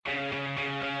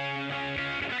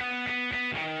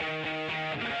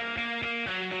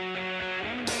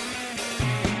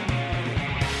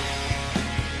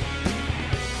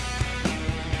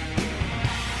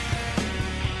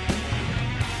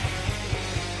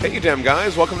Hey, you damn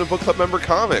guys. Welcome to Book Club Member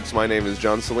Comics. My name is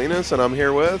John Salinas, and I'm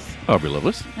here with... Aubrey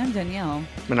Lovelace. I'm Danielle.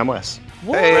 And I'm Wes.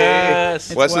 Hey,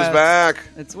 Wes is back.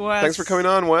 It's Wes. Thanks for coming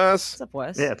on, Wes. What's up,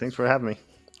 Wes? Yeah, thanks for having me.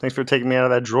 Thanks for taking me out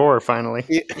of that drawer, finally.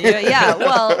 Yeah,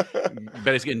 well...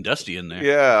 Bet it's getting dusty in there.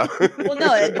 Yeah. Well,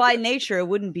 no, by nature, it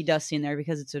wouldn't be dusty in there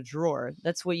because it's a drawer.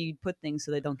 That's where you put things so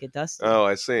they don't get dusty. Oh,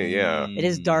 I see, yeah. It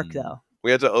is dark, though.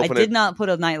 We had to open it. I did not put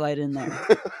a nightlight in there.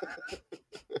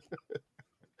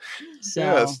 So,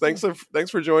 yes, thanks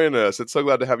for joining us. It's so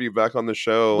glad to have you back on the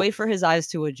show. wait for his eyes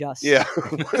to adjust. Yeah,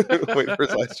 wait for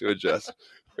his eyes to adjust.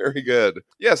 Very good.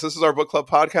 Yes, this is our book club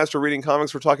podcast. We're reading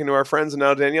comics. We're talking to our friends, and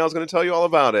now Danielle's going to tell you all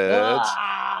about it.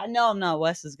 No, I'm not.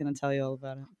 Wes is going to tell you all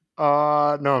about it.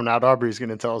 No, I'm not. Aubrey's going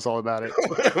to tell us all about it.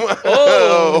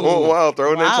 Oh, wow.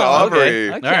 Throwing it to Aubrey.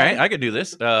 Okay. All right, I can do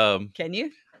this. Can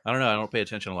you? I don't know. I don't pay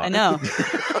attention a lot. I know.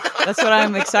 That's what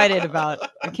I'm excited about.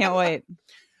 I can't wait.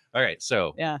 All right,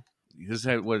 so Yeah. this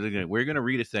is we're going to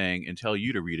read a thing and tell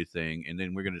you to read a thing, and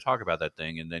then we're going to talk about that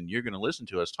thing, and then you're going to listen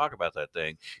to us talk about that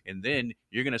thing, and then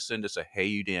you're going to send us a "Hey,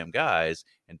 you damn guys"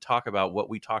 and talk about what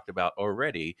we talked about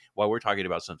already while we're talking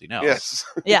about something else. Yes.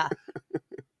 Yeah.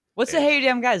 What's the "Hey, you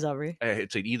damn guys," Aubrey?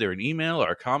 It's either an email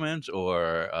or a comment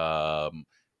or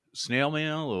snail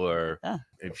mail, or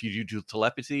if you do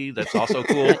telepathy, that's also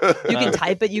cool. You can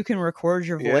type it. You can record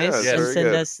your voice Yeah, and very send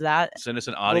good. us that. Send us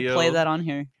an audio. We'll play that on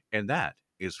here. And that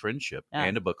is friendship Yeah.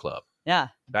 and a book club. Yeah.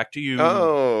 Back to you,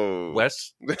 Oh.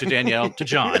 Wes, to Danielle, to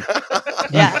John.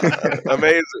 Yeah.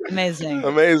 Amazing. Amazing.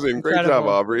 Amazing. Great job, Incredible.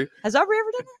 Aubrey. Has Aubrey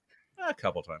ever done that? A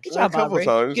couple times. Good job, A couple Aubrey.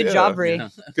 times, Good yeah. job, Bree. Yeah.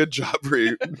 Good job,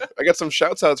 Bree. I got some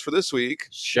shouts outs for this week.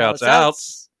 Shouts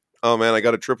outs. Oh, man, I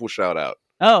got a triple shout out.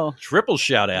 Oh, Triple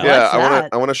shout out. Yeah, What's that?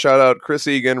 I want to shout out Chris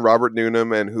Egan, Robert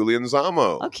Noonan, and Julian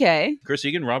Zamo. okay. Chris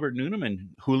Egan, Robert Noonan, and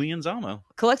Julian Zamo.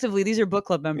 Collectively, these are book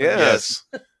club members. Yes.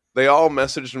 They all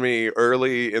messaged me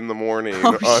early in the morning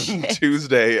Oh, on shit.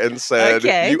 Tuesday and said,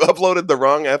 Okay. you uploaded the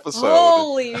wrong episode.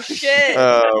 Holy shit.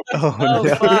 Um, Oh,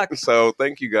 no. fuck. so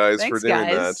thank you guys Thanks, for doing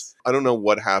guys. that. I don't know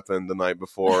what happened the night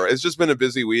before. It's just been a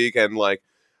busy week, and like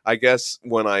I guess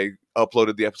when I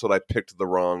uploaded the episode, I picked the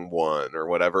wrong one or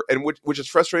whatever, and which is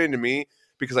frustrating to me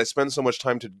because I spend so much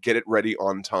time to get it ready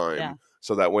on time. Yeah.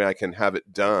 So that way I can have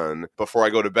it done before I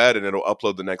go to bed, and it'll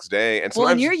upload the next day. And Well,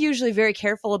 and sometimes- you're usually very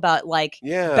careful about like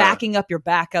yeah. backing up your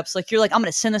backups. Like you're like, I'm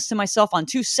going to send this to myself on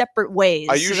 2 separate ways.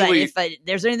 I so usually- that if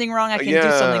there's anything wrong, I can do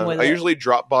something with I it. usually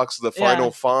Dropbox the Yeah. final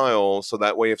file so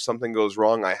that way if something goes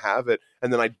wrong, I have it.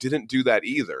 And then I didn't do that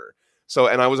either. So,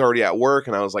 and I was already at work,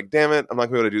 and I was like, damn it, I'm not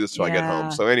going to be able to do this till I get Yeah.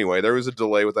 home. So anyway, there was a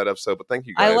delay with that episode, but thank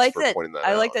you guys I like for that. pointing that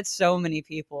I out. like that so many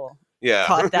people Yeah.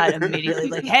 caught that immediately.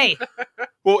 Like, hey,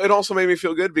 Well, it also made me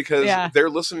feel good because Yeah. they're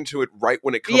listening to it right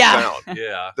when it comes Yeah. out.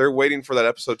 Yeah. They're waiting for that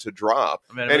episode to drop.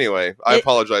 I mean, Anyway, I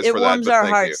apologize it for that. warms but our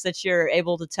thank hearts that you're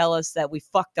able to tell us that we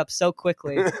fucked up so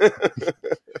quickly. you.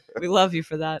 We love you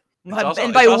for that. also-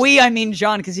 And by it's also- we, I mean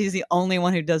John, because he's the only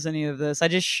one who does any of this. I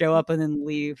just show up and then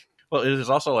leave. Well, it is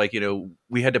also like,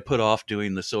 we had to put off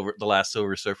doing the last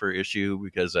Silver Surfer issue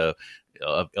because of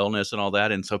illness and all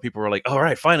that. And so people were like, all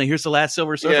right, finally, here's the last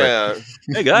Silver Surfer. Yeah.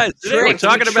 Hey, guys, today we're Tricked-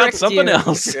 talking we about tricked something you.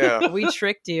 else. Yeah. We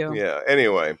tricked you. Yeah.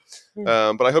 Anyway,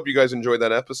 but I hope you guys enjoyed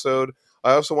that episode.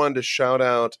 I also wanted to shout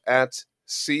out at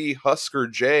C Husker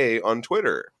J on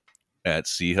Twitter. At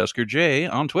C Husker J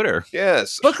on Twitter.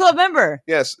 Yes. Book club member.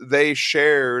 Yes, they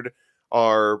shared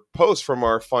our post from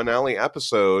our finale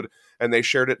episode, and they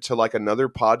shared it to like another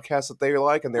podcast that they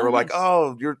like, and they Oh, were like, nice.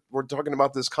 "Oh, we're talking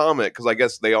about this comic," because I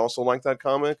guess they also like that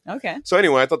comic. Okay. So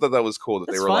anyway, I thought that was cool that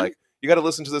That's they were fun. like, "You got to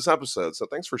listen to this episode." So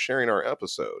thanks for sharing our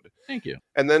episode. Thank you.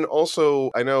 And then also,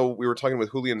 I know we were talking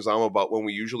with Julian Zama about when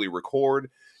we usually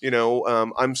record.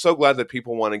 I'm so glad that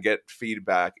people want to get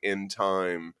feedback in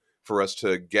time for us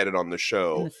to get it on the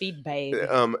show. In the feed babe.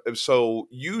 So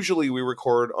usually we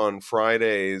record on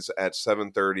Fridays at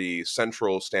 7:30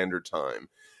 Central Standard Time.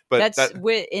 But That's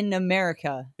in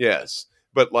America. yes.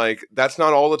 But like that's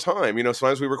not all the time.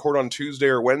 Sometimes we record on Tuesday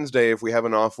or Wednesday if we have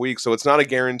an off week. So it's not a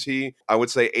guarantee. I would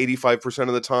say 85%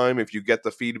 of the time, if you get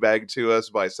the feedback to us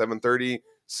by 7:30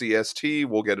 CST,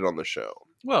 we'll get it on the show.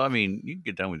 Well, I mean, you can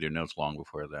get done with your notes long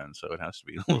before then, so it has to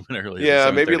be a little bit earlier. Yeah,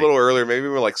 than maybe a 7:30. little earlier. Maybe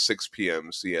we're like 6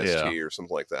 p.m. CST or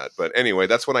something like that. But anyway,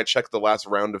 that's when I check the last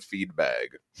round of feedback.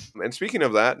 And speaking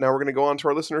of that, now we're going to go on to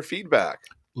our listener feedback.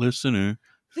 Listener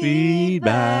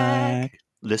feedback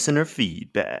Listener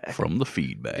feedback. from the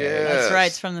feedback. Yeah. That's Yes. right.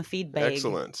 It's from the feed babe.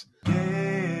 Excellent.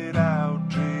 Get out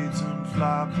trades and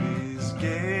floppies.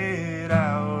 Get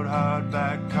out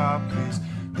hardback copies.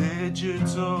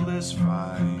 Digital is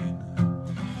fine.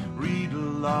 Read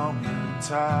along in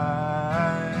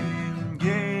time.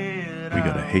 Get We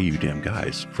got a Hey You Damn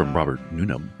Guys from Robert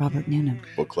Noonan. Robert Noonan.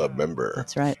 Book club member.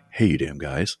 That's right. Hey You Damn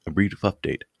Guys, a brief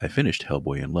update. I finished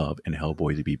Hellboy in Love and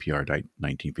Hellboy the BPR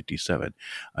 1957.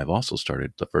 I've also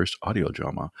started the first audio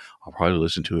drama. I'll probably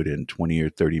listen to it in 20 or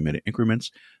 30 minute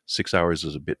increments. 6 hours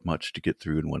is a bit much to get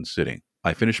through in one sitting.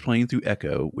 I finished playing through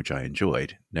Echo, which I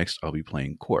enjoyed. Next, I'll be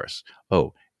playing Chorus.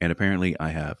 Oh, and apparently I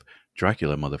have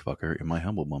Dracula Motherfucker in my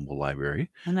Humble Mumble library.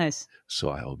 Oh, nice. So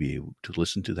I'll be able to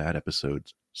listen to that episode.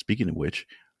 Speaking of which,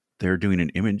 they're doing an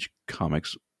Image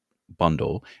Comics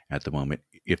bundle at the moment,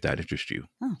 if that interests you.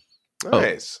 Oh.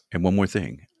 Nice. And one more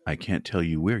thing. I can't tell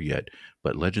you where yet,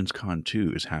 but Legends Con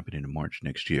 2 is happening in March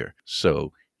next year.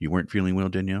 So you weren't feeling well,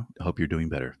 Danielle? I hope you're doing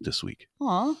better this week.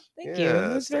 Aw, thank you. Yes,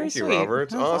 That's very thank you, sweet. Robert.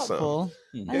 It's That's awesome. thoughtful.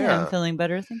 I Yeah. am feeling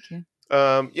better. Thank you.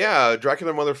 Yeah,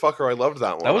 Dracula Motherfucker. I loved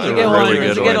that one. That was I a good one. really It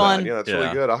was a enjoyed good that. one. Yeah, that's Yeah.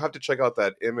 really good. I'll have to check out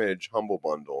that Image Humble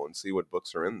Bundle and see what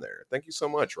books are in there. Thank you so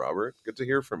much, Robert. Good to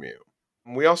hear from you.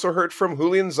 We also heard from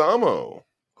Julian Zamo.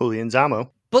 Julian Zamo.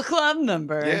 Book club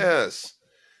member. Yes.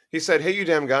 He said, "Hey, you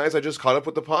damn guys, I just caught up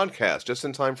with the podcast just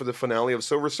in time for the finale of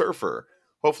Silver Surfer.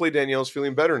 Hopefully Danielle's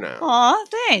feeling better now. Aw,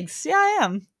 thanks. Yeah, I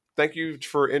am. Thank you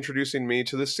for introducing me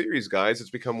to this series, guys. It's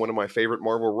become one of my favorite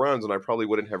Marvel runs, and I probably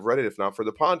wouldn't have read it if not for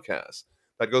the podcast.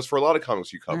 That goes for a lot of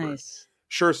comics you cover. Nice.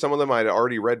 Sure, some of them I'd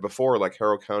already read before, like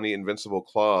Harrow County, Invincible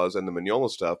Claws, and the Mignola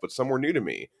stuff, but some were new to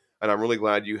me, and I'm really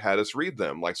glad you had us read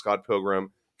them, like Scott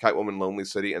Pilgrim, Catwoman, Lonely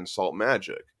City, and Salt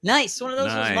Magic. Nice. One of those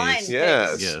was Nice. mine.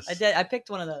 Yes. picks. Yes. I did. I picked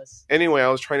one of those. Anyway, I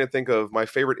was trying to think of my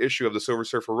favorite issue of the Silver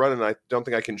Surfer run, and I don't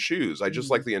think I can choose. I just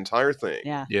like the entire thing.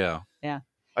 Yeah. Yeah.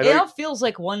 I It know all feels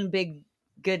like one big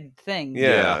good thing.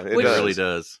 Yeah, it it does. really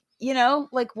does. You know,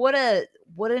 like what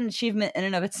an achievement in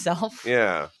and of itself.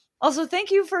 Yeah. Also,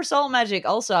 thank you for Salt Magic.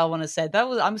 Also, I want to say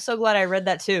I'm so glad I read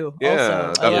that too. Yeah,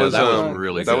 also. that Yeah, was that was um,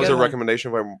 really that good was a one.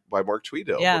 recommendation by Mark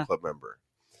Tweedale, Yeah. book club member.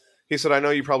 He said, "I know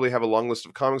you probably have a long list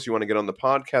of comics you want to get on the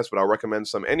podcast, but I'll recommend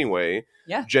some anyway.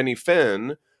 Yeah. Jenny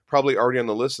Finn, probably already on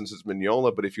the list since it's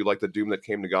Mignola, but if you like the Doom that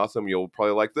came to Gotham, you'll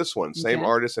probably like this one. Same Okay.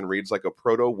 artist and reads like a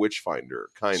proto Witchfinder,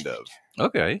 kind of.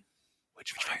 Okay.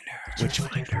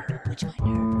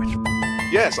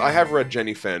 Yes, I have read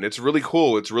Jenny Finn. It's really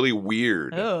cool. It's really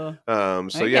weird. Oh.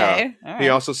 So Okay. yeah." All He right.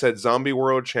 also said Zombie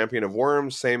World, Champion of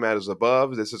Worms, same as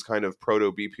above. This is kind of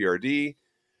proto BPRD.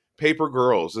 Paper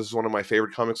Girls. This is one of my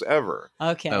favorite comics ever.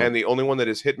 Okay. Oh. And the only one that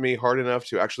has hit me hard enough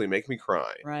to actually make me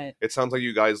cry. Right. It sounds like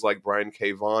you guys like Brian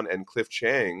K. Vaughan and Cliff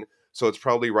Chang, so it's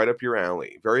probably right up your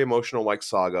alley. Very emotional like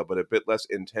Saga, but a bit less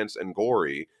intense and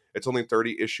gory. It's only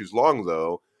 30 issues long,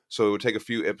 though, so it would take a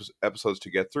few episodes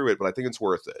to get through it, but I think it's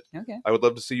worth it. Okay. I would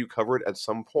love to see you cover it at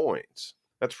some point.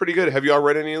 That's pretty good. Have you all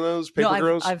read any of those, Paper No,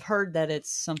 Girls? I've heard that it's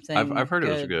something. I've heard it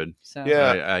was good. So.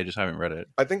 Yeah. I just haven't read it.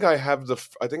 I think I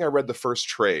read the first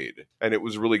trade, and it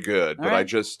was really good, but All right. I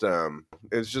just, it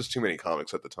was just too many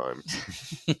comics at the time.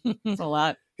 It's a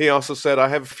lot. He also said, I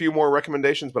have a few more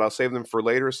recommendations, but I'll save them for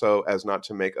later so as not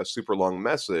to make a super long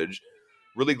message.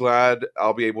 Really glad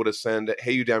I'll be able to send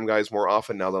Hey You Damn Guys more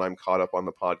often now that I'm caught up on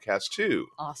the podcast too.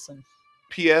 Awesome.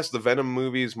 P.S. The Venom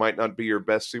movies might not be your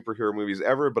best superhero movies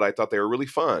ever, but I thought they were really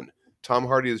fun. Tom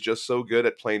Hardy is just so good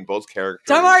at playing both characters.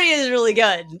 Tom Hardy is really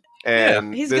good.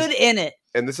 And He's this, good in it.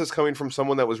 And this is coming from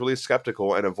someone that was really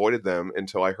skeptical and avoided them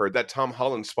until I heard that Tom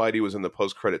Holland Spidey was in the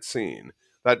post-credit scene.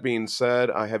 That being said,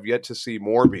 I have yet to see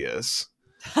Morbius.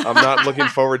 I'm not looking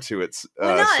forward to it.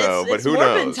 Why not? But it's who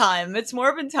Morbin knows? time. It's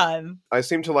Morbin time. I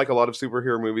seem to like a lot of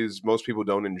superhero movies most people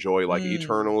don't enjoy, like Mm.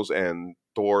 Eternals and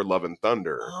Thor: Love and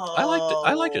Thunder.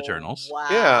 I liked Eternals. Wow.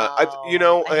 Yeah,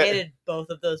 I hated both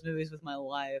of those movies with my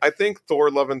life. I think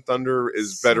Thor: Love and Thunder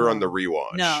is better on the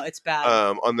rewatch. No, it's bad.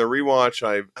 On the rewatch,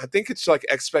 I think it's like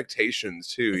expectations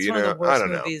too. It's you one know, of the worst I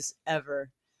don't know. movies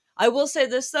ever. I will say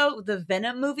this though: the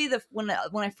Venom movie. When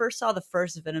I first saw the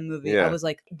first Venom movie, Yeah. I was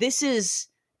like, "This is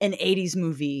an '80s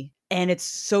movie." And it's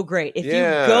so great. If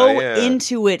Yeah, you go yeah.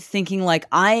 into it thinking like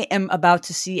I am about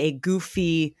to see a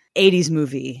goofy 80s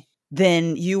movie,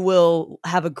 then you will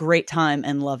have a great time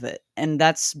and love it. And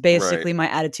that's basically my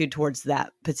attitude towards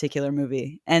that particular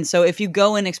movie. And so if you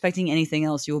go in expecting anything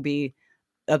else, you will be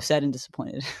upset and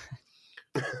disappointed.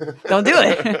 Don't do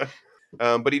it.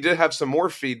 But he did have some more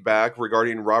feedback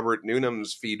regarding Robert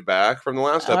Noonan's feedback from the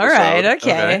last episode. All right,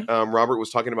 okay. Robert was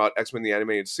talking about X-Men the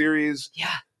Animated Series.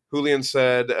 Yeah. Julian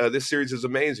said, this series is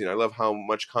amazing. I love how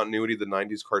much continuity the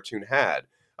 90s cartoon had.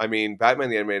 I mean, Batman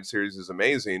the Animated Series is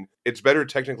amazing. It's better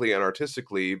technically and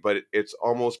artistically, but it's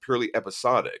almost purely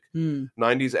episodic.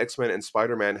 90s X-Men and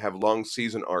Spider-Man have long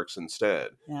season arcs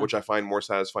instead, which I find more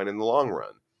satisfying in the long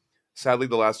run. Sadly,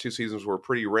 the last two seasons were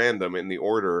pretty random in the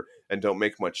order and don't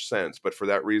make much sense, but for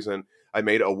that reason, I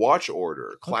made a watch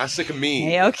order. Classic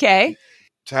me. Okay.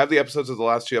 To have the episodes of the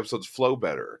last 2 episodes flow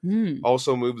better. Mm.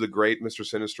 Also moved the great Mr.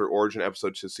 Sinister origin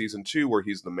episode to season 2 where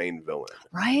he's the main villain.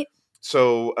 Right.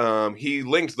 So he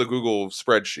linked the Google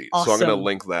spreadsheet. Awesome. So I'm going to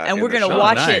link that. And we're going to show.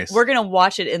 watch Nice. it. We're going to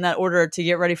watch it in that order to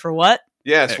get ready for what?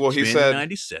 Yes, well, he X-Men said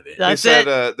 97. That's he said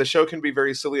it. the show can be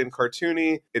very silly and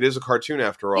cartoony. It is a cartoon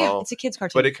after all. Yeah, it's a kid's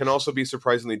cartoon. But it can also be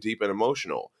surprisingly deep and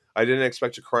emotional. I didn't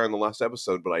expect to cry on the last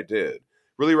episode, but I did.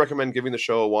 Really recommend giving the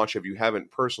show a watch if you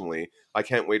haven't personally. I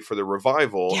can't wait for the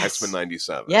revival, Yes. X-Men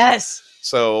 97. Yes.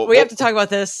 So We have to talk about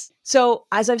this. So,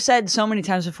 as I've said so many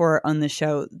times before on this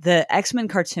show, the X-Men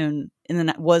cartoon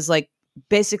was like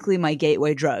basically my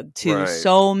gateway drug to Right.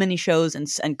 so many shows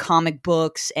and comic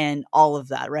books and all of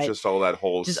that, right? Just all that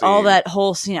whole Just scene. all that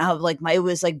whole scene. I was like, it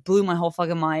was like blew my whole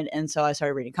fucking mind. And so I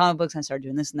started reading comic books and I started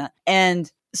doing this and that. And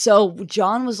so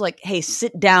John was like, hey,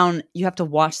 sit down. You have to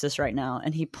watch this right now.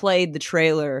 And he played the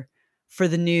trailer for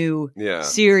the new Yeah.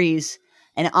 series.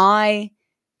 And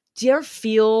do you ever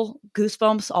feel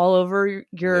goosebumps all over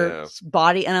your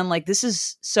body? And I'm like, this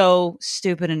is so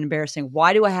stupid and embarrassing.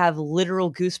 Why do I have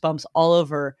literal goosebumps all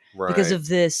over because of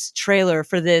this trailer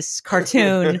for this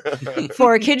cartoon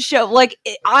for a kid's show? Like,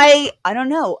 I don't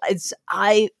know.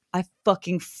 I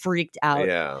fucking freaked out.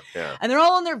 Yeah. And they're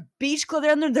all in their beach clothes.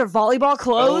 They're in their volleyball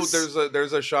clothes. Oh,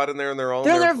 there's a shot in there, and they're all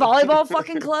in their volleyball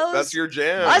fucking clothes. That's your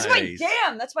jam. That's my Nice.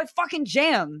 jam. That's my fucking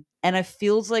jam. And it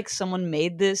feels like someone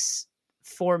made this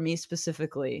for me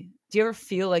specifically. Do you ever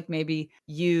feel like maybe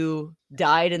you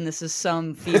died and this is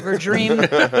some fever dream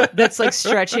that's like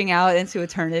stretching out into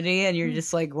eternity and you're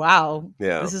just like, wow,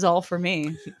 this is all for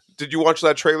me? Did you watch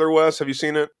that trailer, Wes? Have you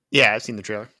seen it? Yeah, I've seen the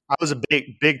trailer. I was a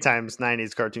big times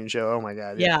 90s cartoon show. Oh my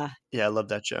God. Yeah. Yeah, I love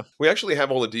that show. We actually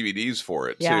have all the DVDs for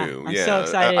it, Yeah, too. I'm so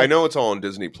excited. I know it's all on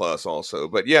Disney Plus also,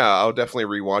 but yeah, I'll definitely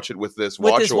rewatch it with this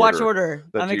With watch this order. watch order.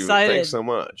 That I'm you excited. Thanks so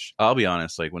much. I'll be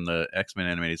honest, like when the X-Men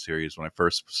animated series, when I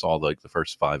first saw like the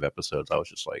first 5 episodes, I was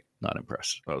just like not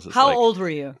impressed. I was just How like, old were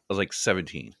you? I was like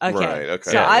 17. Okay. Right, okay.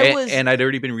 So Yeah, I was. and I'd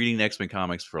already been reading the X-Men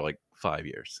comics for like 5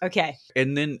 years. Okay.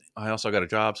 And then I also got a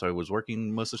job, so I was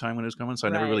working most of the time when it was coming, so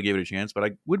I never Right. really gave it a chance. But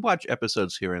I would watch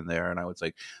episodes here and there, and I would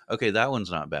say, okay, that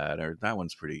one's not bad, or that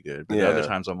one's pretty good. But the other Yeah.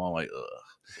 times I'm all like,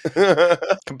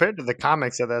 ugh. Compared to the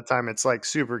comics at that time, it's like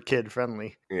super kid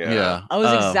friendly. Yeah. I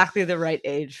was exactly the right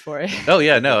age for it. Oh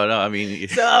yeah, no. I mean,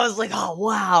 So I was like, oh,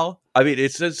 wow. I mean,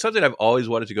 it's something I've always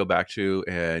wanted to go back to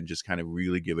and just kind of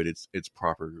really give it its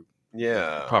proper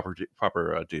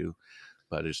due,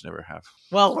 but I just never have.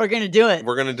 Well, we're going to do it.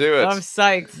 We're going to do it. I'm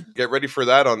psyched. Get ready for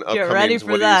that on Get upcoming. ready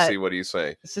for What that. do you see? What do you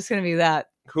say? It's just going to be that.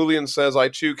 Julian says, I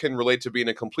too can relate to being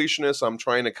a completionist. I'm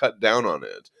trying to cut down on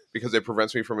it because it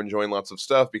prevents me from enjoying lots of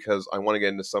stuff because I want to get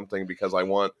into something because I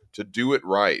want to do it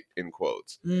right, in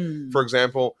quotes. Mm. For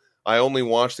example, I only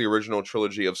watched the original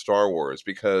trilogy of Star Wars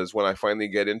because when I finally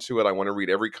get into it, I want to read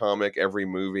every comic, every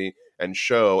movie and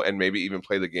show, and maybe even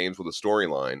play the games with a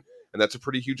storyline. And that's a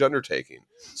pretty huge undertaking.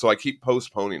 So I keep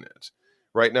postponing it.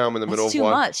 Right now, I'm in the middle of too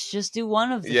much. Just do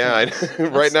one of them. Yeah,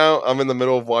 right now I'm in the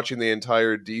middle of watching the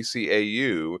entire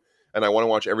DCAU, and I want to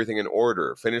watch everything in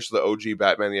order. Finish the OG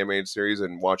Batman the Animated Series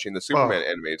and watching the Superman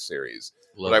Animated Series.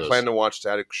 Love but I those. plan to watch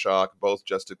Static Shock, both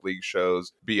Justice League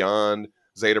shows, Beyond,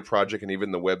 Zeta Project, and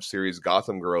even the web series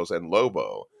Gotham Girls and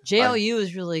Lobo. JLU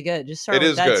is really good. Just start It with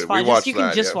is that. good. It's fine. We watched You can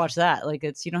that, just yeah. watch that. Like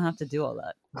you don't have to do all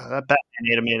that. That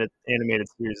Batman animated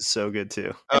series is so good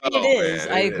too. It is.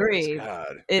 I it agree. is.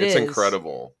 God, It it's is.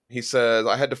 incredible. He says,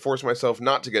 I had to force myself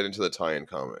not to get into the tie-in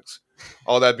comics.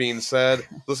 All that being said,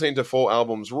 listening to full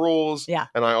albums rules. Yeah.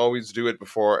 And I always do it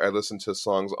before I listen to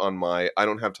songs on my I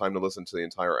don't have time to listen to the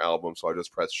entire album, so I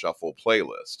just press shuffle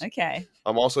playlist. Okay.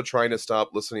 I'm also trying to stop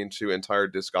listening to entire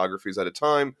discographies at a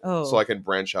time Oh. so I can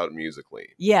branch out musically.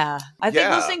 Yeah. I think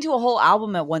Yeah. listening to a whole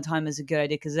album at one time is a good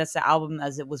idea because that's the album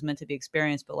as it was meant to be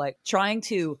experienced. But like trying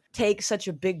to take such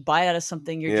a big bite out of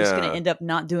something, you're just going Yeah. to end up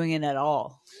not doing it at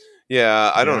all.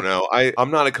 Yeah, I don't know.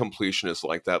 I'm not a completionist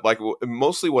like that. Like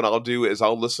mostly what I'll do is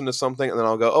I'll listen to something and then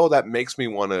I'll go, oh, that makes me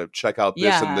want to check out this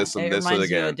Yeah. and this and it this reminds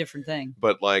you of a again. different thing.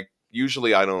 But like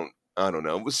usually I don't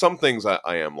know. With some things I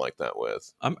am like that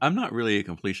with. I'm not really a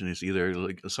completionist either.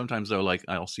 Like sometimes though, like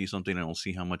I'll see something and I'll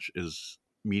see how much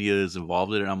media is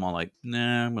involved in it. And I'm all like,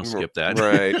 nah, I'm gonna skip that.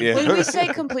 Right. Yeah. When we say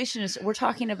completionist, we're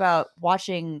talking about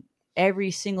watching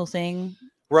every single thing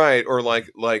Right, or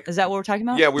like Is that what we're talking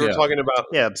about? yeah, we were talking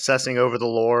about obsessing over the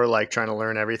lore, like trying to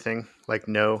learn everything, like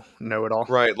know it all.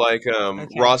 right, like Okay.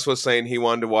 Ross was saying he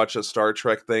wanted to watch a Star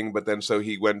Trek thing, but then so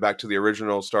he went back to the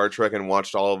original Star Trek and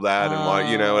watched all of that, and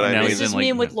you know what I Now mean? This he's is in,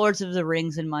 me like, with Lords of the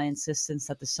Rings and my insistence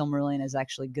that the Silmarillion is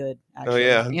actually good. Oh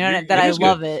yeah, you know that I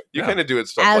love it You Yeah. kind of do it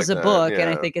stuff as like a that, book, yeah. and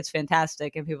I think it's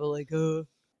fantastic. And people are like, oh.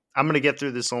 I'm gonna get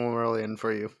through the Silmarillion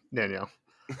for you, Danielle.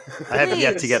 I have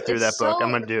yet to get through that book. I'm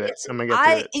gonna do it. I'm gonna get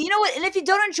through it. You know what? And if you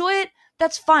don't enjoy it,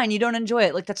 that's fine. You don't enjoy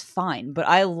it, like that's fine. But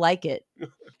I like it.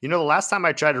 You know, the last time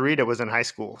I tried to read it was in high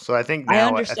school, so I think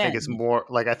now I think it's more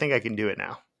like I think I can do it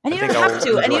now. And you don't have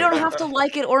to, and you don't have to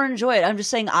like it or enjoy it. I'm just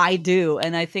saying I do,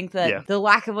 and I think that the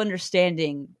lack of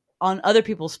understanding on other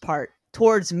people's part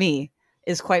towards me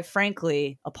is quite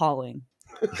frankly appalling.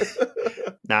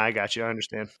 Nah, I got you. I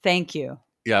understand. Thank you.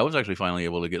 Yeah, I was actually finally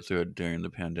able to get through it during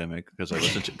the pandemic because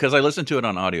I listened to it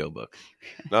on audiobook.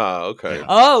 Oh, okay. Yeah.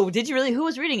 Oh, did you really? Who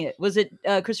was reading it? Was it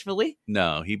Christopher Lee?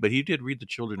 No, he did read The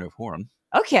Children of Horn.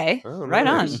 Okay, right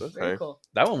nice. on. Okay. Very cool.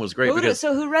 That one was great.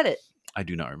 Who read it? I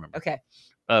do not remember. Okay.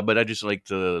 But I just liked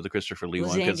the Christopher Lee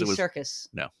one because it was Serkis.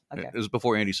 No, Okay. it was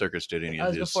before Andy Serkis did any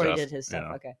of his stuff. Before he did his stuff. You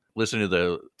know. Okay. Listen to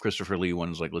the Christopher Lee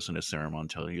ones, like listen to Saruman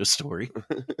tell you a story.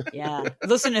 Yeah.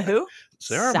 Listen to who?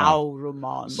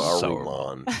 Saruman.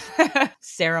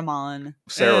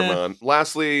 Saruman.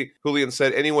 Lastly, Julian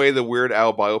said, anyway, the Weird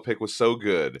Al biopic was so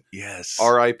good. Yes.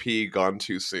 R.I.P. Gone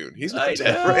too soon. He's not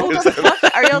dead, know. right? What the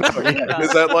fuck are y'all talking about?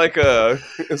 Is that like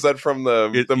is that from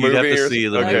the You'd movie? have to or see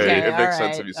the okay, movie. it makes all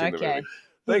sense right, if you've seen the okay. movie.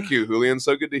 Thank you, Julian.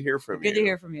 So good to hear from you. Good to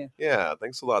hear from you. Yeah,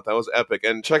 thanks a lot. That was epic.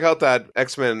 And check out that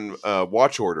X-Men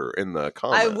watch order in the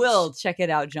comments. I will check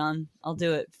it out, John. I'll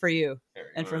do it for you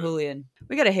and for Julian.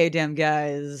 We got a Hey Damn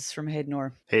Guys from Hayden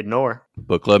Orr.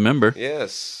 Book club member.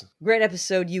 Yes. Great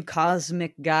episode, you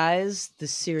cosmic guys.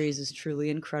 This series is truly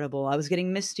incredible. I was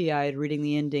getting misty-eyed reading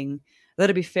the ending. Though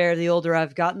to be fair, the older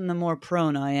I've gotten, the more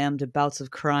prone I am to bouts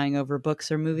of crying over books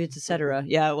or movies, etc.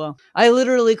 Yeah, well, I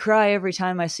literally cry every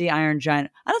time I see Iron Giant.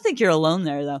 I don't think you're alone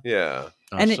there, though. Yeah.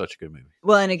 Oh, and such a good movie.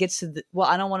 Well, and it gets to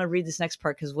I don't want to read this next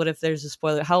part because what if there's a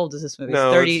spoiler? How old is this movie?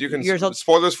 No, 30 you can years old.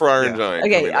 Spoilers for Iron Giant.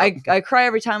 Okay, I cry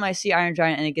every time I see Iron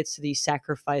Giant, and it gets to the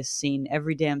sacrifice scene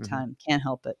every damn time. Can't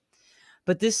help it.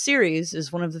 But this series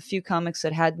is one of the few comics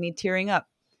that had me tearing up.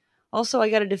 Also, I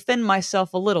got to defend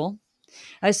myself a little.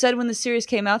 I said when the series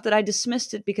came out that I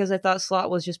dismissed it because I thought Slott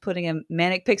was just putting a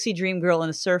manic pixie dream girl in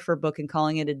a surfer book and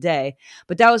calling it a day.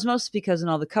 But that was mostly because in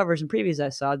all the covers and previews I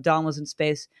saw, Dawn was in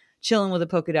space, chilling with a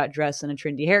polka dot dress and a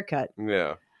trendy haircut.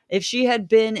 Yeah. If she had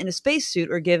been in a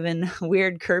spacesuit or given a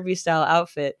weird Kirby-style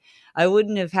outfit, I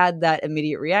wouldn't have had that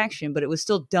immediate reaction, but it was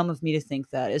still dumb of me to think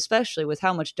that, especially with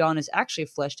how much Dawn is actually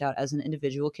fleshed out as an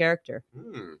individual character.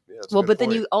 Well, but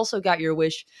then you also got your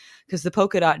wish because the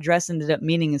polka dot dress ended up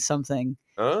meaning something,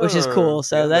 which is cool.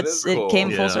 So it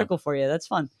came full circle for you. That's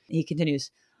fun. He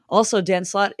continues. Also, Dan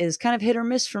Slott is kind of hit or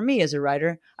miss for me as a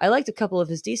writer. I liked a couple of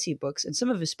his DC books, and some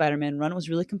of his Spider-Man run was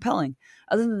really compelling.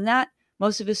 Other than that,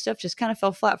 most of his stuff just kind of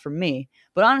fell flat for me.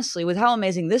 But honestly, with how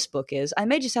amazing this book is, I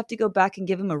may just have to go back and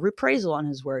give him a reprisal on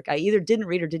his work I either didn't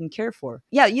read or didn't care for.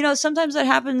 Yeah, sometimes that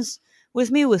happens with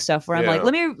me with stuff where I'm like,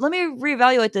 let me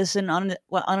reevaluate this, and on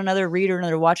another read or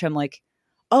another watch, I'm like,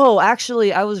 oh,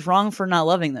 actually, I was wrong for not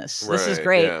loving this. This is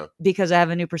great because I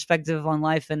have a new perspective on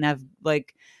life and have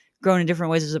grown in different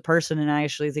ways as a person, and I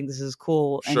actually think this is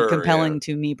cool and compelling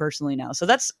to me personally now. So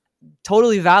that's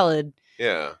totally valid.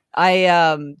 Yeah.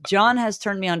 John has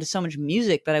turned me on to so much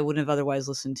music that I wouldn't have otherwise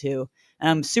listened to, and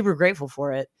I'm super grateful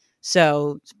for it.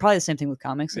 So it's probably the same thing with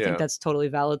comics. I think that's totally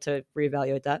valid to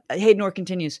reevaluate that. Hayden Orr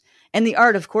continues. And the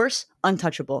art, of course,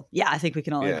 untouchable. Yeah, I think we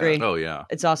can all agree. Oh, yeah.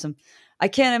 It's awesome. I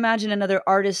can't imagine another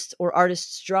artist or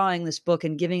artists drawing this book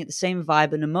and giving it the same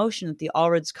vibe and emotion that the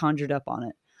Allreds conjured up on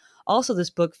it. Also, this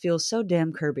book feels so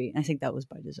damn Kirby. I think that was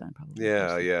by design, probably.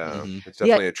 Yeah. Mm-hmm. It's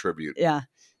definitely a tribute. Yeah.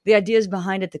 The ideas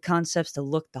behind it, the concepts, the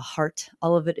look, the heart,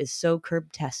 all of it is so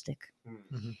Kirby-tastic.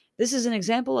 Mm-hmm. This is an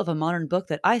example of a modern book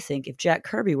that I think if Jack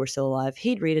Kirby were still alive,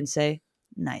 he'd read and say,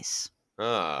 nice.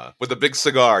 With a big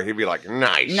cigar, he'd be like,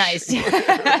 nice. Nice.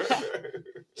 That's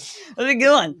a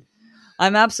good one.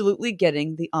 I'm absolutely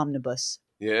getting the omnibus.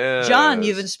 Yeah. John,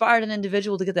 you've inspired an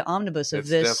individual to get the omnibus of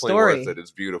this story. Worth it.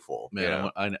 It's beautiful. Man,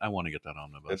 I want to get that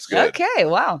omnibus. It's good. Okay,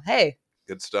 wow. Hey.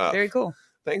 Good stuff. Very cool.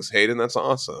 Thanks, Hayden. That's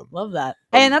awesome. Love that.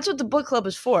 Hey, and that's what the book club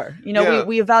is for.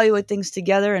 We evaluate things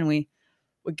together and we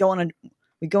go on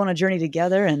we go on a journey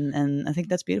together, and I think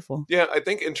that's beautiful. Yeah, I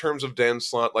think in terms of Dan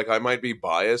Slott, like I might be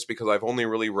biased because I've only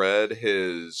really read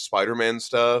his Spider-Man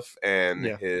stuff and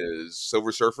his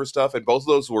Silver Surfer stuff, and both of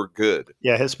those were good.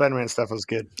 Yeah, his Spider-Man stuff was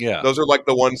good. Yeah, those are like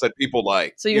the ones that people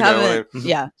like. So you haven't,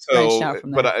 So,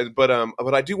 but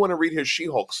I do want to read his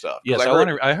She-Hulk stuff. Yes,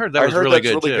 I heard that was really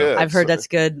good too. I've heard that's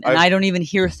good, and I don't even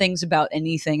hear things about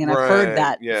anything, and I've heard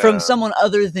that from someone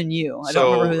other than you. I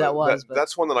don't remember who that was. But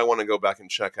that's one that I want to go back and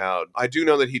check out. I do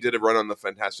know that he did a run on the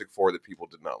Fantastic Four that people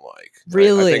did not like.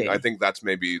 Really? I think that's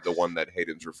maybe the one that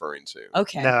Hayden's referring to.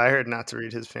 Okay. No, I heard not to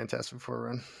read his Fantastic Four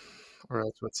run. Or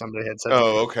that's what somebody had said.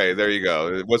 Oh, okay. There you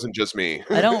go. It wasn't just me.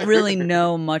 I don't really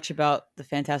know much about the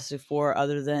Fantastic Four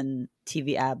other than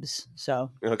TV abs.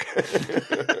 So okay.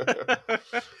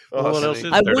 Well, what else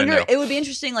is I there wonder. to know? It would be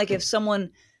interesting, like if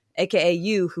someone, aka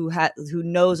you, who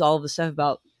knows all of the stuff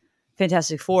about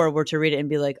Fantastic Four, were to read it and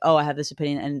be like, "Oh, I have this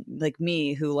opinion," and like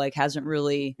me, who like hasn't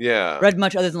really read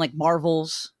much other than like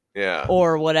Marvels,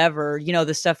 or whatever,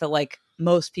 the stuff that like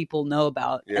most people know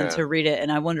about, and to read it,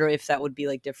 and I wonder if that would be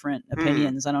like different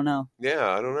opinions. I don't know. Yeah,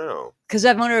 I don't know. Because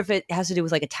I wonder if it has to do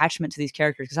with like attachment to these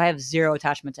characters. Because I have zero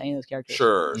attachment to any of those characters.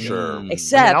 Sure.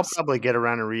 Except I'll probably get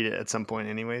around and read it at some point,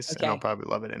 anyways, and I'll probably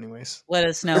love it anyways. Let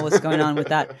us know what's going on with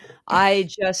that. I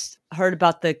just heard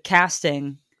about the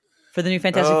casting for the new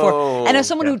Fantastic Four, and as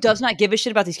someone who does not give a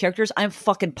shit about these characters, I'm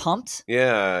fucking pumped.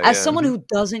 Yeah. As someone who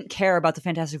doesn't care about the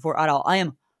Fantastic Four at all, I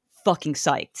am fucking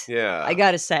psyched. Yeah. I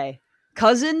gotta say.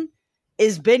 Cousin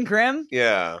is Ben Grimm.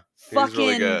 Yeah. Fucking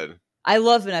really good. I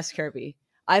love Vanessa Kirby.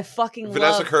 I fucking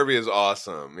Vanessa Kirby is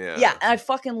awesome. Yeah. Yeah, and I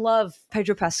fucking love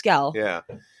Pedro Pascal. Yeah.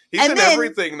 He's in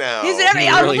everything now. He's in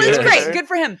everything. Really It's is. great. Good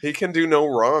for him. He can do no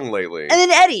wrong lately. And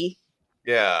then Eddie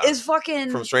Yeah. is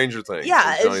fucking from Stranger Things.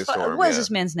 Yeah. Johnny Storm, what is this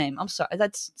man's name? I'm sorry.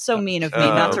 That's so mean of me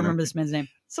not to remember this man's name.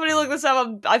 Somebody look this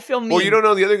up. I feel mean. Well, you don't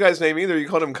know the other guy's name either. You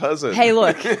called him Cousin. Hey,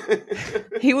 look.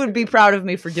 He would be proud of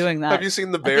me for doing that. Have you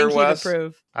seen The Bear, I think Wes? He'd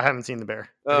approve. I haven't seen The Bear.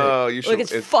 Oh, you should. Look,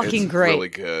 it's fucking great. Really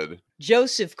good.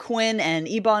 Joseph Quinn and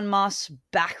Ebon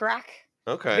Moss-Bachrach.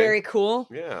 Okay. Very cool.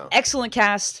 Yeah. Excellent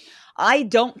cast. I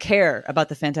don't care about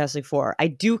the Fantastic Four. I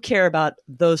do care about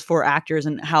those four actors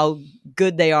and how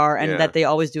good they are, and that they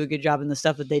always do a good job in the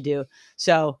stuff that they do.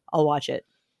 So I'll watch it.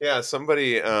 Yeah.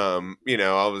 Somebody, I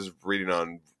was reading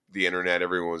on the internet,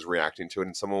 everyone was reacting to it,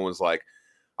 and someone was like,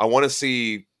 I want to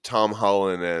see Tom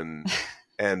Holland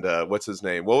and what's his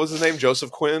name? What was his name?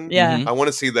 Joseph Quinn? Yeah. I want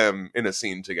to see them in a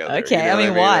scene together. Okay. You know I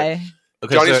mean, what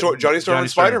why? Johnny Storm and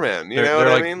Spider-Man. You know what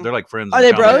I mean? They're like friends. Are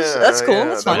they bros? That's cool.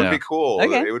 That's that fun. would be cool.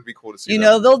 Okay. It would be cool to see.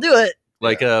 They'll do it.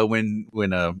 Like when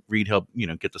Reed helped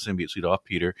get the symbiote suit off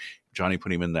Peter, Johnny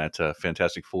put him in that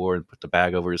Fantastic Four and put the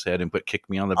bag over his head and kick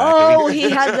me on the back. Oh, he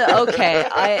had the okay.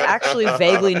 I actually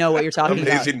vaguely know what you're talking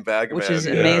Amazing about. bag, which man. is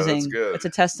amazing. That's good. It's a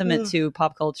testament to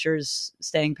pop culture's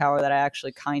staying power that I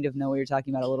actually kind of know what you're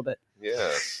talking about a little bit.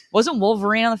 Yes. Wasn't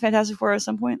Wolverine on the Fantastic Four at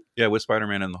some point? Yeah, with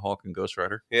Spider-Man and the Hulk and Ghost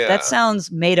Rider. Yeah. That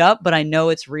sounds made up, but I know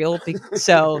it's real.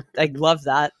 So I love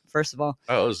that. First of all,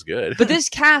 oh, it was good. But this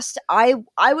cast, I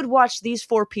would watch these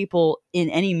four people in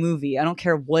any movie. I don't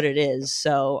care what it is.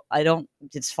 So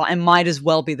it's fine. It might as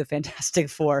well be the Fantastic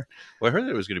Four. Well, I heard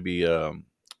that it was going to be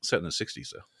set in the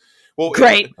 60s, though. Well,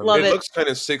 great. Love it. It looks kind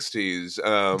of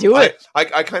 60s. Do it.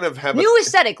 I kind of have new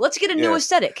aesthetic. Let's get a new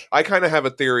aesthetic. I kind of have a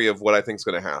theory of what I think is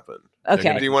going to happen.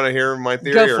 Okay. Do you want to hear my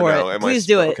theory? Go for or no? it. Please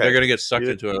do it. Okay. They're going to get sucked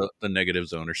into the negative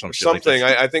zone or something. Something.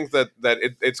 Like I think that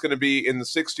it's going to be in the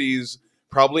 60s.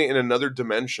 Probably in another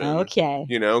dimension. Okay.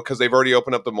 Because they've already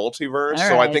opened up the multiverse. All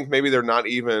so right. I think maybe they're not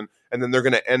even, and then they're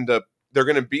going to end up, they're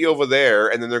going to be over there,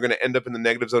 and then they're going to end up in the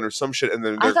negative zone or some shit. And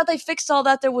then I thought they fixed all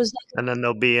that. There was and then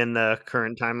they'll be in the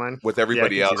current timeline with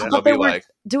everybody else. I And thought they'll they be weren't like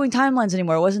doing timelines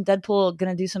anymore. Wasn't Deadpool going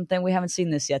to do something? We haven't seen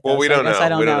this yet. Though, well, we so don't know. I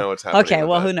don't we don't know what's happening. Okay,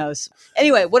 well, that. who knows?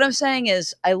 Anyway, what I'm saying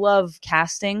is I love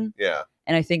casting. Yeah.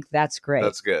 And I think that's great.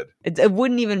 That's good. It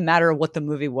wouldn't even matter what the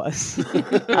movie was.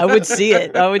 I would see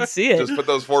it. Just put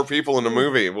those four people in a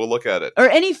movie. We'll look at it. Or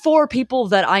any four people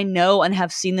that I know and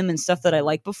have seen them in stuff that I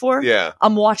like before. Yeah.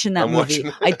 I'm watching that movie.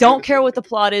 I don't care what the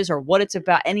plot is or what it's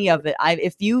about, any of it.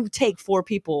 If you take four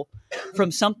people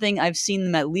from something I've seen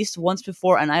them at least once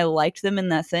before and I liked them in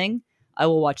that thing, I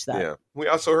will watch that. Yeah. We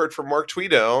also heard from Mark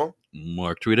Tweedell.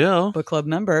 Mark Tweedell. Book club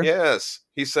member. Yes.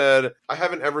 He said, I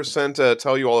haven't ever sent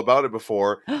Tell You All About It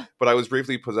before, but I was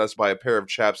briefly possessed by a pair of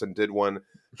chaps and did one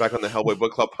back on the Hellboy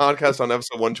Book Club podcast on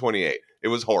episode 128. It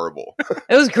was horrible.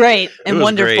 It was great and was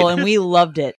wonderful, great. and we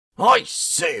loved it. I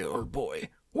say, old boy,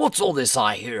 what's all this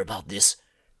I hear about this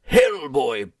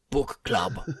Hellboy Book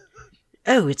Club?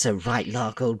 Oh, it's a right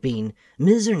lark, old bean.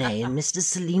 Ms. Renee and Mr.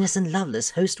 Salinas and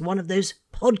Lovelace host one of those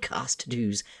podcast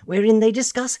do's wherein they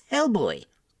discuss Hellboy.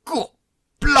 God,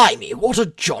 blimey, what a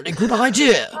jolly good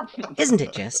idea. Isn't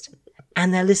it just?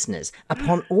 And their listeners,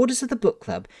 upon orders of the book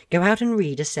club, go out and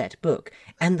read a set book,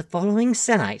 and the following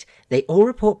Sennight, they all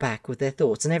report back with their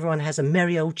thoughts, and everyone has a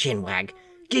merry old chinwag.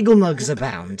 Giggle mugs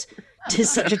abound.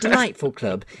 'Tis such a delightful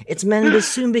club, its members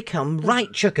soon become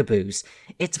right chuckaboos.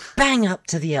 It's bang up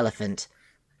to the elephant.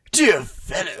 Dear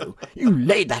fellow, you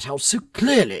laid that out so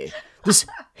clearly. This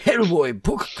Hellboy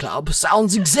Book Club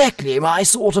sounds exactly my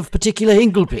sort of particular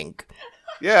hinklepink.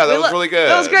 Yeah, that was really good.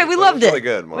 That was great. We loved it. Really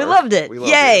good, Mark. We loved it.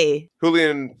 Yay.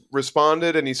 Julian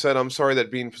responded and he said, I'm sorry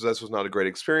that being possessed was not a great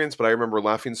experience, but I remember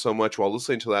laughing so much while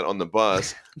listening to that on the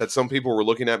bus that some people were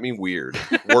looking at me weird.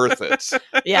 Worth it.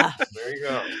 Yeah. There you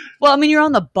go. Well, I mean, you're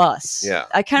on the bus. Yeah.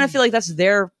 I kind of feel like that's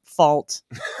their fault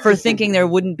for thinking there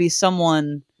wouldn't be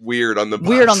someone weird on the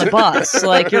bus.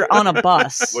 Like, you're on a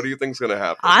bus. What do you think's going to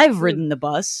happen? I've ridden the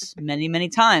bus many, many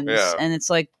times. Yeah. And it's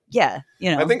like, yeah, you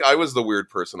know. I think I was the weird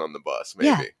person on the bus,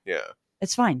 maybe. Yeah.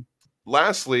 It's fine.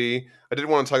 Lastly, I did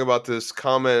want to talk about this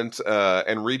comment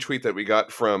and retweet that we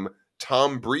got from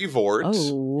Tom Brevoort.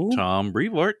 Oh. Tom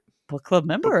Brevoort. Book club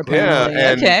member,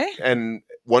 apparently. Yeah, and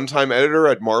one-time editor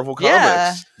at Marvel Comics.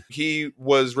 Yeah. He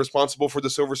was responsible for the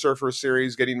Silver Surfer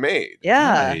series getting made.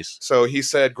 Yeah. Nice. So he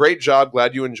said, great job,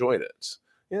 glad you enjoyed it.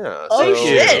 Yeah. Oh, so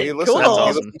shit. He listened, Cool.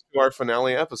 he listened to our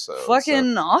finale episode.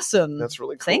 Fucking awesome. That's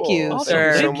really cool. Thank you, Awesome.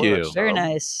 sir. Thank Thank you so you. much, Very Tom.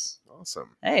 nice.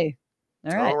 Awesome. Hey.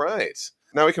 All right. All right.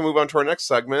 Now we can move on to our next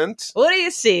segment. What do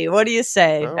you see? What do you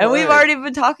say? All and we've right. already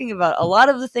been talking about a lot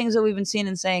of the things that we've been seeing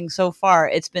and saying so far.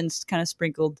 It's been kind of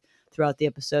sprinkled throughout the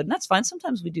episode, and that's fine.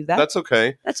 Sometimes we do that. That's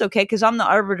okay. That's okay, because I'm the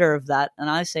arbiter of that, and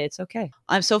I say it's okay.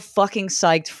 I'm so fucking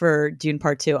psyched for Dune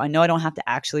Part 2. I know I don't have to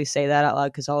actually say that out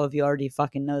loud, because all of you already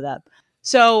fucking know that.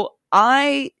 So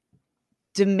I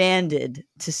demanded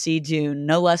to see Dune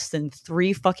no less than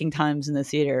 3 fucking times in the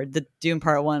theater, the Dune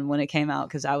Part 1 when it came out,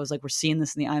 because I was like, we're seeing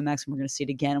this in the IMAX, and we're going to see it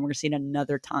again, and we're going to see it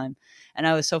another time. And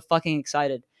I was so fucking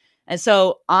excited. And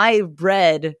so I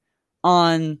read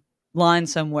online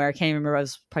somewhere, I can't even remember, it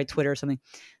was probably Twitter or something,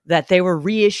 that they were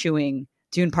reissuing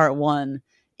Dune Part 1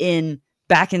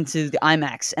 back into the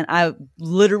IMAX. And I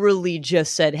literally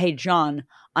just said, hey, John,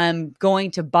 I'm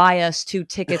going to buy us 2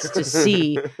 tickets to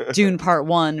see Dune Part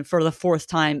 1 for the 4th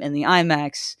time in the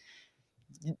IMAX.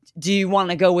 Do you want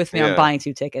to go with me? Yeah. I'm buying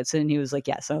 2 tickets. And he was like,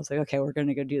 yes. I was like, okay, we're going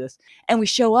to go do this. And we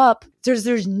show up.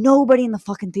 There's nobody in the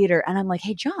fucking theater. And I'm like,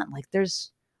 hey, John, like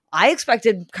I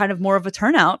expected kind of more of a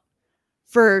turnout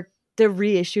for the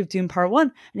reissue of Dune Part 1.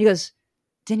 And he goes,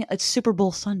 Daniel, it's Super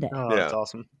Bowl Sunday. Oh, that's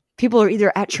awesome. People are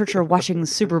either at church or watching the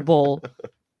Super Bowl.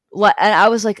 And I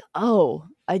was like, oh,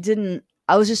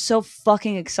 I was just so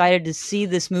fucking excited to see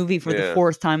this movie for the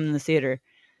 4th time in the theater,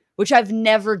 which I've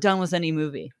never done with any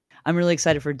movie. I'm really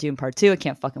excited for Dune Part 2. I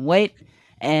can't fucking wait.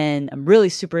 And I'm really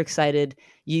super excited.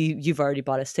 You've already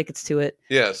bought us tickets to it.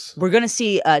 Yes. We're going to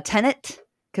see Tenet,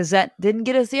 because that didn't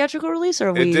get a theatrical release,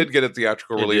 or It did get a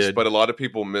theatrical release, did. but a lot of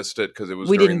people missed it because it was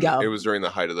didn't go. It was during the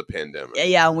height of the pandemic.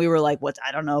 Yeah, and we were like, "What?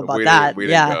 I don't know about we that." We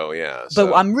didn't go. Yeah,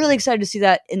 but I'm really excited to see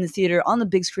that in the theater on the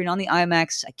big screen on the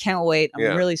IMAX. I can't wait. I'm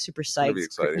Yeah. really super It's gonna psyched. be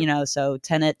exciting. You know, so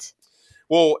Tenet.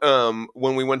 Well,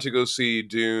 when we went to go see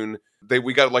Dune,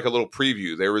 we got like a little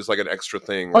preview. There was like an extra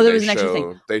thing. Oh, where there they was an extra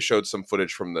thing. They showed some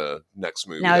footage from the next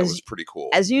movie. Now, that as- was pretty cool.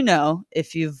 As you know,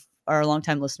 if you are a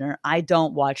longtime listener, I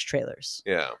don't watch trailers.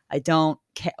 Yeah. I don't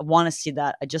want to see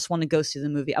that. I just want to go see the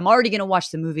movie. I'm already going to watch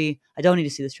the movie. I don't need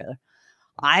to see this trailer.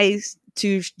 I,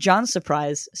 to John's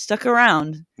surprise, stuck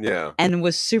around Yeah. and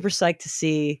was super psyched to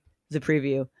see the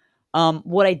preview.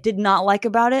 What I did not like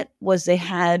about it was they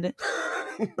had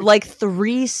like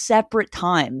 3 separate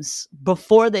times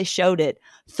before they showed it,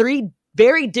 3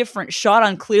 very different, shot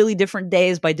on clearly different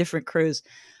days by different crews,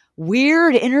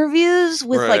 weird interviews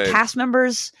with like Right. cast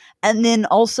members, and then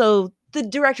also the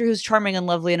director, who's charming and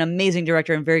lovely, an amazing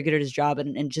director and very good at his job,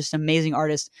 and just amazing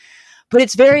artist. But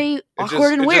it's very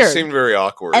awkward and it weird. just seemed very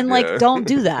awkward. And yeah. like, don't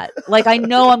do that. Like, I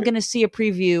know I'm going to see a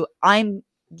preview. I'm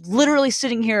literally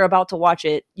sitting here about to watch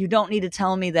it. You don't need to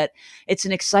tell me that it's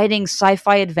an exciting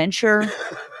sci-fi adventure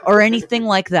or anything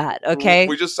like that. Okay.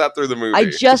 We just sat through the movie. I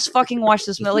just fucking watched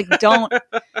this movie. Like, don't.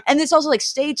 And it's also like,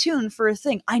 stay tuned for a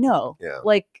thing. I know. Yeah.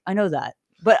 Like, I know that.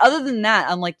 But other than that,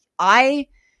 I'm like, I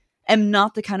am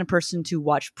not the kind of person to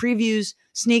watch previews,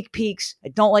 sneak peeks. I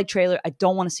don't like trailer. I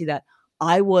don't want to see that.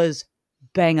 I was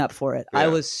bang up for it. I Yeah.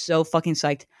 was so fucking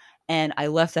psyched. And I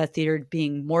left that theater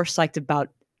being more psyched about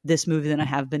this movie than I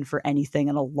have been for anything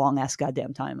in a long ass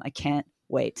goddamn time. I can't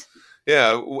wait.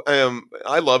 Yeah,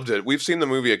 I loved it. We've seen the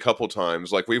movie a couple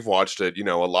times. Like we've watched it,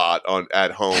 a lot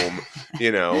at home,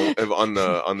 on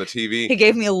the TV. He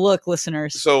gave me a look,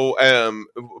 listeners. So,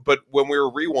 but when we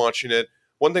were rewatching it,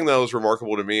 one thing that was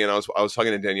remarkable to me, and I was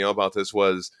talking to Danielle about this,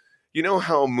 was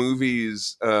how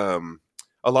movies, a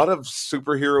lot of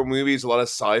superhero movies, a lot of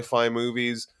sci-fi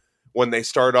movies, when they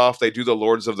start off, they do the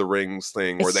Lords of the Rings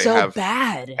thing where they have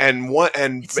bad, and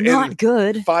it's not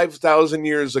good. 5,000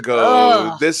 years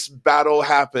ago, this battle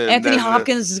happened. Anthony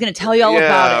Hopkins is going to tell you all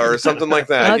about it, or something like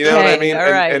that. Okay, you know what I mean?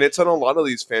 All right. And it's on a lot of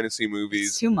these fantasy movies.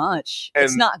 It's too much.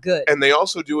 It's not good. And they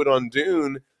also do it on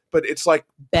Dune, but it's like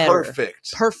better.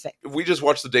 Perfect. We just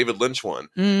watched the David Lynch one,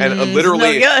 and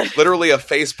literally a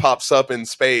face pops up in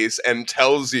space and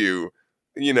tells you,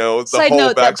 the Side whole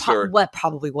note, backstory. That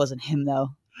probably wasn't him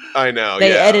though. I know.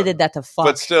 They edited that to fuck.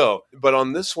 But still,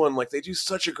 on this one, like they do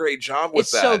such a great job with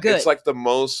it's that. So good. It's like the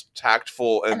most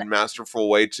tactful and masterful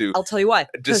way to. I'll tell you why.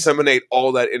 Disseminate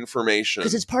all that information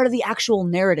because it's part of the actual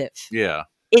narrative. Yeah.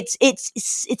 It's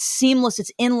seamless.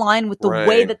 It's in line with the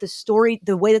way that the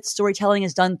storytelling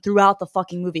is done throughout the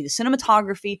fucking movie. The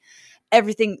cinematography,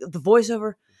 everything, the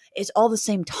voiceover, it's all the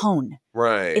same tone.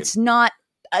 Right. It's not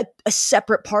a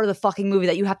separate part of the fucking movie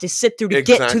that you have to sit through to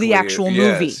get to the actual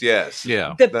movie. Yes.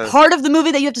 Yeah. The part of the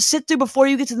movie that you have to sit through before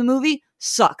you get to the movie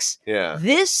sucks. Yeah.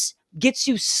 This gets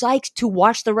you psyched to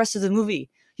watch the rest of the movie.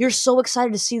 You're so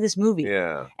excited to see this movie.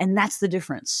 Yeah. And that's the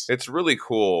difference. It's really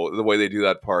cool the way they do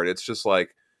that part. It's just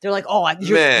like they're like,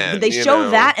 they show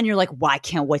that, and you're like, "Wow, I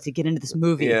can't wait to get into this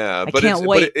movie." Yeah, I can't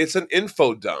wait. But it's an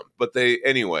info dump. But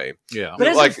anyway. Yeah, but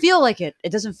it doesn't feel like it.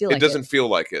 It doesn't feel. It doesn't feel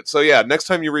like it. So yeah, next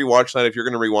time you rewatch that, if you're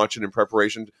going to rewatch it in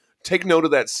preparation, take note of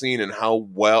that scene and how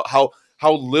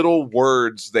little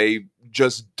words they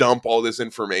just dump all this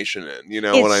information in. You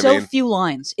know what I mean? It's so few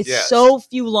lines. It's so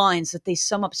few lines that they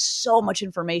sum up so much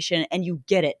information, and you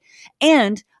get it.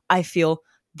 And I feel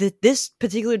that this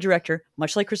particular director,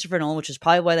 much like Christopher Nolan, which is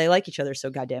probably why they like each other so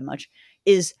goddamn much,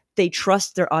 is they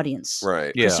trust their audience.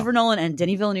 Right. Yeah. Christopher Nolan and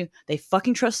Denis Villeneuve, they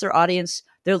fucking trust their audience.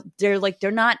 They're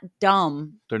not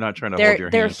dumb. They're not trying to hold your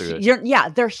hand through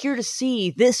it. They're here to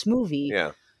see this movie.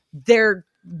 Yeah. We're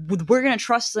gonna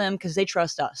trust them because they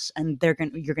trust us, and you're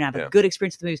gonna have a good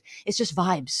experience with the movies. It's just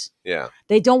vibes. Yeah.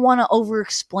 They don't want to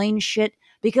over-explain shit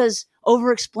because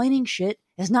over-explaining shit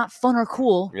is not fun or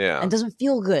cool. Yeah. And doesn't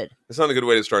feel good. It's not a good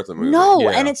way to start the movie. No,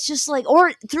 and it's just like,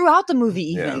 or throughout the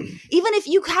movie even. Yeah. Even if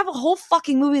you have a whole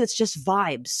fucking movie that's just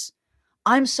vibes,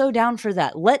 I'm so down for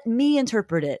that. Let me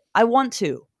interpret it. I want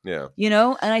to. Yeah.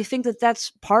 And I think that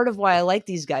that's part of why I like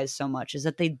these guys so much, is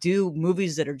that they do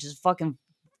movies that are just fucking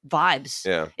vibes.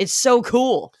 Yeah. It's so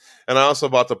cool. And I also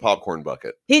bought the popcorn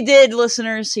bucket. He did,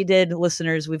 listeners.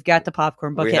 We've got the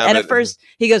popcorn bucket. And at first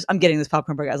he goes, "I'm getting this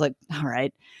popcorn bucket." I was like, all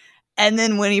right. And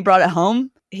then when he brought it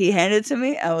home, he handed it to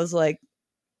me. I was like,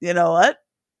 you know what?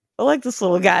 I like this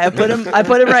little guy. I put him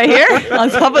right here on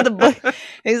top of the book.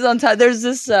 He's on top. There's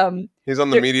this he's on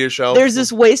the media shelf. There's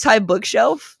this waist high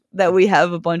bookshelf that we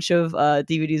have a bunch of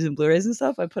DVDs and Blu-rays and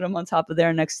stuff. I put him on top of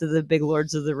there next to the big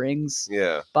Lords of the Rings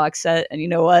box set. And you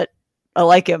know what? I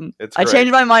like him. I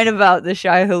changed my mind about the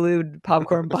Shai Hulud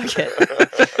popcorn bucket.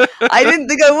 I didn't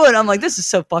think I would. I'm like, this is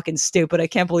so fucking stupid. I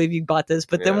can't believe you bought this.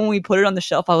 But then when we put it on the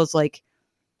shelf, I was like,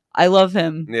 I love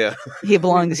him. Yeah. He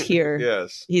belongs here.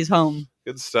 Yes. He's home.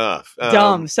 Good stuff.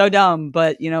 So dumb.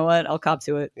 But you know what? I'll cop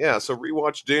to it. Yeah. So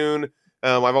rewatch Dune.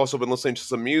 I've also been listening to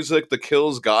some music, the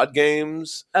Kills God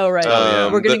Games. Oh, right.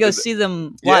 We're going to go see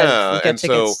them live. Yeah, and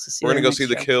so we're going to go see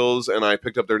the Kills, and I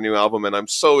picked up their new album, and I'm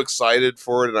so excited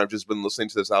for it, and I've just been listening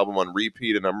to this album on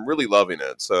repeat, and I'm really loving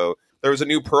it. So there was a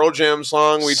new Pearl Jam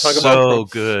song. We talk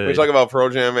about Pearl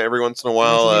Jam every once in a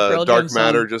while. Dark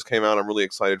Matter just came out. I'm really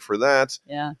excited for that.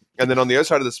 Yeah. And then on the other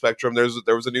side of the spectrum, there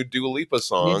was a new Dua Lipa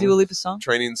song.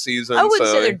 Training Season. I wouldn't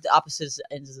say they're opposite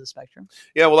ends of the spectrum.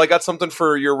 Yeah, well, I got something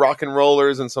for your rock and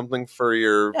rollers and something for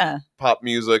your pop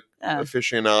music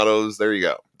aficionados. There you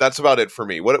go. That's about it for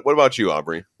me. What about you,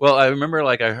 Aubrey? Well, I remember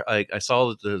I saw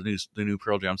that the new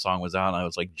Pearl Jam song was out, and I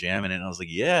was like jamming it, and I was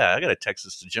like, yeah, I got to text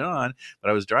this to John,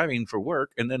 but I was driving for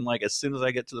work, and then as soon as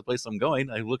I get to the place I'm going,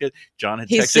 I look at John had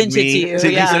texted me. He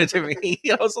sent it to me.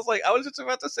 I was just like, I was just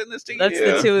about to send this to you. That's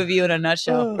the two of you in a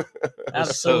nutshell.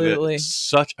 Absolutely.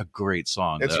 Such a great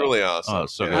song. It's really awesome. Oh,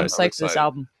 so good. I'm psyched for this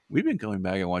album. We've been going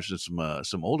back and watching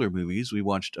some older movies. We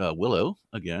watched Willow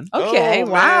again. Okay,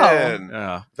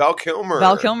 wow. Val Kilmer.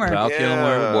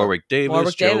 Warwick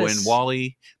Davis, Joanne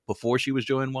Wally. Before she was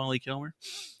Joanne Wally Kilmer.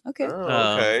 Okay.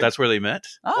 Okay. That's where they met.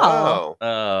 Oh.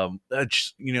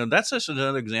 That's just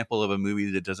another example of a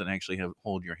movie that doesn't actually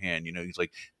hold your hand. He's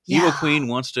like, Evil Queen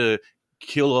wants to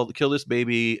kill this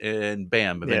baby, and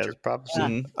bam, adventure.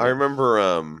 Yeah, I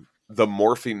remember the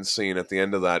morphine scene at the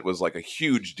end of that was like a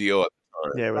huge deal at the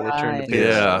time. Yeah, where they turn to Right. pigs.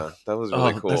 Yeah. That was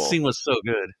really cool. That scene was so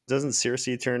good. Doesn't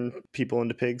Cersei turn people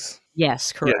into pigs?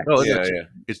 Yes, Yeah, correct.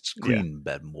 it's Queen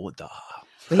Bermuda.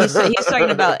 But he's talking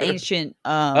about ancient.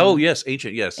 Oh yes,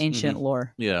 ancient. Yes, ancient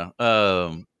lore. Yeah.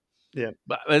 Yeah.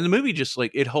 But and the movie just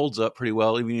like it holds up pretty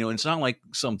well. I mean, it's not like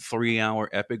some 3-hour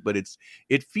epic, but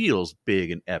it feels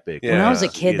big and epic. Yeah. When I was a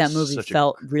kid, that It's movie such a-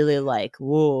 felt really like,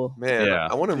 whoa. Man, Yeah.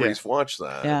 I want to Yeah. rewatch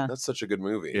that. Yeah. That's such a good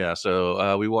movie. Yeah,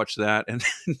 so we watched that, and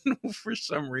then for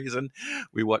some reason,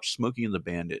 we watched Smokey and the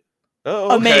Bandit.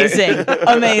 Oh, okay.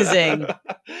 Amazing.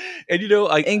 And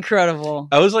Incredible.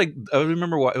 I was like, I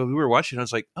remember we were watching. I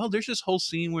was like, oh, there's this whole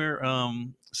scene where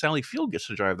Sally Field gets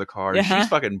to drive the car, and she's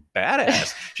fucking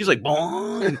badass. She's like,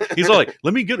 boom. And he's all like,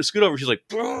 let me scoot over. She's like,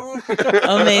 boom.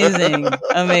 Amazing.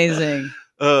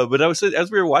 But I was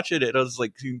as we were watching it, I was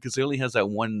like, because it only has that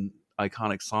one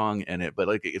iconic song in it. But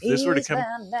like, if this were to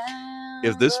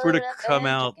come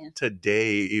out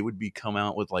today, it would be come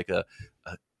out with like a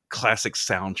classic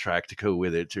soundtrack to go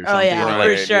with it or something. Oh yeah,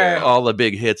 Right, for sure. yeah. All the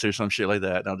big hits or some shit like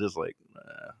that. And I'm just like,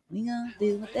 We gonna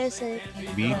do what they say.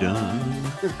 be done.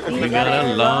 We got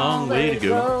a long way to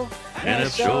go and a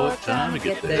short time to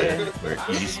get there. We're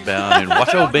eastbound and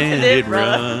watch old bandit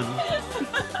run.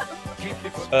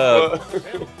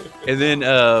 And then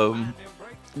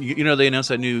they announced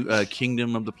that new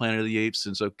Kingdom of the Planet of the Apes,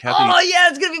 and so Kathy. Oh yeah,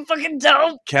 it's gonna be fucking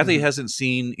dope. Kathy hasn't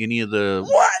seen any of them,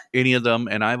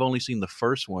 and I've only seen the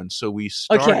first one. So we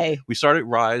started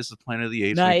Rise of the Planet of the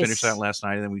Apes. Nice. We finished that last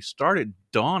night, and then we started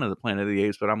Dawn of the Planet of the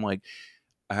Apes. But I'm like,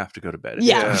 I have to go to bed.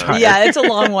 Yeah, it's a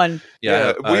long one.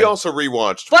 Yeah, we also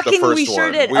rewatched the Fucking, first we sure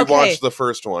one. did. We Okay. watched the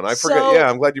first one. I forget. So- Yeah,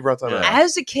 I'm glad you brought that up.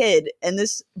 As a kid, and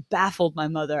this baffled my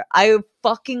mother, I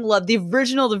fucking loved the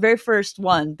original, the very first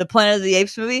one, the Planet of the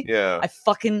Apes movie. Yeah, I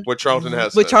fucking with Charlton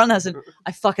Heston. With Charlton Heston,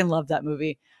 I fucking loved that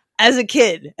movie as a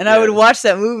kid, and I would watch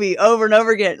that movie over and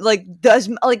over again.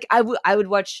 I would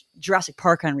watch Jurassic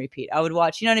Park on repeat. I would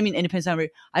watch, you know what I mean, Independence Day on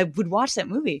repeat. I would watch that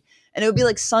movie, and it would be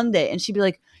like Sunday, and she'd be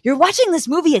like, "You're watching this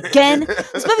movie again?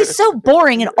 This movie's so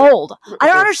boring and old. I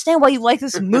don't understand why you like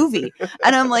this movie."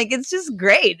 And I'm like, "It's just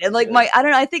great." And like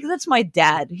I think that's my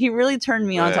dad. He really turned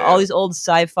me on to all these old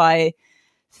sci-fi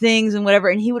things and whatever.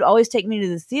 And he would always take me to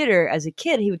the theater as a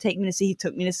kid. He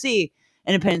took me to see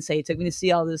Independence Day. He took me to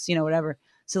see all this, whatever.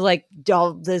 So like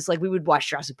all this, like we would watch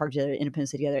Jurassic Park together,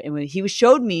 Independence Day together. And when he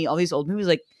showed me all these old movies,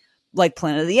 like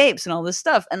Planet of the Apes and all this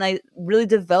stuff. And I really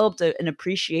developed an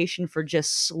appreciation for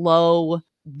just slow,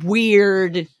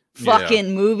 weird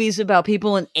fucking movies about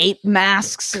people in ape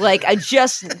masks. Like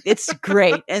it's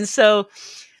great. And so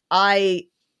I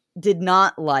did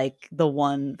not like the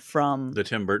one from the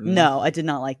Tim Burton. No, I did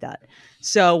not like that.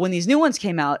 So when these new ones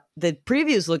came out, the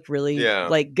previews looked really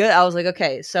like good. I was like,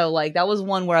 okay, so like that was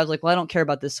one where I was like, well, I don't care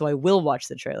about this, so I will watch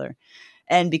the trailer.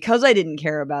 And because I didn't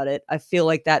care about it, I feel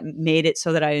like that made it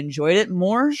so that I enjoyed it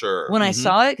more when I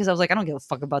saw it, because I was like, I don't give a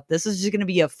fuck about this. This is just going to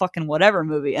be a fucking whatever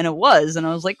movie. And it was. And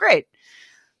I was like, great.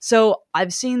 So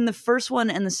I've seen the first one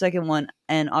and the second one,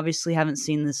 and obviously haven't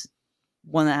seen this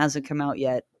one that hasn't come out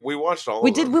yet. We watched all.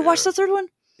 We watched the third one.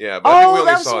 Yeah, but I think we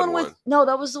only that was saw the one one. with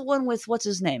that was the one with what's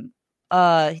his name?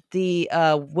 Woody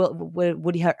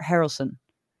Harrelson.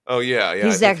 Oh yeah.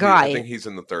 He's that guy. I think he's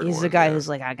in the third one. He's the guy who's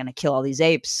like, I'm gonna kill all these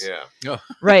apes. Yeah.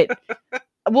 Right.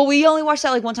 Well, we only watched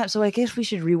that like one time, so I guess we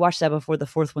should rewatch that before the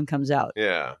fourth one comes out.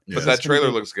 Yeah. But that trailer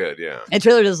looks good. Yeah. And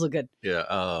trailer does look good. Yeah.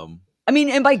 I mean,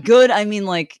 and by good, I mean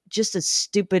like just a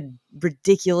stupid,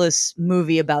 ridiculous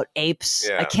movie about apes.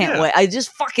 Yeah. I can't wait. I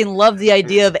just fucking love the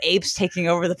idea of apes taking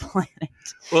over the planet.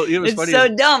 Well, it was it's funny.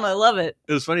 so dumb. I love it.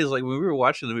 It was funny. It's like when we were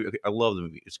watching the movie. Okay, I love the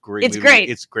movie. It's great. It's great.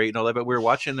 It's great and all that. But we were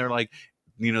watching. They're like,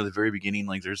 the very beginning.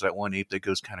 Like, there's that one ape that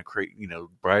goes kind of crazy.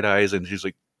 Bright eyes, and she's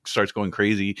like starts going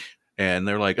crazy. And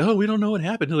they're like, oh, we don't know what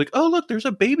happened. They're like, oh, look, there's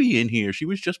a baby in here. She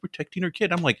was just protecting her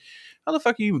kid. I'm like, how the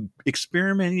fuck are you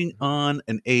experimenting on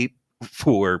an ape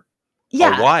for a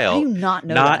while? How do you not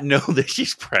know that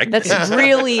she's pregnant? That's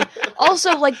really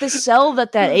also like the cell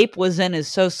that ape was in is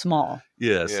so small.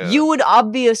 Yes. Yeah. You would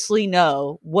obviously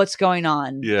know what's going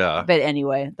on. Yeah. But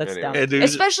anyway, that's dumb. And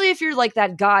especially if you're like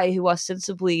that guy who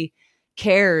ostensibly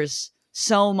cares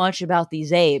so much about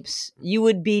these apes. You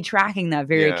would be tracking that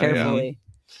very carefully. Yeah.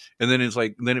 And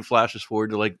then then it flashes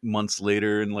forward to like months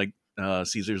later, and like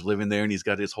Caesar's living there, and he's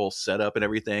got his whole setup and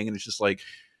everything, and it's just like,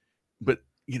 but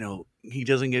he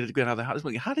doesn't get to get out of the house.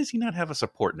 Like, how does he not have a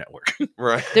support network?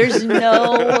 Right. There's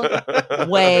no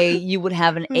way you would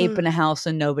have an ape in a house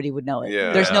and nobody would know it.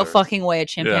 Yeah. There's no fucking way a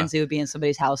chimpanzee would be in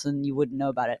somebody's house and you wouldn't know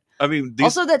about it. I mean,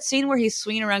 Also, that scene where he's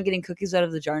swinging around getting cookies out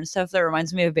of the jar and stuff, that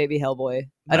reminds me of Baby Hellboy.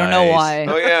 I don't know Nice. why.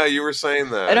 Oh yeah, you were saying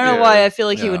that. I don't know yeah. why I feel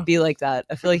like he Yeah. would be like that.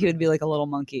 I feel like he would be like a little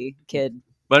monkey kid.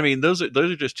 but I mean, those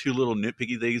are just two little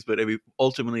nitpicky things. But I mean,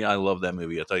 ultimately, I love that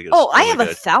movie. I think it's Oh, I really have good.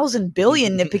 1,000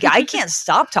 billion nitpicky. I can't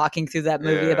stop talking through that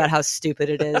movie Yeah. about how stupid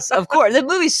it is. Of course, the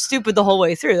movie's stupid the whole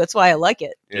way through. That's why I like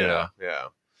it. Yeah.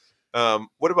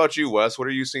 What about you, Wes? What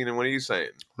are you seeing and what are you saying?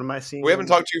 What am I seeing? We haven't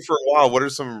talked to you for a while. What are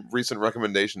some recent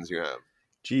recommendations you have?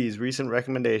 Geez, recent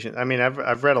recommendations. I mean,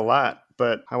 I've read a lot,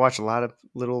 but I watch a lot of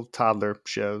little toddler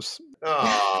shows.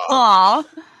 Aw. Aw.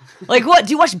 Like what?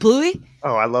 Do you watch Bluey?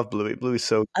 Oh, I love Bluey. Bluey's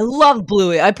so I love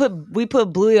Bluey. We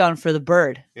put Bluey on for the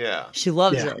bird. Yeah. She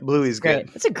loves yeah. it. Bluey's Great.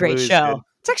 good. It's a great Bluey's show. good.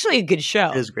 It's actually a good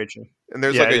show. It is a great show. And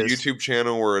there's Yeah, like a it is. YouTube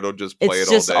channel where it'll just play It's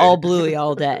it all just day. all Bluey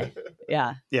all day.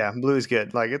 Yeah. Yeah, Bluey's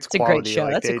good. Like it's a great quality. show.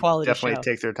 Like, That's a they quality definitely show.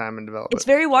 take their time and develop It's it.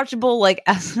 very watchable, like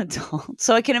as an adult.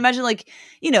 So I can imagine, like,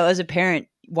 as a parent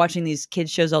watching these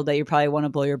kids shows all day, you probably want to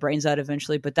blow your brains out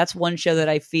eventually. But that's one show that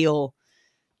I feel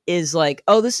is like,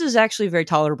 oh, this is actually a very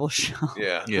tolerable show.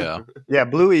 Yeah. Yeah. Yeah,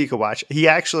 Bluey you can watch. He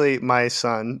actually, my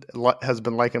son has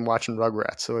been liking watching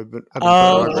Rugrats, so I've been Okay,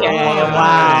 putting Rugrats on.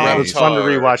 wow. It's fun to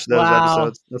rewatch those Wow.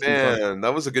 episodes. That's been fun. Man,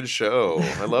 that was a good show.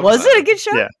 I love Was that. it a good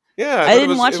show? Yeah. Yeah, I thought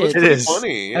didn't watch It was it. It pretty is.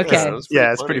 funny. Okay. it was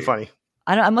Yeah, it's pretty funny.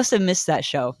 I must have missed that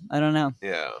show. I don't know.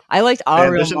 Yeah. I liked Our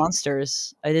Man, Real there's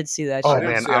Monsters. I did see that Oh show.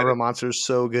 didn't man, see- Our Monster's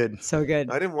so good. So good.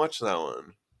 I didn't watch that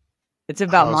one. It's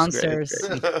about Oh, it's great.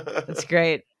 monsters. It's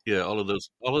great. Yeah. All of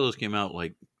those came out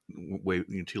like way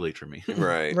too late for me.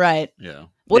 Right. Right. Yeah.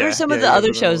 What Yeah, are some of yeah, the yeah, other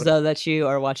for the shows moment. though that you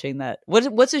are watching?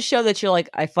 What's a show that you're like,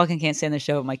 I fucking can't stand this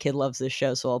show, but my kid loves this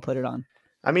show, so I'll put it on.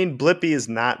 I mean, Blippi is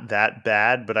not that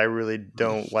bad, but I really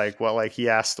don't like. Well, like he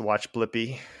asked to watch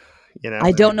Blippi.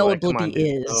 I don't know like, what "Come on, Blippi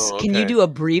dude." is. Oh, Can you okay. do a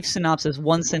brief synopsis,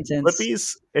 one sentence?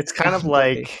 Blippi's. It's kind of Blippi.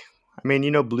 like. I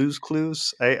mean, Blue's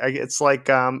Clues. It's like.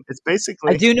 It's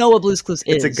basically. I do know what Blue's Clues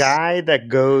is. It's a guy that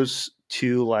goes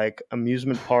to like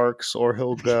amusement parks, or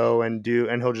he'll go and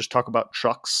he'll just talk about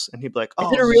trucks, and he'd be like, "Oh,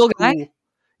 Is it a this real guy? cool."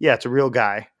 Yeah, it's a real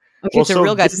guy. Okay, it's a Also,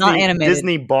 real guy. It's not animated.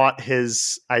 Disney bought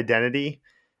his identity,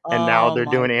 and now they're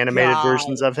doing animated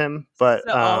versions of him. But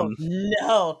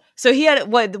no. So he had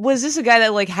what was this a guy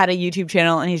that like had a YouTube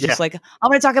channel and he's just Yeah. like, I'm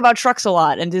gonna talk about trucks a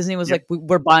lot, and Disney was Yep. like,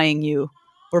 we're buying you.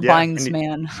 We're Yeah, buying this and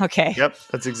man. Okay. yep,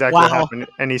 that's exactly what Wow. happened.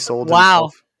 And he sold Wow.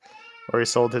 himself, or he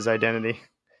sold his identity.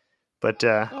 But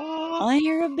I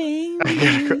hear a baby.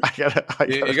 I gotta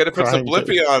You got to put some crying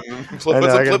Blippi on. Put some I know,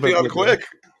 I gotta Blippi put on Blippi quick.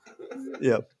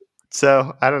 Yep.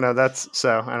 So I don't know.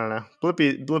 I don't know.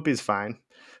 Blippi's fine,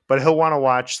 but he'll want to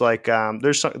watch like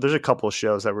there's a couple of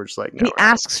shows that we're just like no, He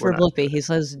asks we're for not. Blippi. He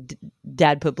says,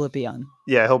 "Dad, put Blippi on."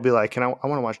 Yeah, he'll be like, I want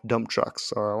to watch dump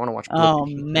trucks, or I want to watch Blippi. Oh,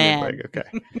 And I'm man. like, okay.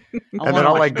 I And wanna then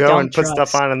I'll watch like go dump and put trucks.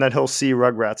 stuff on, and then he'll see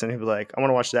Rugrats, and he'll be like, I want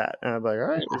to watch that, and I'm like, all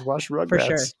right, let's watch Rugrats.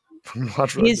 sure.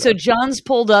 Watch So Rugrats. John's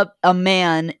pulled up a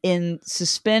man in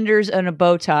suspenders and a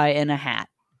bow tie and a hat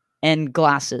and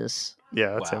glasses,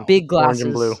 Yeah, that's Wow. him. big Orange glasses.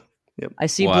 and blue. I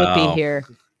see Wow. Blippi here.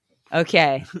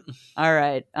 Okay, all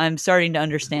right. I'm starting to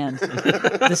understand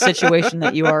the situation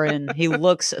that you are in. He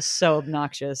looks so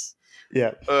obnoxious.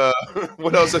 Yeah.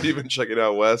 What else have you been checking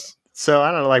out, Wes? So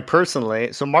I don't know, like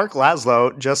personally. So Mark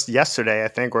Laszlo just yesterday, I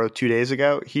think, or 2 days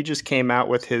ago, he just came out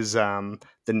with his the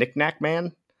Knick-Knack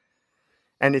Man,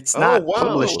 and it's not wow.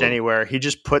 published anywhere. He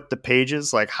just put the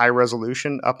pages like high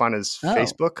resolution up on his Oh.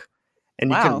 Facebook,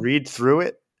 and you Wow. can read through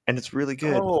it, and it's really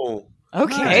good. Oh,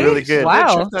 Okay, It's really good.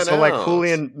 Wow. Check that So like out.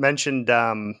 Julian mentioned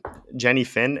Jenny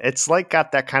Finn. It's like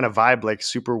got that kind of vibe, like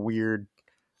super weird.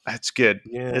 It's good.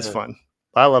 Yeah. It's fun.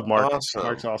 I love Mark. Awesome.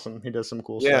 Mark's awesome. He does some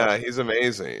cool Yeah, stuff. he's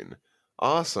amazing.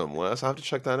 Awesome, Wes. I have to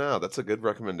check that out. That's a good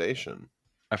recommendation.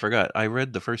 I forgot. I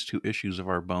read the first 2 issues of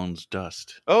Our Bones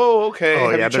Dust. Oh, okay. Oh,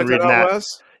 have yeah, you I've been checked that reading out, that.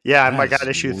 Wes? Yeah, I That's got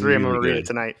issue 3. I'm really gonna read good. it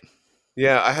tonight.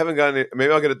 Yeah, I haven't gotten it.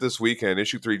 Maybe I'll get it this weekend.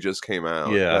 Issue 3 just came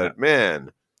out. Yeah. But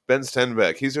man, Ben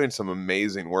Stenbeck, he's doing some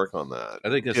amazing work on that. I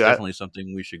think that's Dude, definitely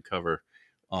something we should cover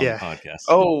on Yeah. the podcast.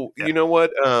 Oh, Yeah. you know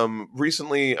what?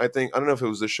 Recently, I don't know if it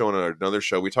was this show or another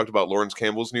show. We talked about Lawrence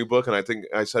Campbell's new book, and I think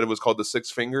I said it was called The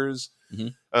Six Fingers.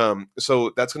 Mhm.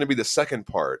 So that's going to be the second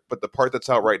part, but the part that's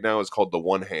out right now is called The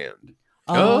One Hand.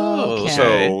 Oh, okay.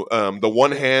 So the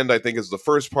One Hand, I think, is the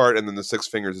first part, and then The Six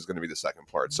Fingers is going to be the second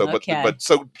part. So, Okay. but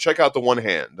so check out The One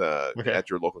Hand Okay. at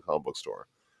your local comic book store.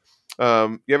 You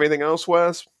have anything else,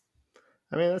 Wes?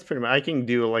 I mean, that's pretty much. I can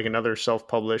do like another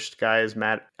self-published guy is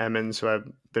Matt Emmons, who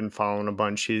I've been following a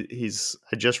bunch. He's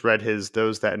I just read his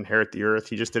Those That Inherit the Earth.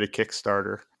 He just did a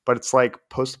Kickstarter, but it's like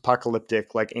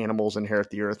post-apocalyptic, like animals inherit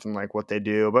the earth and like what they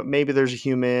do. But maybe there's a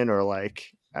human or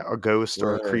like a ghost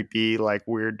or a Right. creepy, like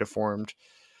weird, deformed.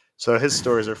 So his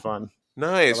stories are fun.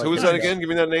 Nice. I like Who was his that stuff. again? Give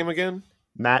me that name again.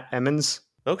 Matt Emmons.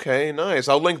 Okay, nice.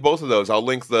 I'll link both of those. I'll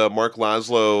link the Mark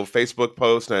Laszlo Facebook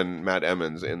post and Matt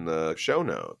Emmons in the show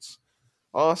notes.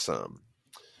 Awesome.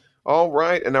 All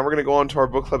right, and now we're going to go on to our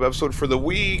book club episode for the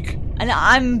week. And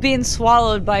I'm being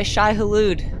swallowed by Shai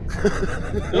Hulud.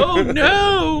 Oh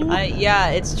no! Yeah,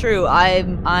 it's true.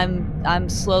 I'm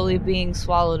slowly being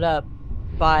swallowed up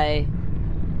by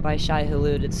Shai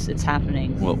Hulud. It's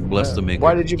happening. Well, bless the maker.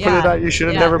 Why did you put it Yeah, on? You should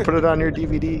have yeah. never put it on your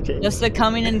DVD. Kate. Just the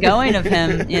coming and going of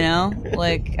him, you know?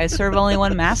 Like, I serve only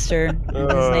one master,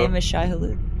 and his name is Shai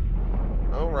Hulud.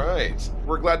 All right.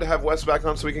 We're glad to have Wes back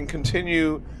on so we can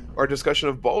continue our discussion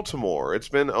of Baltimore. It's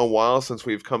been a while since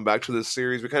we've come back to this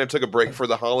series. We kind of took a break for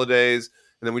the holidays,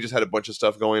 and then we just had a bunch of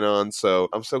stuff going on, so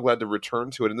I'm so glad to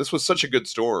return to it. And this was such a good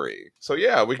story. So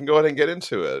yeah, we can go ahead and get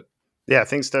into it. Yeah,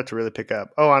 things start to really pick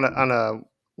up. Oh, on a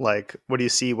like, what do you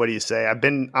see? What do you say? I've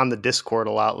been on the Discord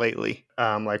a lot lately.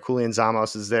 Like Julian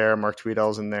Zamos is there, Mark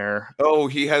Tweedell's in there. Oh,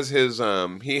 he has his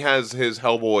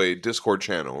Hellboy Discord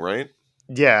channel, right?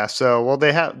 Yeah, so well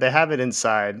they have it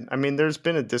inside. I mean, there's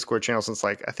been a Discord channel since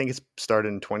like I think it's started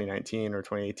in 2019 or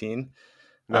 2018.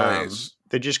 Nice.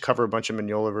 They just cover a bunch of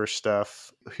Mignolaverse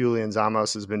stuff. Julian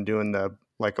Zamos has been doing the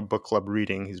like a book club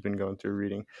reading. He's been going through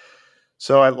reading.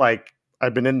 So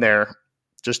I've been in there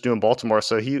just doing Baltimore.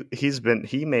 So he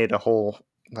made a whole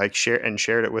like shared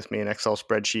it with me, an Excel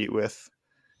spreadsheet with,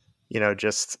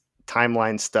 just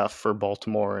timeline stuff for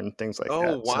Baltimore and things like that.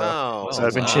 Oh wow. So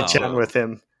I've been chit chatting with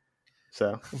him.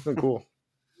 So it's been cool.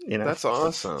 That's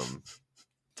awesome.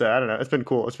 So I don't know. It's been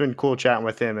cool. It's been cool chatting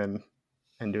with him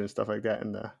and doing stuff like that.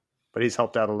 But he's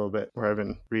helped out a little bit where I've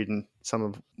been reading some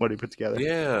of what he put together.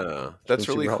 Yeah, that's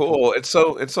really cool. It's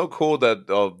so cool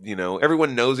that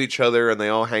everyone knows each other and they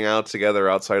all hang out together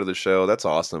outside of the show. That's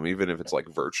awesome, even if it's like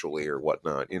virtually or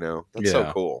whatnot. That's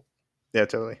so cool. Yeah,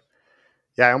 totally.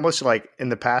 Yeah, I almost like in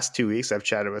the past 2 weeks I've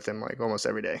chatted with him like almost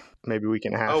every day, maybe a week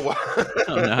and a half. Oh wow,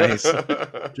 Oh, nice.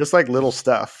 Just like little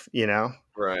stuff,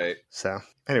 Right. So,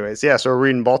 anyways, yeah. So we're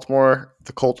reading Baltimore,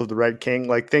 The Cult of the Red King.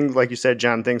 Like things, like you said,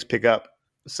 John, things pick up.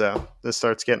 So this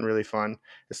starts getting really fun.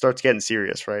 It starts getting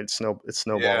serious, right? It's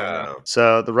snowballing. Yeah. Now.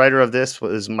 So the writer of this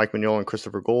was Mike Mignola and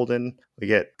Christopher Golden. We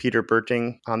get Peter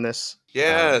Berting on this.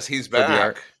 Yes, he's for the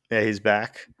art. back. Yeah, he's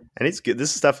back, and he's good.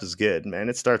 This stuff is good, man.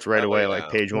 It starts right away. Yeah. Like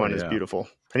page one is yeah. beautiful,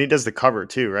 and he does the cover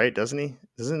too, right? Doesn't he?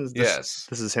 Yes,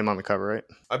 This is him on the cover, right?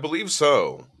 I believe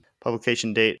so.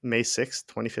 Publication date May 6th,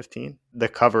 2015. The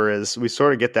cover is, we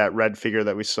sort of get that red figure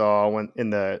that we saw when in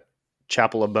the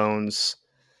Chapel of Bones,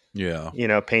 Yeah.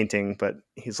 painting, but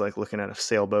he's like looking at a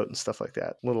sailboat and stuff like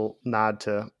that. Little nod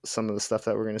to some of the stuff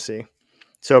that we're going to see.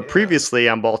 So previously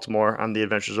on The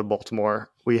Adventures of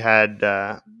Baltimore, we had,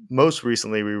 most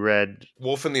recently we read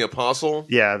Wolf and the Apostle.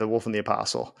 Yeah, The Wolf and the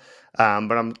Apostle. But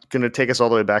I'm going to take us all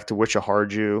the way back to Witch of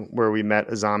Harju, where we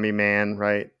met a zombie man,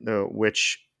 right? The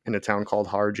witch in a town called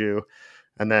Harju.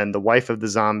 And then the wife of the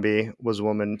zombie was a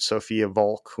woman, Sophia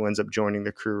Volk, who ends up joining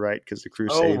the crew, right? Because the crew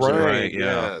saves her. right,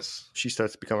 yeah. Yes. She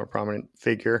starts to become a prominent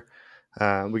figure.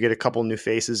 We get a couple new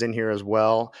faces in here as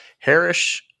well.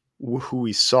 Harish, who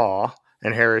we saw,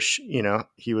 and Harish,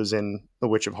 he was in The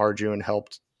Witch of Harju and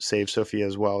helped save Sophia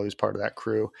as well. He was part of that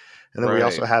crew. And then we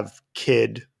also have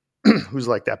Kid, who's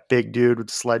like that big dude with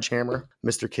the sledgehammer,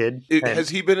 Mr. Kid. Has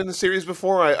he been in the series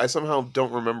before? I somehow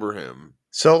don't remember him.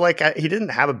 So like he didn't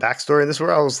have a backstory in this.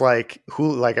 Where I was like,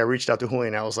 I reached out to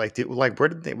Julian. I was like,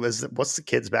 what's the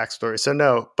kid's backstory? So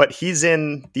no, but he's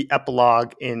in the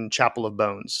epilogue in Chapel of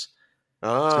Bones.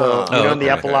 Oh, So in the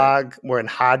epilogue when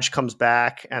Hodge comes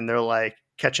back and they're like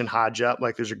catching Hodge up,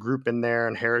 like there's a group in there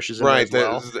and Harish is in there as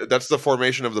well. That's the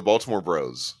formation of the Baltimore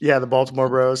Bros. Yeah, the Baltimore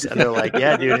Bros, and they're like,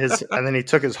 yeah, dude. And then he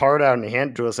took his heart out and he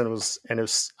handed it to us, and it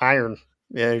was iron.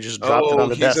 Yeah, he just dropped it on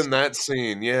the desk. He's in that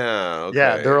scene. Yeah, okay.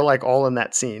 Yeah, they're like all in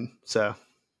that scene. So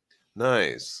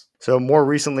nice. So more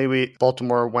recently,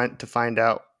 Baltimore went to find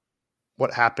out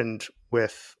what happened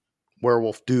with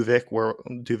werewolf Duvik, where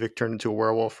Duvik turned into a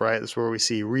werewolf, right? That's where we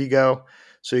see Rigo.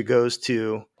 So he goes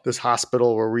to this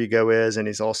hospital where Rigo is, and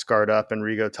he's all scarred up, and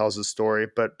Rigo tells his story.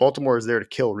 But Baltimore is there to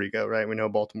kill Rigo, right? We know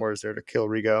Baltimore is there to kill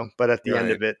Rigo. But at the end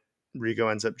of it,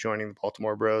 Rigo ends up joining the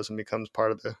Baltimore Bros and becomes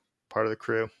part of the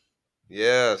crew.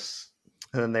 Yes.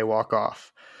 And then they walk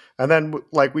off. And then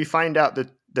like we find out that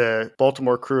the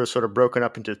Baltimore crew is sort of broken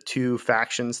up into two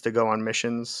factions to go on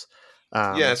missions.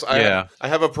 Yes, Yeah. I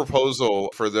have a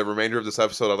proposal for the remainder of this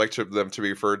episode. I'd like them to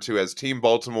be referred to as Team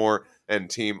Baltimore and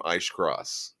Team Ice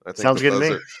Cross. I think Sounds that good to those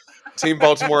me. are Team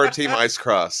Baltimore or Team Ice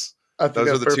Cross. I think Those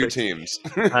are that's the two perfect. teams.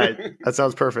 All right, that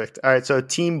sounds perfect. All right, so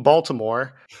Team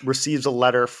Baltimore receives a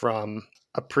letter from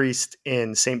a priest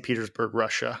in St. Petersburg,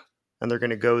 Russia, and they're going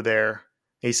to go there.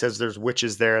 He says there's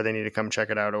witches there. They need to come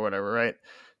check it out or whatever, right?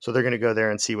 So they're going to go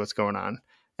there and see what's going on.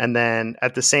 And then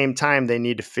at the same time, they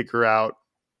need to figure out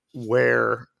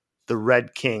where the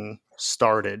Red King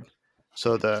started.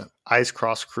 So the Ice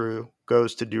Cross crew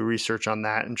goes to do research on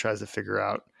that and tries to figure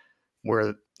out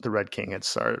where the Red King had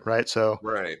started, right? So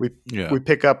Right. Yeah. we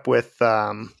pick up with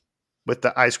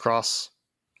the Ice Cross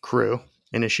crew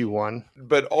in issue 1.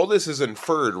 But all this is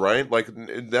inferred, right? Like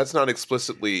that's not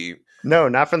explicitly. No,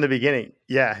 not from the beginning.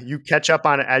 Yeah, you catch up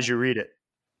on it as you read it.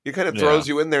 It kind of Yeah. throws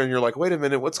you in there, and you're like, "Wait a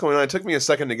minute, what's going on?" It took me a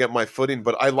second to get my footing,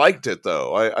 but I liked it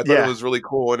though. I thought Yeah. it was really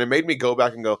cool, and it made me go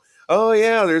back and go, "Oh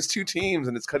yeah, there's two teams,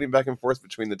 and it's cutting back and forth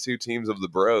between the two teams of the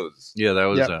Bros." Yeah, that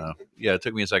was Yep. yeah, it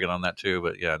took me a second on that too,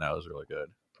 but yeah, no, it was really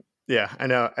good. Yeah, I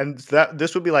know. And that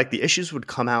this would be like the issues would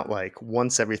come out like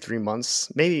once every 3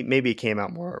 months. Maybe it came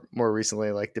out more recently,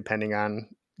 like depending on,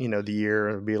 the year,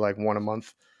 it would be like one a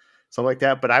month. Something like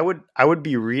that. But I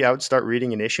would start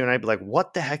reading an issue and I'd be like,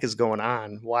 what the heck is going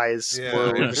on? Why is Yeah.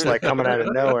 we're just like coming out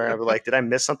of nowhere? I'd be like, did I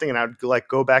miss something? And I would like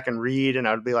go back and read and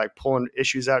I would be like pulling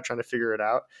issues out, trying to figure it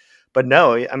out. But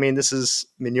no, I mean, this is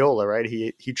Mignola, right?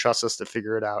 He trusts us to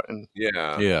figure it out. And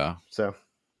Yeah. Yeah. so,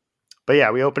 but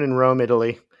yeah, we open in Rome,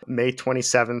 Italy, May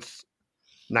 27th,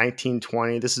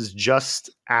 1920. This is just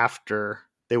after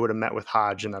they would have met with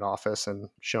Hodge in that office and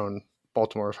shown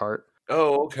Baltimore's heart.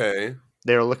 Oh, okay.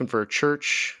 They are looking for a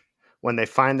church. When they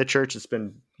find the church, it's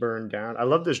been burned down. I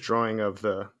love this drawing of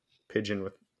the pigeon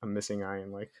with a missing eye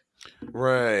and like.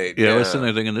 Right. Yeah, I was sitting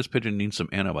there thinking this pigeon needs some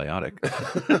antibiotic.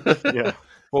 Yeah.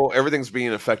 Well, everything's being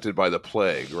affected by the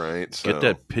plague, right? So. Get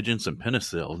that pigeon some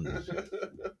penicillin.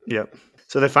 Yep.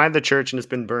 So they find the church and it's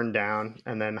been burned down.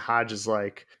 And then Hodge is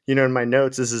like, in my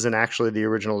notes, this isn't actually the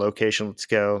original location. Let's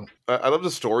go. I love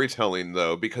the storytelling,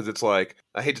 though, because it's like,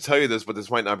 I hate to tell you this, but this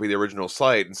might not be the original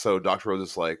site. And so Dr. Rose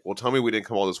is like, well, tell me we didn't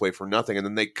come all this way for nothing. And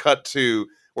then they cut to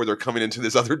where they're coming into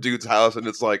this other dude's house. And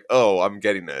it's like, oh, I'm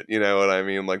getting it. You know what I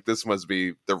mean? Like, this must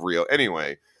be the real.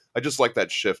 Anyway, I just like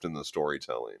that shift in the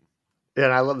storytelling. Yeah,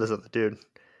 and I love this other dude.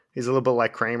 He's a little bit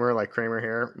like Kramer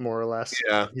hair, more or less.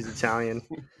 Yeah. He's Italian.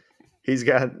 He's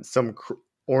got some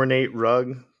ornate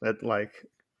rug that like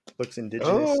looks indigenous.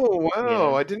 Oh, wow.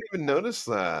 Yeah. I didn't even notice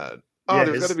that. Oh, Yeah,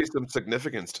 there's got to be some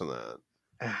significance to that.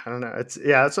 I don't know. That's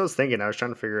what I was thinking. I was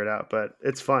trying to figure it out, but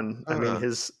it's fun. I mean, Uh-huh.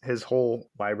 his whole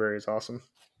library is awesome.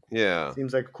 Yeah.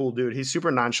 Seems like a cool dude. He's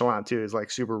super nonchalant too. He's like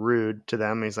super rude to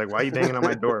them. He's like, "Why are you banging on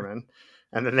my door, man?"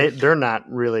 And then they're not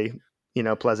really,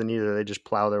 pleasant either. They just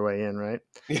plow their way in, right?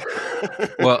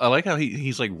 Well, I like how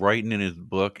he's like writing in his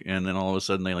book, and then all of a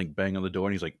sudden they like bang on the door,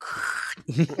 and he's like,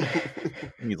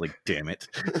 and he's like, "Damn it!"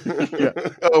 Yeah.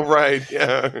 Oh, right.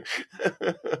 Yeah.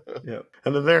 Yeah.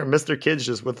 And then there, Mr. Kid's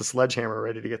just with the sledgehammer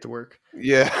ready to get to work.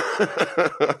 Yeah.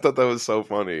 I thought that was so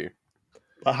funny.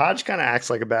 But Hodge kind of acts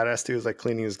like a badass too. He's like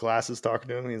cleaning his glasses, talking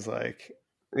to him. He's like,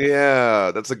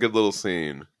 Yeah, that's a good little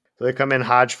scene. so they come in.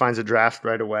 Hodge finds a draft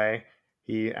right away.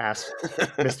 He asks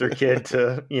Mr. Kid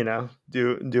to,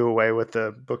 do away with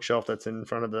the bookshelf that's in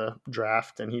front of the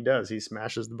draft, and he does. He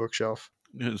smashes the bookshelf.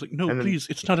 And it's like, no, And then- please,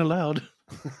 it's not allowed.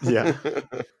 Yeah.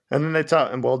 And then they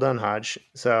talk, and well done, Hodge.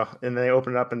 So, and they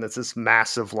open it up, and it's this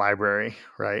massive library,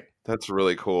 right? That's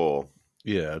really cool.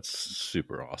 Yeah, it's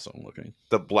super awesome looking.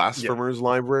 The Blasphemers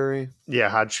Library. Yeah,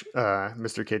 Hodge,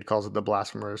 Mr. Kid calls it the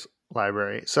Blasphemers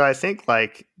Library. So I think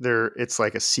like it's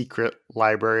like a secret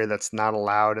library that's not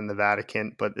allowed in the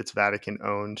Vatican, but it's Vatican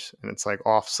owned, and it's like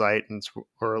off-site, and that's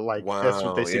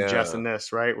what they suggest in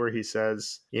this, right? Where he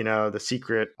says, the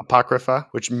secret apocrypha,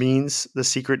 which means the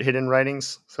secret hidden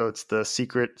writings. So it's the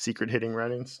secret hidden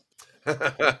writings.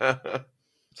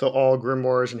 So all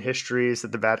grimoires and histories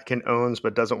that the Vatican owns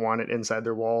but doesn't want it inside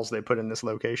their walls, they put in this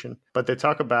location. But they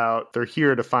talk about they're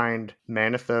here to find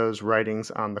Manetho's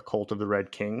writings on the cult of the Red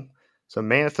King. So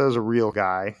Manetho's a real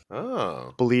guy,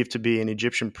 Oh. believed to be an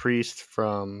Egyptian priest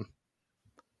from,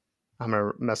 I'm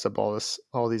going to mess up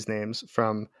all these names,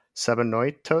 from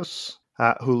Sebennytos,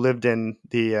 who lived in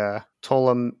the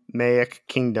Ptolemaic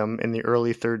kingdom in the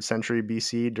early 3rd century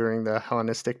BC during the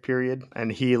Hellenistic period.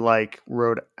 And he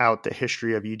wrote out the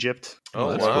history of Egypt.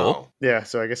 Oh, that's wow. cool. Yeah,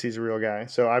 so I guess he's a real guy.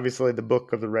 So obviously the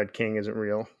Book of the Red King isn't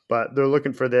real, but they're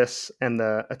looking for this, and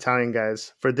the Italian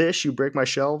guys, for this you break my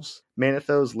shelves.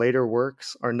 Manetho's later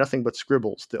works are nothing but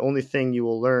scribbles. The only thing you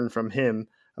will learn from him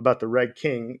about the Red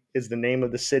King is the name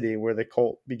of the city where the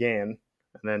cult began.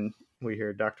 And then we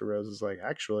hear Dr. Rose is like,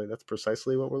 actually, that's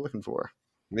precisely what we're looking for.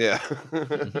 Yeah.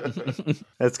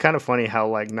 It's kind of funny how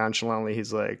like nonchalantly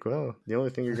he's like, well, the only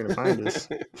thing you're going to find is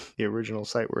the original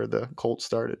site where the cult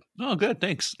started. Oh, good.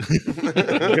 Thanks.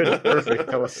 Good. Perfect.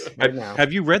 Tell us right now.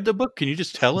 Have you read the book? Can you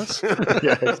just tell us?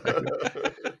 Yeah,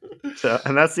 exactly. So,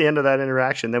 and that's the end of that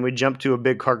interaction. Then we jump to a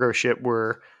big cargo ship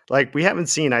where, like, we haven't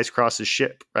seen Ice Cross's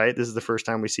ship, right? This is the first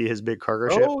time we see his big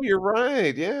cargo ship. Oh, you're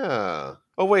right. Yeah.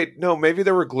 Oh, wait. No, maybe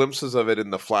there were glimpses of it in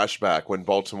the flashback when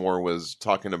Baltimore was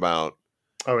talking about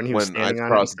Oh, and he was when standing Ice on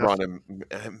Cross it. brought him.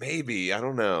 Maybe. I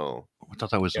don't know. I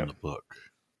thought that was in the book.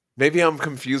 Maybe I'm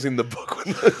confusing the book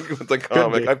with the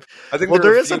comic. I think Well,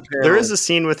 there there is a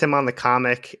scene with him on the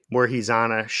comic where he's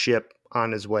on a ship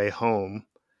on his way home.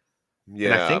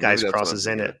 Yeah, and I think maybe Ice that's Cross what I'm is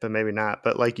in thinking. it, but maybe not.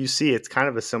 But like you see, it's kind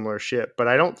of a similar ship. But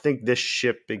I don't think this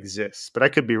ship exists. But I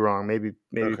could be wrong. Maybe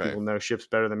Okay. people know ships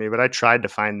better than me. But I tried to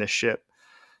find this ship.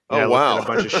 Oh, I looked wow. at a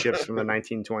bunch of ships from the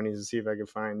 1920s to see if I could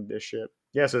find this ship.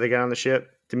 Yeah, so they get on the ship.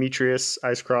 Demetrius,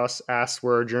 Ice Cross, asks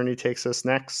where our journey takes us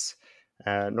next.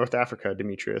 North Africa,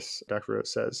 Demetrius, Dr.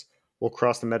 Rose says. We'll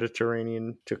cross the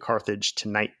Mediterranean to Carthage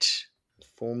tonight.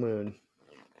 Full moon.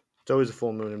 It's always a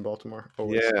full moon in Baltimore.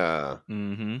 Always. Yeah.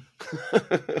 Mm-hmm.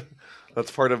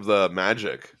 That's part of the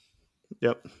magic.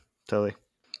 Yep, totally.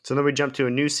 So then we jump to a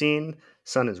new scene.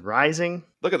 Sun is rising.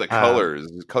 Look at the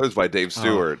colors. Colors by Dave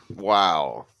Stewart.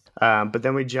 Wow. But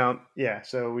then we jump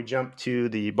to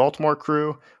the Baltimore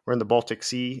crew. We're in the Baltic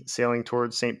Sea, sailing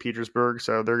towards St. Petersburg.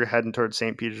 So they're heading towards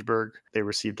St. Petersburg. They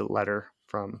received a letter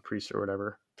from priest or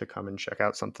whatever to come and check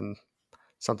out something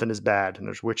is bad, and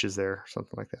there's witches there,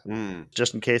 something like that.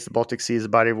 Just in case, the Baltic Sea is a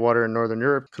body of water in Northern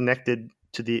Europe, connected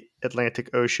to the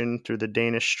Atlantic Ocean through the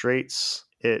Danish Straits.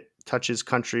 It touches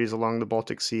countries along the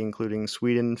Baltic Sea, including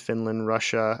Sweden, Finland,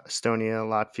 Russia, Estonia,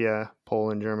 Latvia,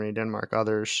 Poland, Germany, Denmark,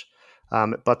 others.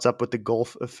 It butts up with the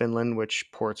Gulf of Finland, which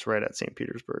ports right at St.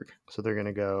 Petersburg. So they're going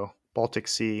to go Baltic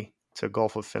Sea to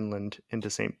Gulf of Finland into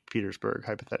St. Petersburg,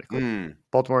 hypothetically.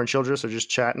 Baltimore and Childress are just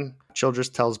chatting. Childress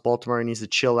tells Baltimore he needs to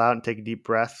chill out and take a deep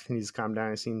breath. He needs to calm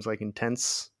down. He seems like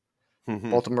intense.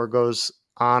 Baltimore goes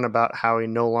on about how he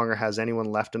no longer has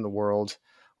anyone left in the world,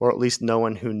 or at least no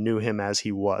one who knew him as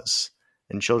he was.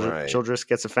 And Childress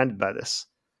gets offended by this.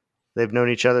 They've known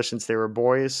each other since they were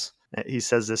boys. He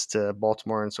says this to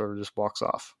Baltimore and sort of just walks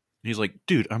off. He's like,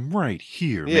 dude, I'm right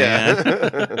here,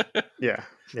 man. Yeah,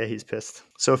 he's pissed.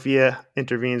 Sophia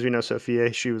intervenes. We know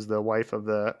Sophia. She was the wife of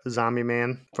the zombie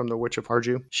man from The Witch of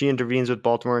Harju. She intervenes with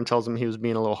Baltimore and tells him he was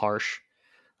being a little harsh.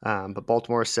 But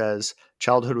Baltimore says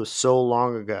childhood was so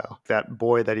long ago. That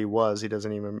boy that he was, he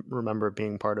doesn't even remember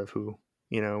being part of who,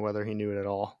 whether he knew it at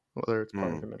all, whether it's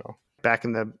part of him at all. Back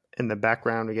in the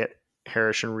background, we get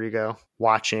Harris and Rigo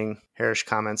watching. Harris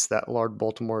comments that Lord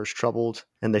Baltimore is troubled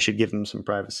and they should give him some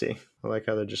privacy. I like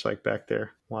how they're just like back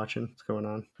there watching what's going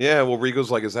on. Yeah, well, Rigo's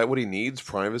like, is that what he needs?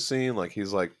 Privacy? Like,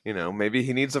 he's like, maybe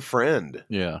he needs a friend.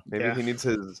 Yeah. Maybe he needs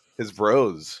his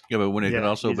bros. Yeah, but it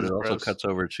also bros. cuts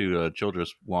over to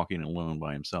Childress walking alone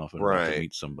by himself and about to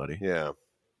meet somebody. Yeah.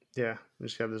 Yeah. We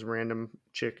just have this random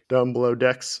chick down below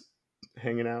decks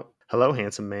hanging out. Hello,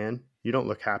 handsome man. You don't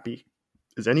look happy.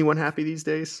 Is anyone happy these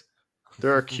days?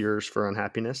 There are cures for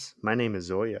unhappiness. My name is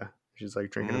Zoya. She's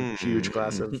like drinking a huge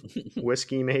glass of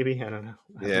whiskey, maybe. I don't know.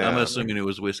 Yeah. I'm assuming it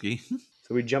was whiskey.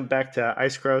 So we jump back to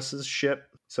Ice Cross's ship,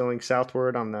 sailing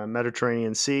southward on the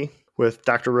Mediterranean Sea with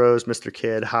Dr. Rose, Mr.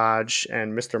 Kidd, Hodge,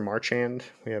 and Mr. Marchand.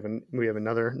 We have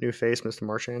another new face, Mr.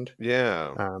 Marchand.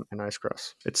 Yeah. And Ice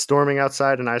Cross. It's storming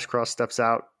outside, and Ice Cross steps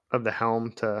out of the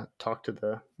helm to talk to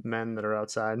the men that are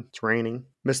outside. It's raining.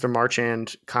 Mr.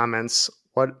 Marchand comments,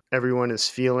 what everyone is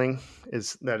feeling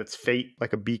is that it's fate,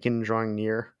 like a beacon drawing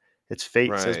near. It's fate,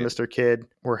 says Mr. Kidd.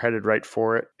 We're headed right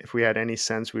for it. If we had any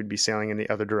sense, we'd be sailing in the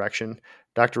other direction.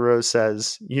 Dr. Rose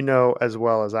says, you know as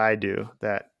well as I do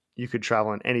that you could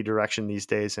travel in any direction these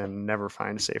days and never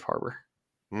find a safe harbor.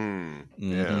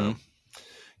 Yeah.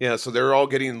 Yeah, so they're all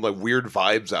getting like weird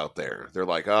vibes out there. They're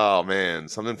like, oh man,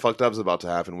 something fucked up is about to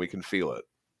happen. We can feel it.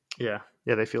 Yeah,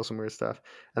 they feel some weird stuff.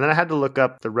 And then I had to look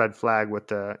up the red flag with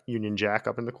the Union Jack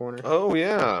up in the corner. Oh,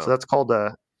 yeah. So that's called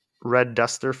a red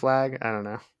duster flag. I don't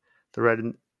know. The red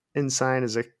ensign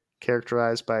is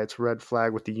characterized by its red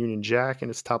flag with the Union Jack in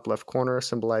its top left corner,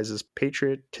 symbolizes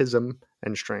patriotism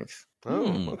and strength.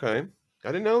 Oh, okay. I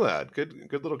didn't know that.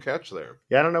 Good little catch there.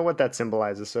 Yeah, I don't know what that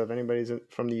symbolizes. So if anybody's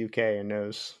from the UK and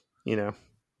knows,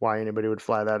 why anybody would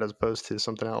fly that as opposed to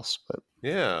something else, but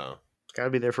yeah, it's got to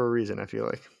be there for a reason, I feel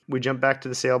like. We jump back to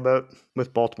the sailboat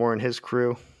with Baltimore and his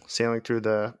crew sailing through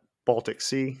the Baltic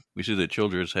Sea. We see that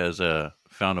Childress has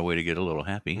found a way to get a little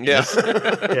happy. Yeah.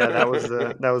 Yeah,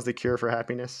 that was the cure for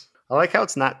happiness. I like how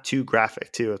it's not too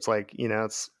graphic too. It's like,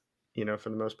 it's for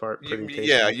the most part pretty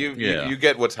tasteful. You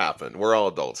get what's happened. We're all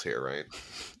adults here, right?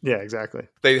 Yeah, exactly.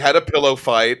 They had a pillow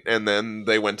fight and then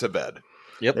they went to bed.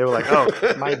 Yep. They were like,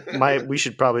 "Oh, we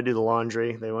should probably do the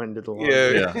laundry." They went and did the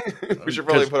laundry. Yeah. We should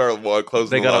probably put our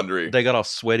clothes in the laundry. They got all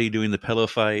sweaty doing the pillow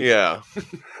fight. Yeah.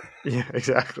 Yeah,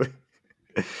 exactly.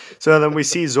 So then we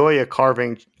see Zoya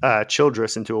carving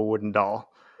Childress into a wooden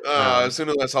doll. As soon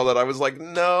as I saw that, I was like,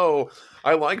 no,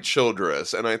 I like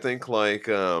Childress. And I think, like,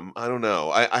 I don't know.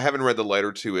 I haven't read the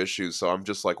later 2 issues, so I'm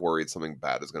just, like, worried something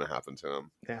bad is going to happen to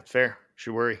him. Yeah, fair.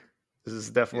 Should worry. This is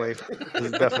definitely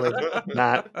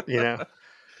not,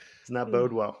 it's not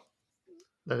bode well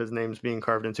that his name's being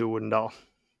carved into a wooden doll.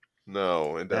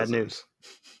 No, it doesn't. Bad news.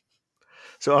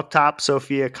 So up top,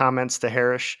 Sophia comments to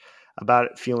Harris about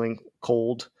it feeling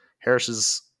cold.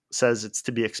 Harris says it's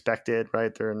to be expected,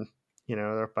 right? They're in,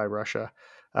 they're up by Russia.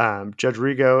 Judge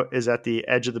Rigo is at the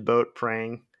edge of the boat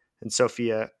praying, and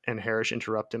Sophia and Harris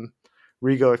interrupt him.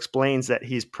 Rigo explains that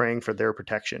he's praying for their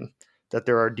protection, that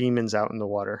there are demons out in the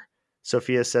water.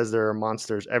 Sophia says there are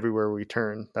monsters everywhere we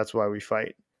turn. That's why we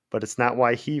fight. But it's not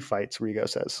why he fights, Rigo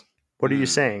says. What are you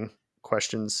saying?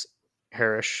 Questions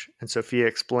Harris. And Sophia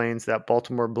explains that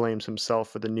Baltimore blames himself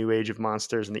for the new age of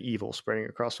monsters and the evil spreading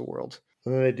across the world.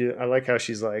 And then I like how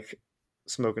she's like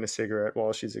smoking a cigarette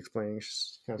while she's explaining.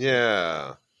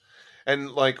 Yeah.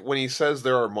 And like when he says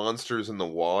there are monsters in the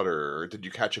water, did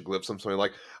you catch a glimpse of something?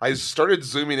 Like I started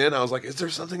zooming in. I was like, is there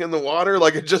something in the water?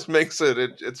 Like it just makes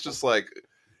it's just like,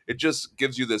 it just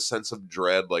gives you this sense of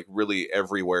dread. Like really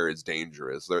everywhere is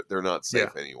dangerous. They're not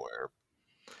safe anywhere.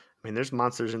 I mean, there's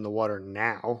monsters in the water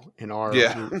now in our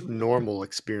normal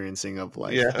experiencing of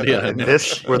life. Yeah.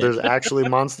 This, where there's actually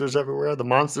monsters everywhere, the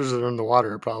monsters that are in the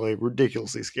water are probably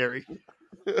ridiculously scary.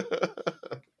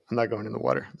 I'm not going in the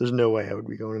water. There's no way I would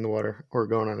be going in the water or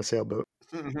going on a sailboat.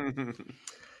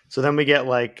 So then we get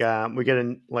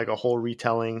a whole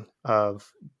retelling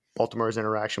of Baltimore's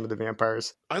interaction with the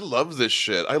vampires. I love this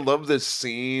shit. I love this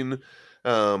scene,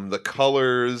 the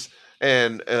colors.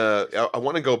 And I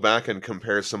want to go back and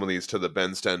compare some of these to the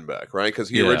Ben Stenbeck, right? Because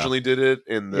he originally did it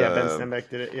in the... Yeah, Ben Stenbeck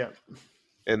did it, yeah.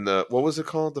 In the... What was it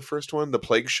called, the first one? The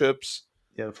Plague Ships?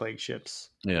 Yeah, the Plague Ships.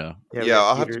 Yeah.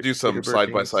 I'll have to do some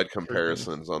side-by-side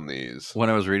comparisons on these. When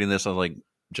I was reading this, I was like,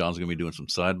 John's going to be doing some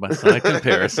side-by-side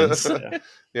comparisons.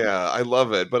 Yeah, I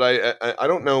love it. But I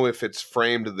don't know if it's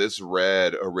framed this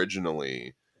red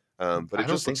originally, but it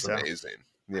just looks amazing.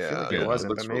 Yeah, I feel like it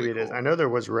wasn't, but maybe it is. I know there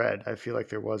was red. I feel like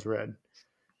there was red.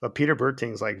 But Peter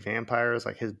Berting's like vampires,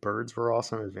 like his birds were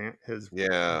awesome. His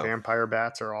vampire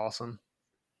bats are awesome.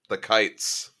 The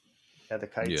kites. Yeah, the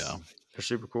kites. Yeah. They're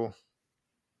super cool.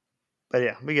 But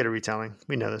yeah, we get a retelling.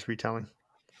 We know this retelling.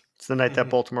 It's the night that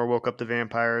Baltimore woke up the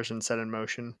vampires and set in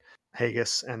motion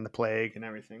Haggis and the plague and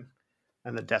everything.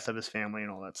 And the death of his family and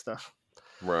all that stuff.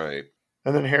 Right.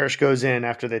 And then Harris goes in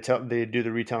after they do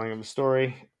the retelling of the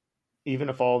story. Even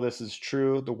if all this is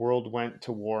true, the world went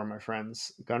to war, my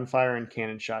friends. Gunfire and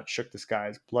cannon shots shook the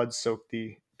skies. Blood soaked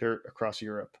the dirt across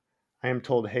Europe. I am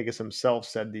told Haggis himself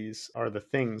said these are the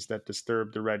things that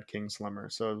disturbed the Red King's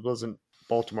slumber. So it wasn't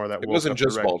Baltimore that woke up the Red King. It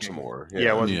wasn't just Baltimore.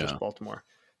 Yeah, it wasn't just Baltimore.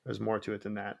 There's more to it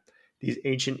than that. These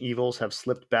ancient evils have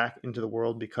slipped back into the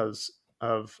world because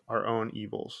of our own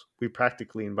evils. We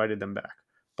practically invited them back.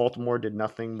 Baltimore did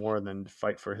nothing more than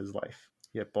fight for his life.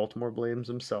 Yet Baltimore blames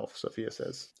himself, Sophia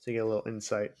says. So you get a little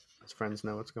insight. His friends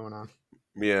know what's going on.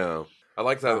 Yeah. I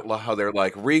like that how they're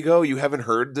like, Rigo, you haven't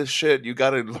heard this shit. You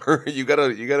gotta learn. You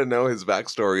gotta know his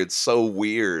backstory. It's so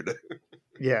weird.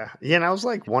 Yeah. And I was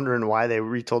like wondering why they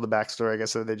retold the backstory. I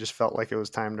guess they just felt like it was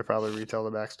time to probably retell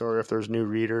the backstory. If there's new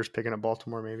readers picking up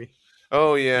Baltimore, maybe.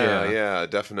 Oh yeah,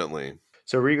 definitely.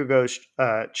 So Rigo goes,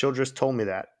 Childress told me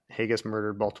that Haggis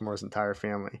murdered Baltimore's entire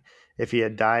family. If he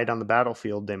had died on the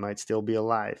battlefield, they might still be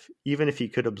alive. Even if he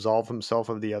could absolve himself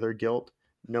of the other guilt,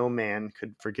 no man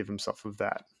could forgive himself of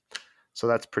that. So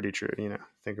that's pretty true,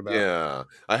 think about it. Yeah,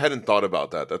 I hadn't thought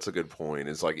about that. That's a good point.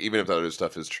 It's like, even if that other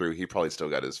stuff is true, he probably still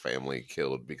got his family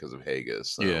killed because of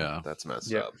Haggis. So that's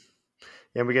messed up.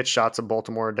 Yeah, and we get shots of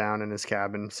Baltimore down in his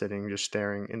cabin, sitting, just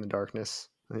staring in the darkness.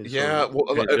 Yeah,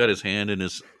 he's got his hand in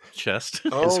his chest.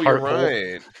 Oh, you're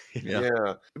right.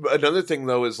 Yeah. But another thing,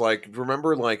 though, is like,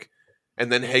 remember, like, and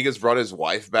then Haggis brought his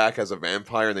wife back as a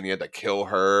vampire, and then he had to kill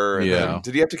her. And then,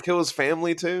 did he have to kill his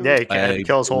family too? Yeah, he had to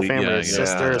kill his whole family, his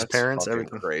sister, his parents,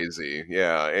 everything. Crazy.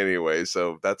 Yeah. Anyway,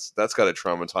 so that's got to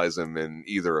traumatize him in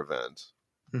either event.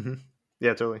 Mm-hmm.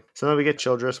 Yeah, totally. So then we get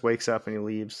Childress wakes up and he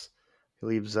leaves. He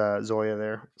leaves Zoya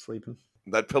there sleeping.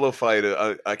 That pillow fight,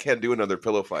 I can't do another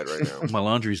pillow fight right now. My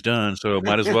laundry's done, so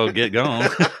might as well get going.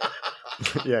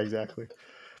 Yeah, exactly.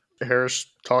 Harris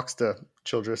talks to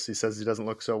Childress. He says he doesn't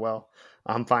look so well.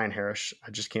 I'm fine, Harris.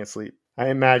 I just can't sleep. I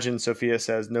imagine Sophia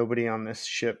says nobody on this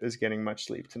ship is getting much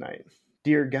sleep tonight.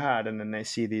 Dear God. And then they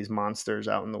see these monsters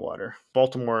out in the water.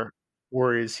 Baltimore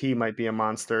worries he might be a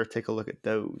monster. Take a look at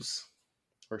those.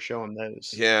 Or show him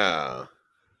those. Yeah.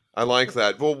 I like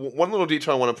that. Well, one little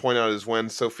detail I want to point out is when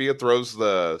Sophia throws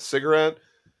the cigarette,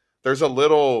 there's a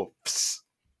little psst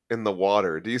in the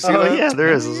water. Do you see Oh, that? yeah,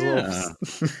 there is. Oh, This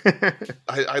yeah.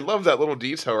 little... I love that little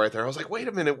detail right there. I was like, wait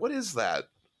a minute, what is that?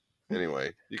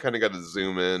 Anyway, you kind of got to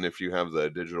zoom in if you have the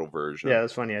digital version. Yeah,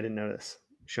 that's funny. I didn't notice.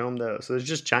 Show them those. So there's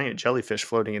just giant jellyfish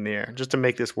floating in the air, just to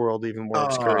make this world even more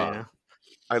obscure, you know?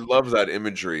 I love that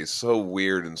imagery. So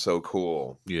weird and so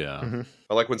cool. Yeah. Mm-hmm.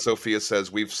 I like when Sophia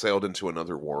says, we've sailed into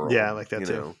another world. Yeah, I like that you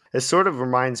too. know? It sort of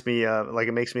reminds me of, like,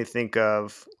 it makes me think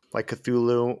of, like,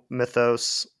 Cthulhu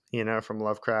mythos, you know, from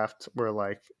Lovecraft, where,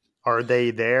 like, are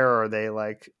they there? Or are they,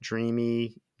 like,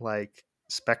 dreamy, like,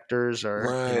 specters? Or,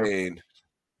 you know? Right.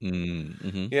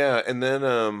 Mm-hmm. Yeah, and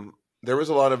then there was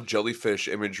a lot of jellyfish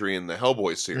imagery in the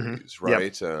Hellboy series, Yep.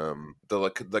 right?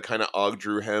 The kind of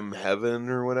Ogdruhem heaven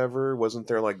or whatever. Wasn't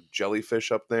there like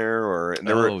jellyfish up there, or and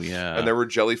there were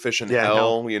jellyfish in Yeah, in hell,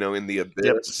 hell. you know, in the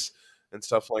abyss and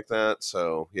stuff like that.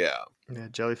 So yeah, Yeah,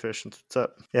 jellyfish. What's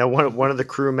up? Yeah, one of the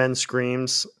crewmen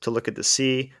screams to look at the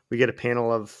sea. We get a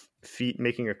panel of feet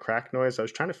making a crack noise. I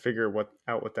was trying to figure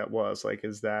out what that was. Like,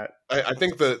 is that... I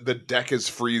think the deck is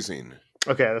freezing.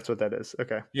 Okay, that's what that is.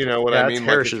 Okay. You know what Yeah, I that's mean? Like if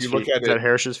Harris's you look feet. at Is that it,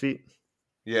 Harris's feet?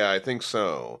 yeah, I think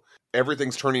so.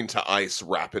 Everything's turning to ice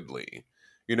rapidly.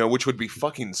 You know, which would be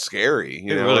fucking scary.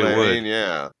 You It know really what I would. mean?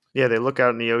 Yeah. Yeah, they look out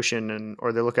in the ocean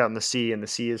or they look out in the sea, and the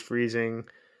sea is freezing,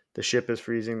 the ship is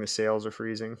freezing, the sails are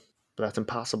freezing. But that's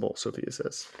impossible, Sophia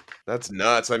says. That's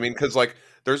nuts. I mean, because like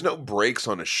there's no brakes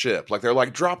on a ship. Like they're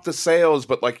like drop the sails,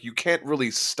 but like you can't really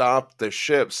stop the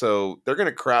ship, so they're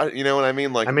gonna crash. You know what I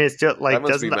mean? Like I mean, it's still that like,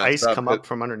 must doesn't be the messed ice up. come up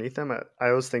from underneath them?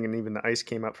 I was thinking even the ice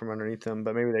came up from underneath them,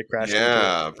 but maybe they crashed into it.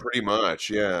 Yeah, pretty much.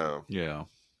 Yeah. Yeah.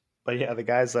 But yeah, the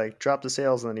guy's like, drop the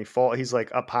sails, and then he's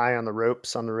like up high on the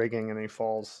ropes on the rigging, and then he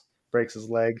falls, breaks his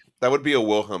leg. That would be a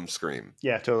Wilhelm scream.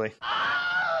 Yeah, totally.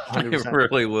 It 100%.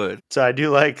 really would. So I do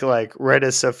like right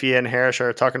as Sophia and Harris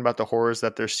are talking about the horrors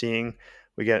that they're seeing,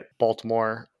 we get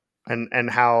Baltimore and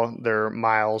how they're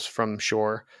miles from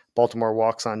shore. Baltimore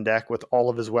walks on deck with all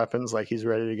of his weapons, like he's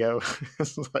ready to go.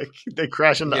 Like they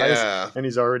crash into Yeah. ice, and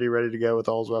he's already ready to go with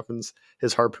all his weapons.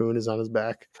 His harpoon is on his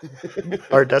back.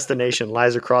 Our destination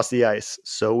lies across the ice,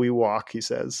 so we walk, he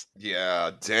says.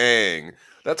 Yeah, dang.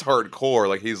 That's hardcore.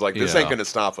 Like he's like, this ain't Yeah. gonna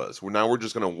stop us. Now we're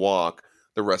just gonna walk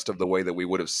the rest of the way that we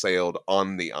would have sailed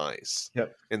on the ice.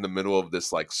 Yep. In the middle of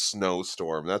this like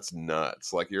snowstorm. That's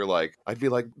nuts. Like you're like, I'd be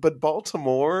like, but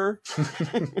Baltimore?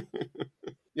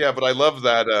 Yeah, but I love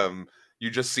that you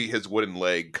just see his wooden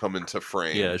leg come into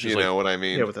frame. Yeah, it's just you like- know what I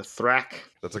mean? Yeah, with a thrack.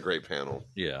 That's a great panel.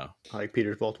 Yeah. I like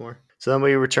Peter's Baltimore. So then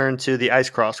we return to the Ice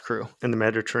Cross crew in the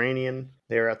Mediterranean.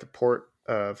 They are at the port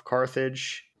of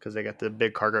Carthage because they got the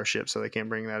big cargo ship, so they can't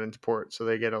bring that into port. So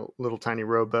they get a little tiny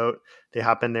rowboat. They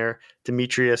hop in there.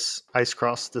 Demetrius Ice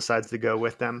Cross decides to go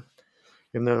with them.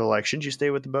 Even though they're like, shouldn't you stay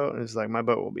with the boat? And it's like, my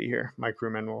boat will be here. My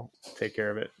crewmen will take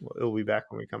care of it. It'll be back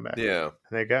when we come back. Yeah.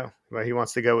 And they go. But he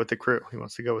wants to go with the crew. He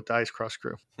wants to go with the Ice Cross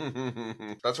crew.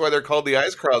 That's why they're called the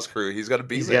Ice Cross crew. He's got to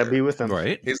be He's there. got to be with them.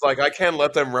 Right. He's like, I can't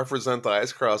let them represent the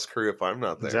Ice Cross crew if I'm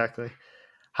not there. Exactly.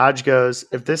 Hodge goes,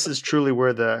 if this is truly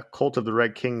where the cult of the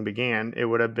Red King began, it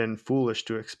would have been foolish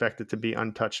to expect it to be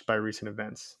untouched by recent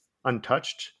events.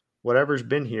 Untouched? Whatever's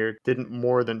been here didn't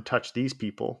more than touch these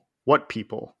people. What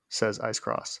people? Says Ice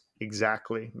Cross.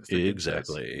 Exactly. Mr. Gibbs says.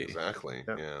 Exactly. Exactly.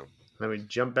 Yep. Yeah. Then we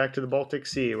jump back to the Baltic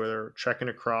Sea where they're trekking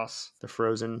across the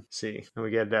frozen sea. And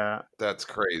we get That's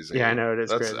crazy. yeah, I know it is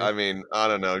That's crazy. I mean, I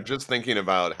don't know. Just thinking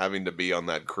about having to be on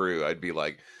that crew, I'd be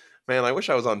like, man, I wish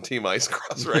I was on Team Ice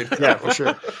Cross right now. Yeah, for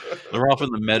sure. They're off in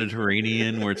the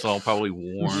Mediterranean where it's all probably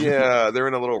warm. Yeah, they're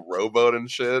in a little rowboat and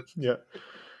shit. Yeah.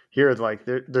 Here, like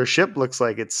their ship looks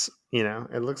like it's, you know,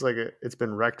 it looks like it's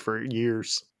been wrecked for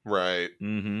years. Right.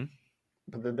 Mm-hmm.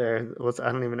 But then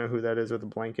I don't even know who that is with a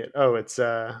blanket. Oh, it's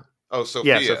Oh,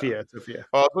 Sophia. yeah, Sophia. Sophia.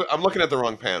 Oh, I'm looking at the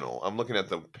wrong panel. I'm looking at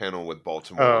the panel with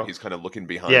Baltimore. Oh. He's kind of looking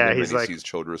behind Yeah, him he's and he like- sees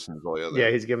Childress and Zoya there.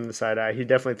 Yeah, he's giving the side eye. He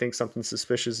definitely thinks something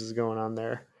suspicious is going on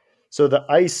there. So the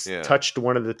ice Yeah. touched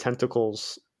one of the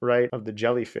tentacles, right, of the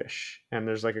jellyfish, and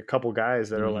there's like a couple guys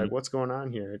that are Mhm. like, "What's going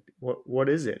on here? What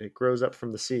is it? It grows up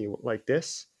from the sea like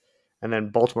this." And then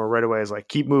Baltimore right away is like,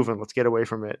 "Keep moving. Let's get away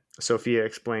from it." Sophia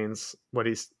explains what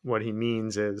he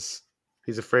means is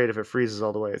He's afraid if it freezes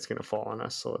all the way, it's going to fall on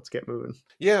us. So let's get moving.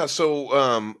 Yeah,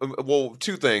 so well,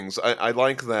 two things. I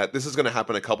like that this is going to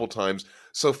happen a couple times.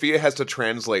 Sophia has to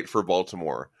translate for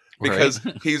Baltimore because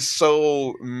Right. he's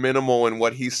so minimal in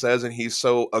what he says and he's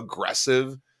so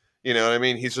aggressive. You know what I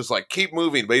mean? He's just like, keep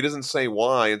moving, but he doesn't say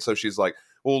why. And so she's like,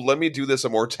 well, let me do this a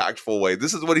more tactful way.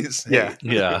 This is what he's saying.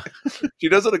 Yeah. She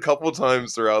does it a couple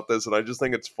times throughout this, and I just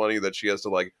think it's funny that she has to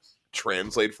like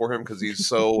translate for him because he's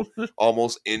so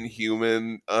almost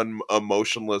inhuman,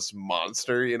 emotionless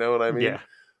monster. You know what I mean? Yeah.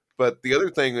 But the other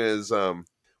thing is,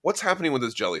 what's happening with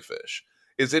this jellyfish?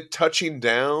 Is it touching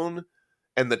down,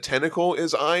 and the tentacle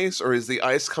is ice, or is the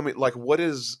ice coming? Like, what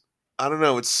is? I don't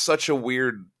know. It's such a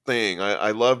weird thing.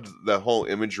 I loved the whole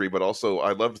imagery, but also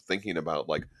I loved thinking about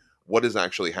like what is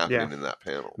actually happening in that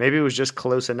panel. Maybe it was just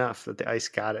close enough that the ice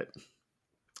got it.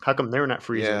 How come they're not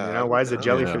freezing? Yeah, You I know, don't why is the know.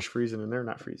 jellyfish freezing and they're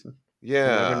not freezing?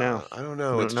 Yeah, never know. I don't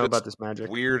know. We It's don't know about just this magic.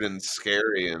 weird and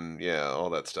scary, and yeah, all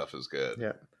that stuff is good.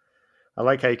 Yeah. I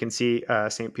like how you can see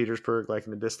St. Petersburg like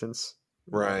in the distance.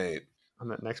 Right. On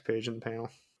that next page in the panel.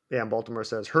 Yeah, and Baltimore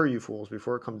says, hurry, you fools,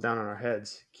 before it comes down on our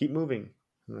heads. Keep moving.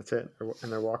 And that's it.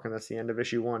 And they're walking. That's the end of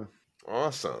issue 1.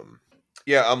 Awesome.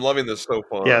 Yeah, I'm loving this so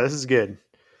far. Yeah, this is good.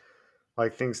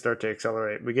 Like things start to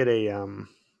accelerate. We get a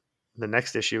the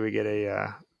next issue we get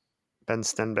a Ben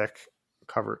Stenbeck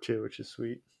cover too, which is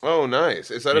sweet. Oh, nice.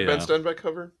 Is that a Ben Stenbeck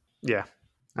cover? Yeah.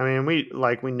 I mean,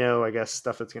 we know, I guess,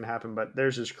 stuff that's going to happen, but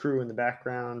there's his crew in the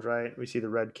background, right? We see the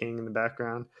Red King in the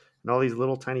background and all these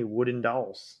little tiny wooden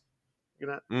dolls. Look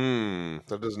at that.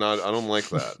 That does not, I don't like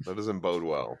that. That doesn't bode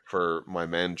well for my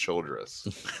man Childress.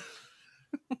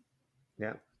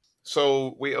 Yeah.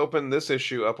 So we open this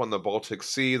issue up on the Baltic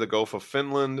Sea, the Gulf of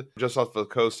Finland, just off the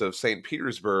coast of St.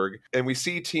 Petersburg. And we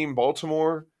see Team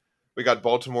Baltimore. We got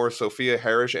Baltimore, Sophia,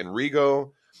 Harish, and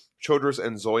Rigo. Childress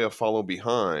and Zoya follow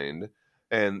behind.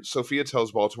 And Sophia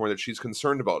tells Baltimore that she's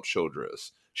concerned about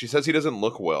Childress. She says he doesn't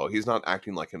look well. He's not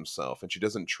acting like himself. And she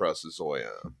doesn't trust Zoya.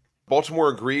 Baltimore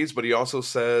agrees, but he also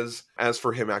says, as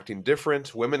for him acting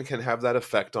different, women can have that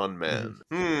effect on men.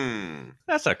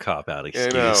 That's a cop-out I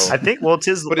excuse. know. I think, well, it's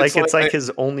his, But like, it's like his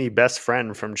only best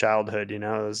friend from childhood, you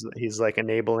know? He's like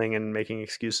enabling and making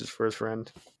excuses for his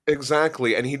friend.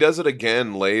 Exactly. And he does it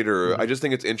again later. Mhm. I just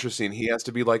think it's interesting. He has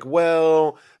to be like,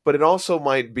 well, but it also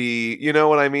might be, you know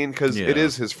what I mean? Because it Yeah.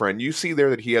 is his friend. You see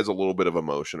there that he has a little bit of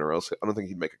emotion, or else I don't think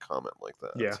he'd make a comment like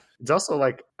that. Yeah. It's also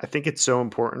like, I think it's so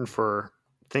important for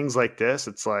things like this.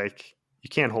 It's like, you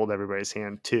can't hold everybody's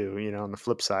hand too, you know. On the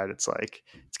flip side, it's like,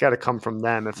 it's got to come from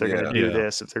them if they're going to do Yeah.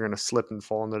 this, if they're going to slip and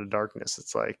fall into the darkness.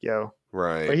 It's like, yo.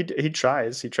 Right. But he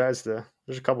tries to,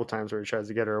 there's a couple times where he tries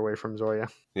to get her away from Zoya.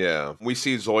 Yeah. We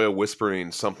see Zoya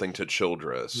whispering something to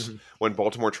Childress. Mhm. When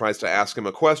Baltimore tries to ask him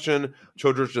a question,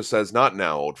 Childress just says, not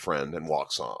now, old friend, and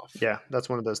walks off. Yeah, that's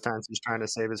one of those times he's trying to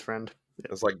save his friend.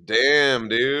 It's like, damn,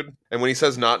 dude. And when he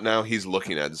says not now, he's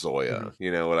looking at Zoya. Mhm.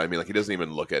 You know what I mean? Like, he doesn't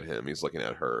even look at him. He's looking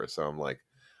at her. So I'm like,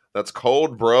 that's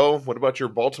cold, bro. What about your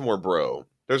Baltimore bro?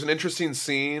 There's an interesting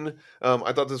scene.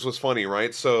 I thought this was funny,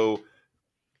 right? So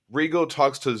Rigo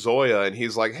talks to Zoya, and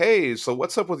he's like, hey, so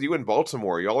what's up with you in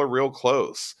Baltimore? Y'all are real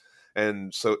close.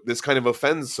 And so this kind of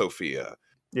offends Sophia.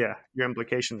 Yeah, your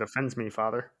implication offends me,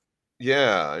 father.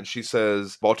 Yeah, and she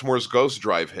says Baltimore's ghosts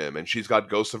drive him, and she's got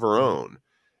ghosts of her own.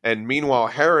 And meanwhile,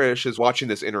 Harish is watching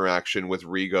this interaction with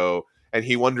Rigo, and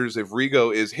he wonders if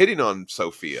Rigo is hitting on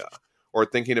Sophia or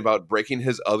thinking about breaking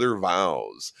his other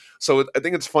vows. So I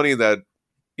think it's funny that,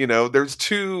 you know, there's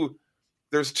two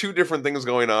different things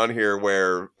going on here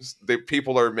where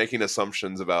people are making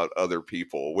assumptions about other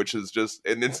people, which is just,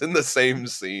 and it's in the same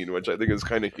scene, which I think is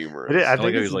kind of humorous. I like think how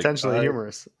it's he's like, intentionally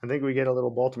humorous. I think we get a little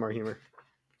Baltimore humor.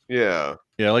 Yeah.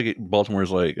 Yeah, I like it.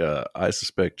 Baltimore's like, I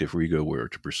suspect if Rigo were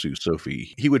to pursue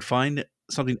Sophie, he would find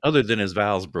something other than his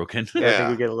vows broken. Yeah, I Yeah. think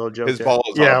we get a little joke. His there.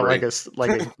 balls yeah, Aubrey. like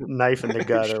a knife in the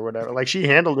gut or whatever. Like she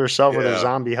handled herself with her Yeah.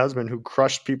 zombie husband who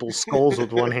crushed people's skulls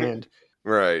with one hand.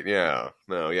 Right, yeah.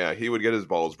 No, yeah, he would get his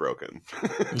balls broken.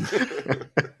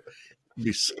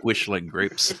 Be squished like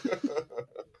grapes.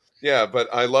 Yeah, but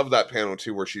I love that panel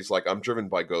too where she's like, I'm driven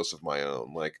by ghosts of my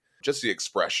own. Like, just the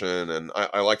expression, and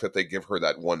I like that they give her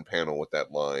that one panel with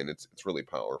that line. It's really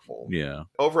powerful. Yeah.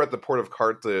 Over at the port of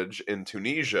Carthage in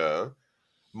Tunisia,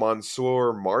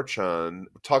 Mansour Marchand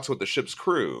talks with the ship's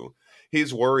crew.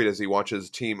 He's worried as he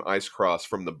watches Team Ice Cross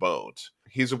from the boat.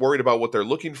 He's worried about what they're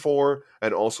looking for,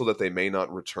 and also that they may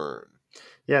not return.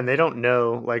 Yeah, and they don't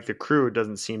know, like the crew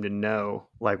doesn't seem to know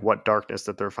like what darkness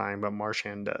that they're finding, but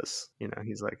Marchand does. You know,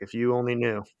 he's like, if you only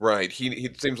knew. Right. He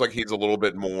seems like he's a little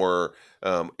bit more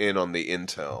in on the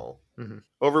intel. Mhm.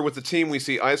 Over with the team, we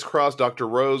see Ice Cross, Dr.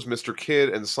 Rose, Mr. Kidd,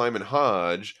 and Simon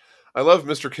Hodge. I love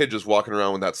Mr. Kidd just walking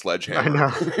around with that sledgehammer. I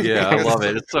know. Yeah, I love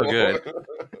it. It's so good.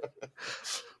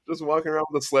 Just walking around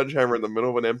with a sledgehammer in the middle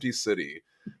of an empty city.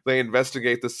 They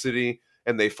investigate the city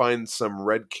and they find some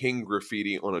Red King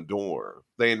graffiti on a door.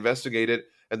 They investigate it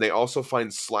and they also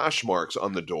find slash marks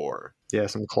on the door. Yeah,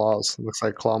 some claws. Looks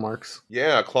like claw marks.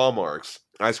 Yeah, claw marks.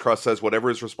 Icecross says whatever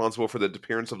is responsible for the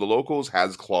disappearance of the locals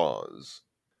has claws.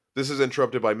 This is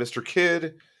interrupted by Mr.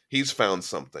 Kidd. He's found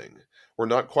something. We're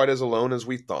not quite as alone as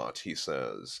we thought, he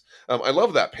says. I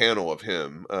love that panel of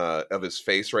him, of his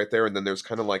face right there, and then there's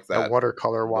kind of like that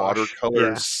watercolor wash.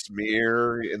 watercolor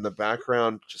smear in the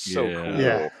background. Just so cool.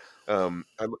 Yeah.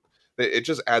 It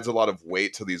just adds a lot of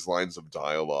weight to these lines of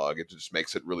dialogue. It just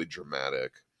makes it really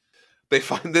dramatic. They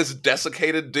find this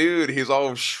desiccated dude. He's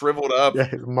all shriveled up.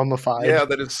 Yeah, mummified. Yeah,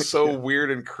 that is so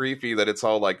weird and creepy that it's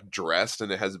all like dressed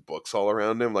and it has books all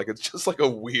around him. Like it's just like a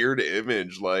weird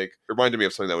image. Like it reminded me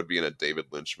of something that would be in a David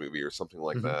Lynch movie or something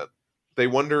like that. They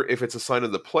wonder if it's a sign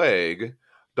of the plague.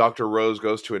 Dr. Rose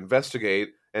goes to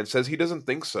investigate and says he doesn't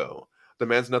think so. The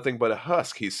man's nothing but a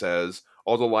husk, he says,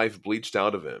 all the life bleached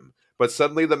out of him. But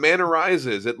suddenly the man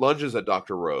arises. It lunges at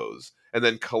Dr. Rose and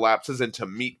then collapses into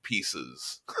meat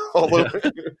pieces all over.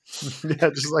 Yeah,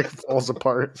 just like falls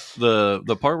apart.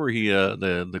 The part where he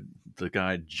the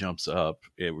guy jumps up,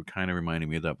 it kind of reminded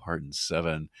me of that part in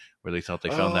 7 where they thought they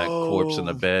found that corpse in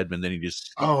the bed, and then he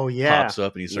just pops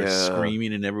up and he starts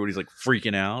screaming, and everybody's like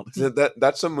freaking out.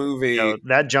 That's a movie.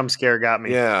 That jump scare got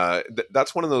me. Yeah,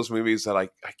 that's one of those movies that I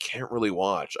can't really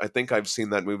watch. I think I've seen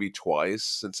that movie twice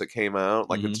since it came out.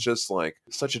 Like it's just like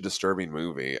such a disturbing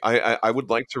movie. I would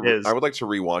like to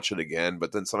rewatch it again,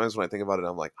 but then sometimes when I think about it,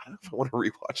 I'm like, I don't know if I want to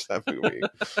rewatch that movie.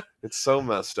 It's so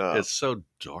messed up. It's so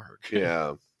dark.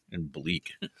 Yeah. And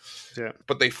bleak. Yeah.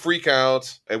 But they freak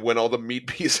out, and when all the meat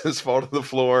pieces fall to the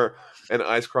floor, and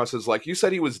Icecross is like, you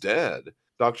said he was dead.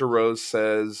 Dr. Rose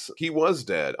says, he was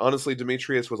dead. Honestly,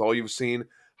 Demetrius, with all you've seen,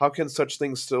 how can such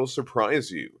things still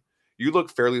surprise you? You look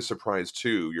fairly surprised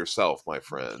too, yourself, my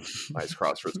friend,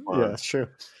 Icecross responds. Yeah,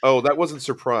 sure. Oh, that wasn't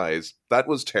surprise. That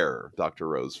was terror, Dr.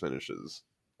 Rose finishes.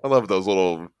 I love those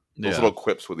little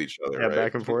quips with each other. Yeah, right?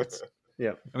 back and forth.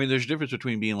 Yeah. I mean, there's a difference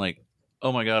between being like,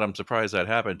 oh my God, I'm surprised that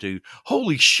happened, to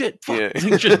holy shit, fuck,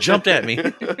 things just jumped at me.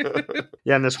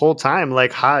 Yeah, and this whole time,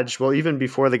 like Hodge, well, even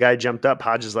before the guy jumped up,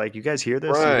 Hodge is like, you guys hear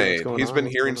this? Right. He's been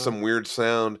hearing some weird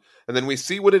sound, and then we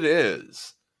see what it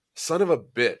is. Son of a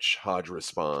bitch, Hodge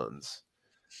responds.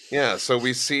 Yeah, so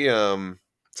we see some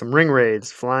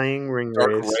flying ring dark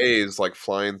rays. rays like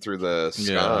flying through the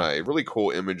sky. Yeah. Really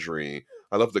cool imagery.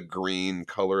 I love the green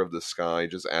color of the sky.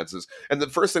 Just adds this. And the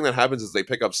first thing that happens is they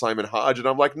pick up Simon Hodge, and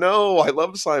I'm like, no, I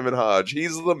love Simon Hodge.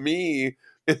 He's the me.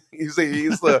 He's the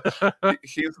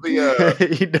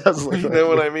he does look you know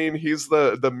what I mean? He's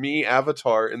the me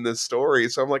avatar in this story.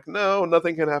 So I'm like, no,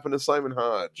 nothing can happen to Simon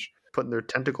Hodge. Putting their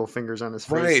tentacle fingers on his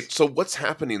face. Right. So what's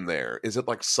happening there? Is it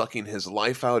like sucking his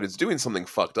life out? It's doing something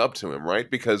fucked up to him,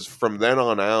 right? Because from then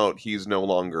on out, he's no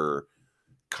longer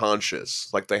conscious.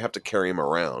 Like they have to carry him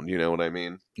around. You know what I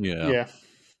mean? Yeah.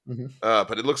 Mm-hmm.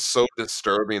 But it looks so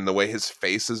disturbing the way his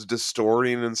face is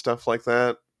distorting and stuff like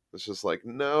that. It's just like,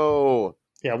 no.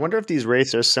 Yeah, I wonder if these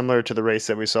wraiths are similar to the wraiths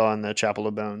that we saw in the Chapel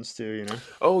of Bones too, you know?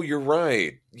 Oh, you're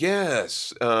right.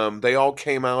 Yes. They all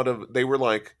came out of, they were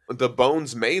like, the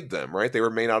bones made them, right? They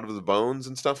were made out of the bones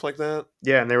and stuff like that?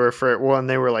 Yeah, and they were and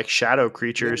they were like shadow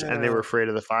creatures, and they were afraid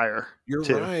of the fire. You're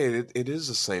right. It is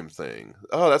the same thing.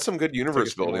 Oh, that's some good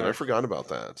universe building. I forgot about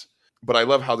that. But I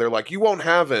love how they're like, you won't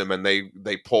have him, and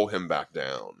they pull him back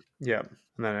down. Yeah.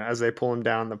 And then as they pull him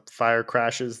down, the fire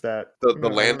crashes that... The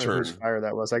lantern. Whose fire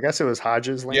that was. I guess it was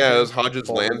Hodge's lantern. Yeah, it was Hodge's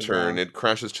lantern. It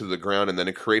crashes to the ground, and then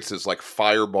it creates this like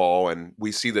fireball, and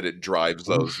we see that it drives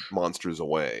those monsters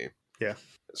away. Yeah.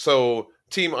 So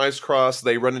Team Icecross,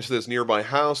 they run into this nearby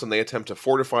house, and they attempt to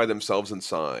fortify themselves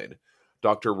inside.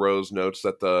 Dr. Rose notes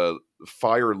that the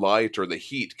fire light or the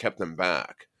heat kept them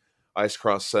back.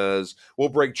 Icecross says, we'll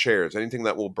break chairs, anything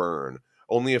that will burn.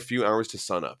 Only a few hours to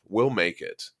sunup. We'll make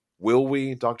it. Will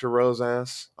we? Dr. Rose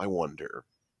asks. I wonder.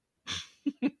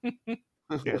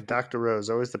 Yeah, Dr. Rose,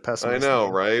 always the pessimist. I know,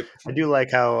 right? I do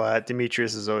like how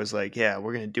Demetrius is always like, yeah,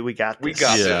 we got this. We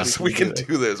got this. We can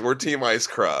do this. We're Team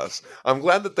Icecross. I'm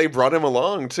glad that they brought him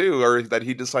along, too, or that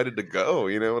he decided to go.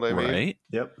 You know what I mean? Right.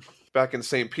 Yep. Back in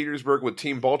St. Petersburg with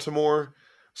Team Baltimore,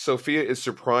 Sophia is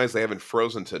surprised they haven't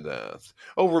frozen to death.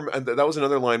 Oh, that was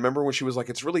another line. Remember when she was like,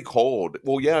 it's really cold?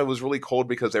 Well, yeah, it was really cold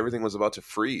because everything was about to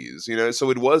freeze, you know? So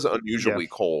it was unusually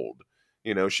cold.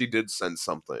 You know, she did sense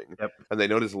something. Yep. And they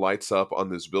notice lights up on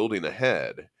this building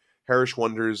ahead. Harris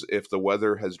wonders if the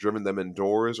weather has driven them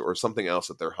indoors or something else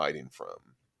that they're hiding from.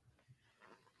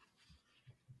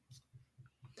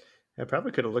 I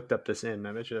probably could have looked up this inn.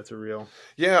 I bet you that's a real.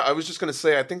 Yeah, I was just going to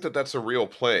say, I think that's a real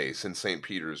place in St.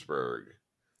 Petersburg.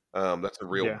 That's a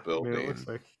real Yeah, I mean, it building. looks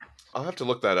like. I'll have to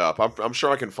look that up. I'm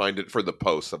sure I can find it for the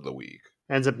post of the week.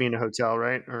 Ends up being a hotel,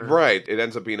 right? Or... Right. It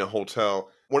ends up being a hotel.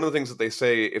 One of the things that they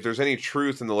say, if there's any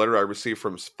truth in the letter I received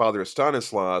from Father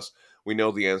Stanislas, we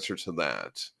know the answer to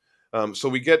that. So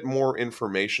we get more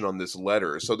information on this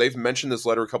letter. So they've mentioned this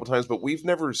letter a couple times, but we've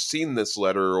never seen this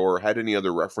letter or had any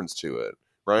other reference to it.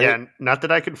 Right? Yeah, not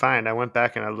that I could find. I went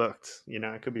back and I looked.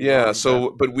 I could be yeah. wrong,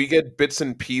 So, but we get bits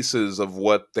and pieces of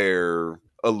what they're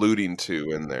alluding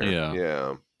to in there.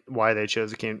 Yeah. Why they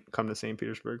chose to come to St.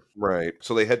 Petersburg. Right.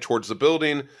 So they head towards the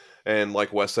building, and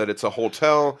like Wes said, it's a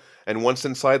hotel. And once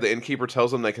inside, the innkeeper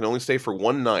tells them they can only stay for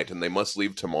one night and they must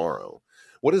leave tomorrow.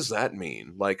 What does that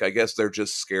mean? Like, I guess they're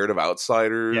just scared of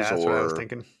outsiders. Yeah, that's what I was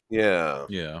thinking. Yeah.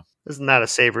 This is not a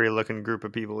savory looking group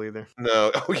of people either.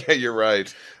 No. Oh, yeah, you're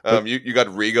right. You got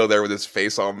Rigo there with his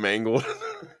face all mangled.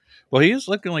 Well, he is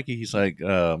looking like he's like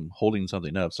holding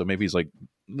something up. So maybe he's like,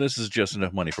 this is just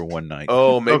enough money for one night.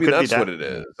 Oh, maybe that's what it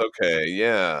is. Okay,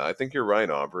 yeah. I think you're right,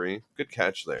 Aubrey. Good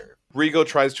catch there. Rigo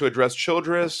tries to address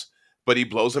Childress, but he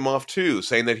blows him off too,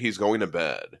 saying that he's going to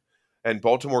bed. And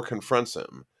Baltimore confronts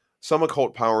him. Some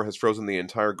occult power has frozen the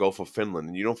entire Gulf of Finland,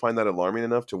 and you don't find that alarming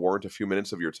enough to warrant a few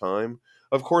minutes of your time?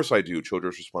 Of course I do,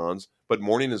 Childress responds, but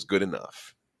morning is good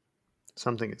enough.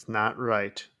 Something is not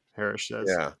right, Harris says.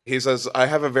 Yeah. He says, I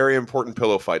have a very important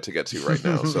pillow fight to get to right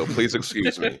now, so please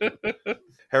excuse me.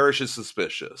 Harris is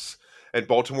suspicious. And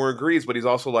Baltimore agrees, but he's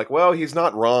also like, well, he's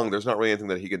not wrong. There's not really anything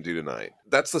that he can do tonight.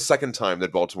 That's the second time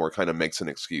that Baltimore kind of makes an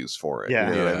excuse for it. Yeah.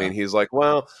 You know what I mean? He's like,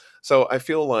 well, so I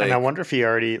feel like... And I wonder if he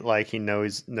already, he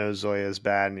knows Zoya is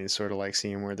bad and he's sort of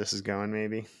seeing where this is going,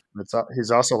 maybe.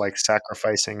 He's also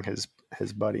sacrificing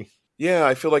his buddy. Yeah,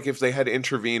 I feel like if they had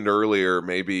intervened earlier,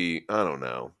 maybe, I don't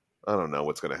know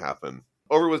what's going to happen.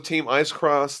 Over with Team Ice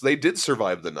Cross, they did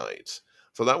survive the night.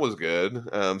 So that was good.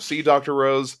 See Dr.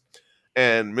 Rose...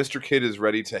 And Mr. Kidd is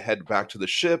ready to head back to the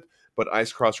ship, but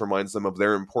Ice Cross reminds them of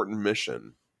their important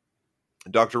mission.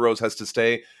 Dr. Rose has to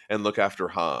stay and look after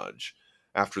Hodge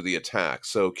after the attack.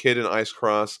 So Kidd and Ice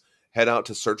Cross head out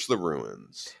to search the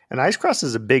ruins. And Ice Cross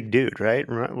is a big dude, right?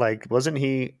 Wasn't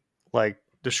he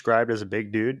described as a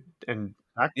big dude? And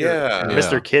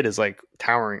Mr. Kidd is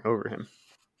towering over him.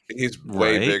 He's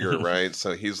way bigger, right?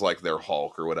 So he's like their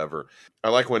Hulk or whatever. I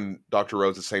like when Dr.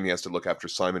 Rose is saying he has to look after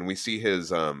Simon. We see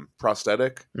his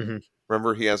prosthetic. Mm-hmm.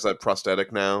 Remember, he has that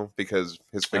prosthetic now because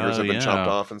his fingers have been chopped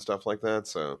off and stuff like that.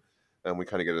 So we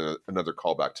kind of get another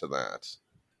callback to that.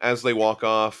 As they walk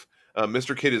off,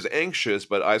 Mr. Kidd is anxious,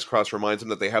 but Ice Cross reminds him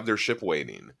that they have their ship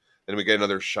waiting. And we get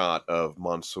another shot of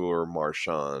Monsieur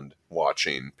Marchand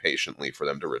watching patiently for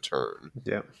them to return.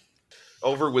 Yeah.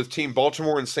 Over with Team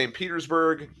Baltimore in St.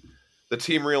 Petersburg, the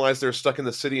team realize they're stuck in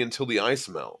the city until the ice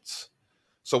melts.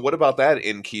 So what about that,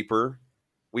 innkeeper?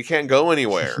 We can't go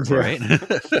anywhere. Right?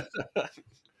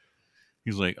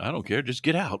 He's like, I don't care, just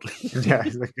get out. Yeah,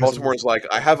 Baltimore's like,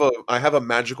 I have a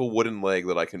magical wooden leg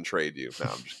that I can trade you. No,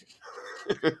 I'm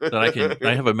just kidding.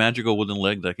 I have a magical wooden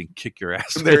leg that I can kick your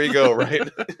ass with. There you go, right?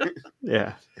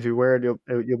 Yeah. If you wear it,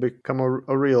 you'll become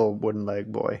a real wooden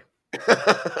leg boy.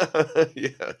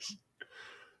 Yes.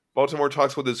 Baltimore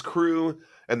talks with his crew,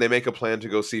 and they make a plan to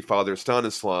go see Father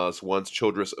Stanislas once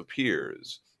Childress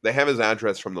appears. They have his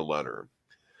address from the letter.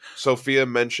 Sophia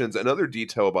mentions another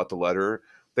detail about the letter.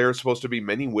 There are supposed to be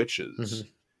many witches.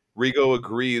 Mm-hmm. Rigo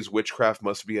agrees witchcraft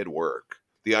must be at work.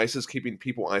 The ice is keeping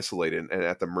people isolated and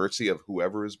at the mercy of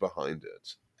whoever is behind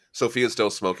it. Sophia's still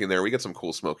smoking there. We get some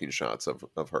cool smoking shots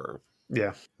of her.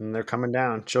 Yeah, and they're coming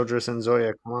down. Childress and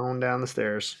Zoya come on down the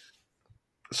stairs.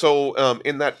 So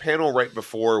in that panel right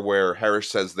before where Harris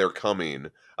says they're coming,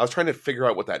 I was trying to figure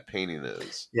out what that painting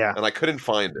is. Yeah. And I couldn't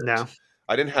find it. No.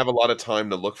 I didn't have a lot of time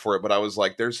to look for it, but I was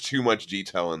like, there's too much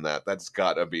detail in that. That's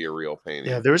got to be a real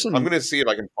painting. Yeah, I'm going to see if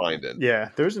I can find it. Yeah,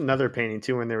 there's another painting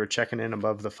too when they were checking in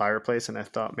above the fireplace, and I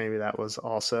thought maybe that was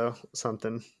also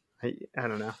something. I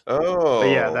don't know. Oh. But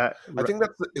yeah, I think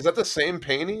is that the same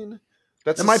painting?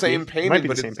 That's the same painting, might be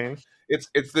but the same painting.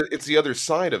 It's the other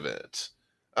side of it.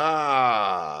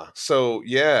 So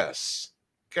yes.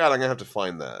 God, I'm going to have to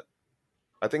find that.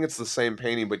 I think it's the same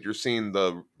painting, but you're seeing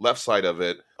the left side of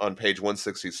it on page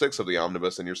 166 of the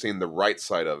omnibus, and you're seeing the right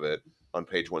side of it on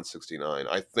page 169,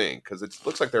 I think, because it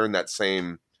looks like they're in that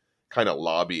same kind of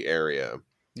lobby area.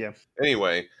 Yeah.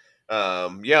 Anyway,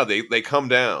 they come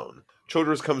down.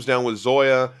 Childress comes down with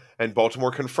Zoya, and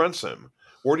Baltimore confronts him.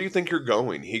 Where do you think you're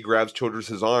going? He grabs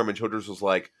Childress's arm, and Childress was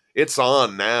like, it's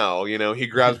on now. You know, he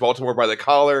grabs Baltimore by the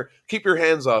collar. Keep your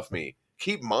hands off me.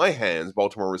 Keep my hands,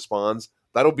 Baltimore responds.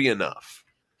 That'll be enough.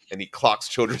 And he clocks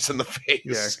Childress in the face.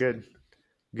 Yeah,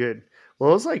 good. Well,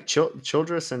 it was like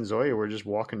Childress and Zoya were just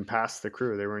walking past the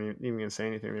crew. They weren't even going to say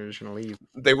anything. They were just going to leave.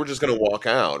 They were just going to walk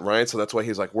out, right? So that's why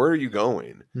he's like, where are you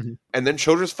going? Mhm. And then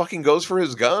Childress fucking goes for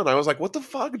his gun. I was like, what the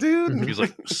fuck, dude? Mhm. He's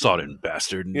like, sodden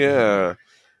bastard. Yeah.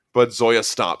 But Zoya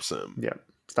stops him. Yeah,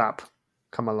 stop.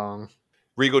 Come along.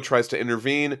 Rigo tries to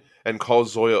intervene and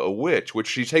calls Zoya a witch, which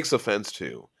she takes offense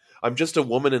to. I'm just a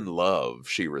woman in love,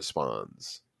 she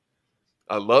responds.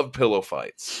 I love pillow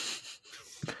fights.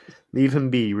 Leave him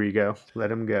be, Rigo.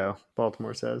 Let him go,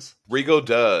 Baltimore says. Rigo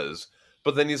does,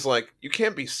 but then he's like, you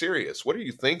can't be serious. What are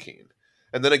you thinking?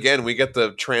 And then again, we get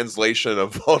the translation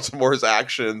of Baltimore's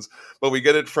actions, but we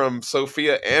get it from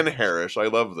Sophia and Harris. I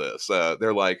love this.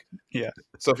 They're like, Yeah.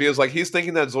 Sophia's like, he's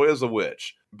thinking that Zoya's a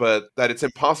witch, but that it's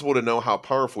impossible to know how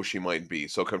powerful she might be,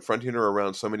 so confronting her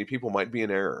around so many people might be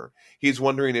an error. He's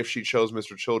wondering if she chose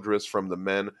Mr. Childress from the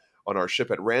men on our ship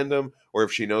at random, or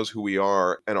if she knows who we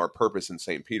are and our purpose in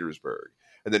St. Petersburg.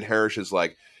 And then Harris is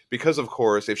like, because of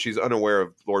course, if she's unaware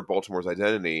of Lord Baltimore's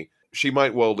identity, she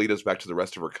might well lead us back to the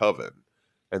rest of her coven.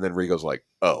 And then Rigo's like,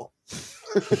 oh.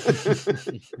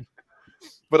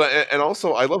 But and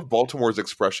also, I love Baltimore's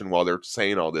expression while they're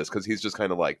saying all this, because he's just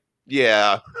kind of like,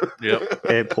 yeah. Yep.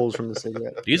 It pulls from the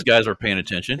cigarette. These guys were paying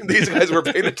attention. These guys were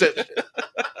paying attention.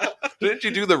 Didn't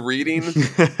you do the reading?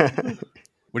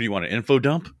 What do you want, an info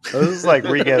dump? This is like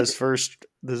Rigo's first.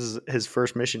 This is his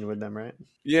first mission with them, right?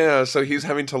 Yeah, so he's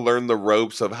having to learn the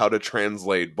ropes of how to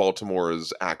translate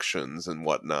Baltimore's actions and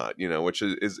whatnot, which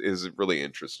is really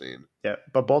interesting. Yeah,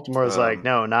 but Baltimore's like,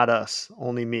 no, not us,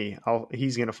 only me.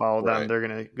 He's going to follow them. Right. They're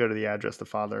going to go to the address the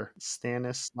father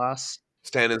Stanislas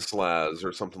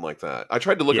or something like that. I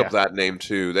tried to look up that name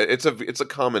too. It's a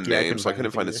common name, so I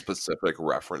couldn't find a specific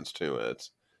reference to it.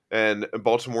 And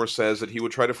Baltimore says that he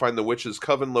would try to find the witch's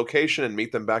coven location and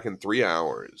meet them back in 3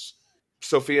 hours.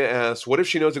 Sophia asks, what if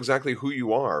she knows exactly who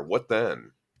you are? What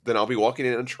then? Then I'll be walking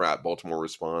in a trap, Baltimore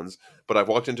responds. But I've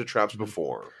walked into traps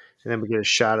before. And then we get a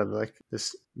shot of like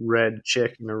this red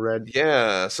chick in a red.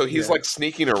 Yeah, so he's like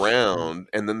sneaking around,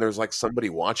 and then there's like somebody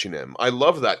watching him. I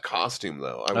love that costume,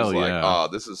 though. I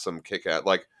was this is some kick-ass.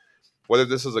 Like, whether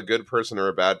this is a good person or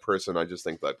a bad person, I just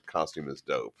think that costume is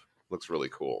dope. Looks really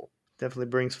cool. Definitely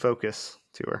brings focus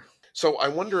to her. So I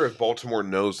wonder if Baltimore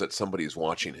knows that somebody's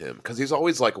watching him, because he's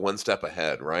always like one step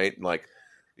ahead, right? Like,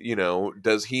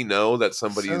 does he know that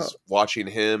somebody's watching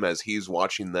him as he's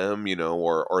watching them,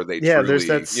 or are they truly, there's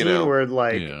that scene where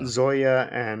like Zoya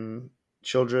and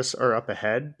Childress are up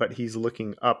ahead, but he's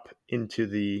looking up into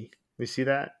you see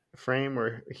that frame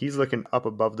where he's looking up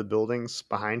above the buildings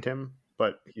behind him,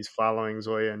 but he's following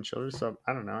Zoya and Childress. So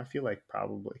I don't know. I feel like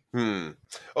probably.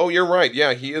 Oh, you're right.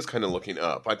 Yeah, he is kind of looking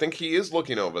up. I think he is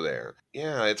looking over there.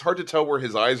 Yeah, it's hard to tell where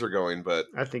his eyes are going, but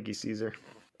I think he sees her.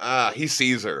 He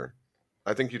sees her.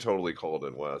 I think you totally called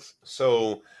it, Wes.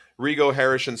 So Rigo,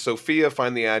 Harris, and Sophia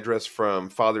find the address from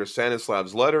Father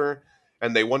Stanislav's letter,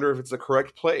 and they wonder if it's the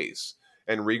correct place.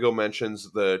 And Rigo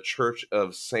mentions the Church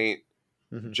of Saint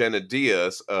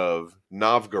Gennadius of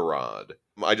Novgorod.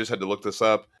 I just had to look this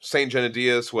up. Saint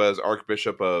Gennadius was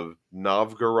Archbishop of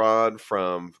Novgorod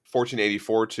from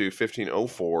 1484 to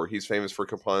 1504. He's famous for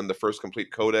compiling the first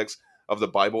complete codex of the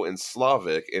Bible in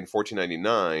Slavic in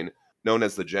 1499, known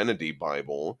as the Gennady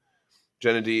Bible.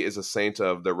 Gennady is a saint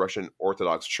of the Russian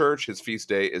Orthodox Church. His feast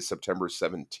day is September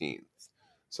 17th.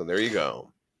 So there you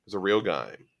go. He's a real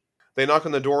guy. They knock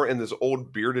on the door, and this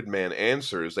old bearded man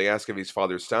answers. They ask if he's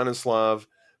Father Stanislav,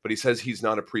 but he says he's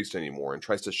not a priest anymore and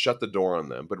tries to shut the door on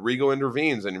them. But Rigo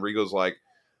intervenes, and Rigo's like,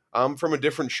 I'm from a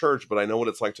different church, but I know what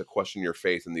it's like to question your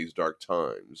faith in these dark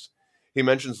times. He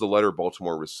mentions the letter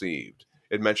Baltimore received.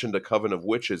 It mentioned a coven of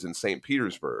witches in St.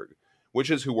 Petersburg.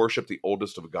 Witches who worship the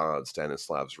oldest of gods,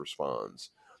 Stanislavs responds.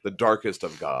 The darkest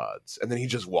of gods. And then he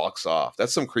just walks off.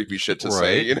 That's some creepy shit to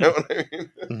say, you know what I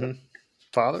mean?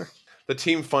 Father? The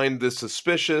team find this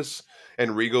suspicious,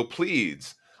 and Rigo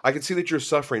pleads, I can see that you're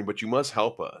suffering, but you must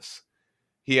help us.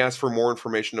 He asks for more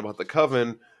information about the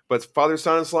coven, but Father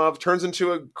Stanislav turns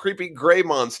into a creepy gray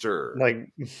monster.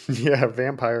 Like, yeah,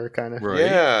 vampire kind of. Right.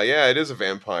 Yeah, it is a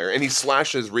vampire. And he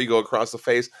slashes Rigo across the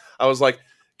face. I was like,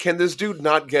 can this dude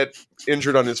not get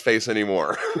injured on his face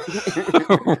anymore?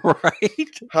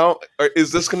 Right? How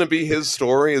is this going to be his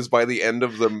story? Is by the end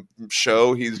of the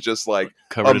show, he's just like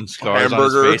covered in scars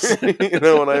hamburger, on his face. You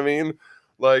know what I mean?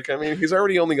 Like, he's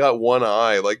already only got one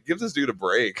eye. Like, give this dude a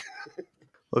break.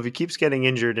 Well, if he keeps getting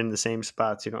injured in the same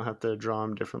spots, you don't have to draw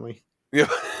him differently. Yeah,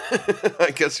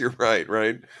 I guess you're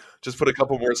right. Just put a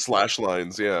couple more slash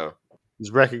lines. Yeah. He's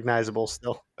recognizable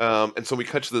still. And so we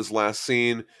cut to this last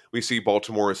scene. We see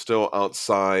Baltimore is still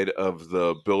outside of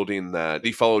the building that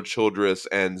he followed Childress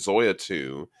and Zoya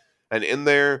to. And in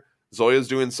there, Zoya's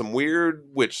doing some weird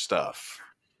witch stuff.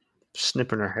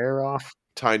 Snipping her hair off.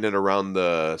 Tying it around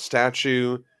the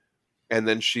statue. And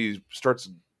then she starts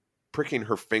pricking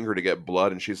her finger to get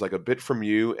blood. And she's like, a bit from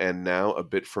you and now a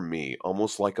bit from me.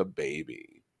 Almost like a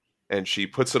baby. And she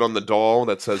puts it on the doll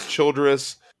that says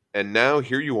Childress. And now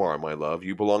here you are, my love.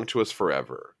 You belong to us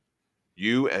forever.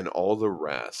 You and all the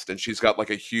rest. And she's got like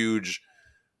a huge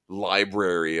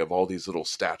library of all these little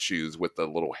statues with the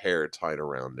little hair tied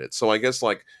around it. So I guess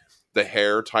like the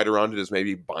hair tied around it is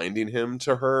maybe binding him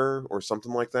to her or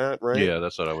something like that, right? Yeah,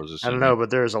 that's what I was assuming. I don't know, but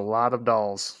there's a lot of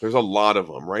dolls. There's a lot of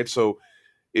them, right? So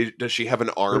does she have an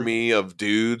army of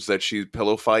dudes that she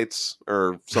pillow fights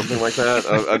or something like that?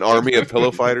 An army of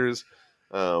pillow fighters?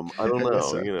 I don't know,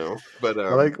 So, but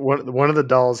I like one of the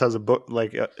dolls has a book,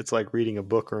 like it's like reading a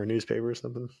book or a newspaper or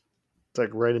something. It's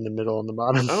like right in the middle on the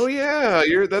bottom. Oh yeah,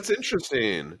 that's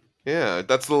interesting. Yeah,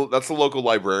 that's the local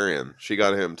librarian. She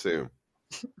got him too.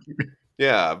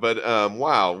 Yeah, but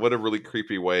wow, what a really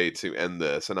creepy way to end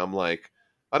this. And I'm like,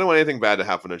 I don't want anything bad to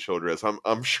happen to Childress.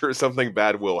 I'm sure something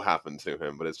bad will happen to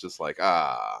him, but it's just like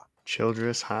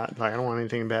Childress, Hodge. Like, I don't want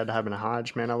anything bad to happen to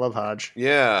Hodge. Man, I love Hodge.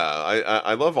 Yeah,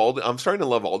 I love I'm starting to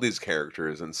love all these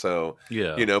characters, and so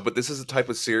but this is the type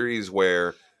of series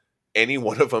where any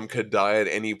one of them could die at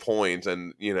any point,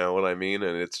 and you know what I mean.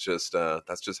 And it's just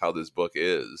that's just how this book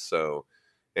is. So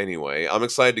anyway, I'm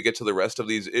excited to get to the rest of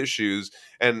these issues.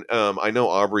 And I know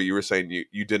Aubrey, you were saying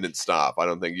you didn't stop. I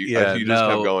don't think you just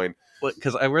kept going.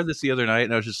 Because I read this the other night,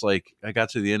 and I was just like, I got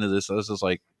to the end of this, I was just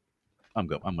like, I'm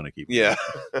going to keep. Yeah.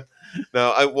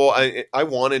 No, I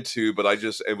wanted to, but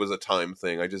it was a time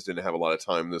thing. I just didn't have a lot of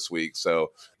time this week.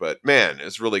 So, but man,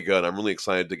 it's really good. I'm really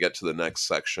excited to get to the next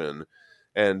section.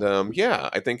 And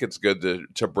I think it's good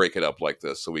to break it up like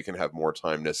this so we can have more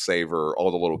time to savor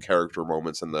all the little character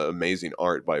moments and the amazing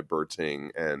art by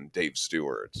Berting and Dave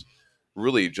Stewart.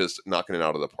 Really just knocking it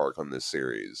out of the park on this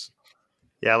series.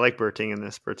 Yeah, I like Berting in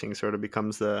this. Berting sort of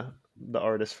becomes the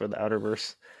artist for the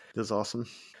Outerverse. It's awesome.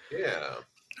 Yeah.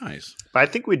 Nice. But I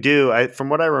think we do. From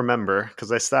what I remember,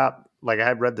 because I stopped, like I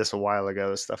had read this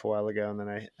stuff a while ago, and then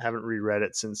I haven't reread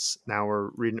it since now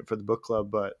we're reading it for the book club.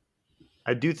 But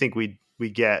I do think we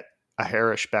get a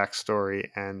Harish backstory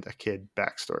and a kid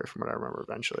backstory from what I remember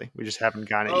eventually. We just haven't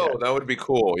gotten it yet. Oh, that would be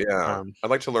cool. Yeah. I'd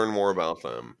like to learn more about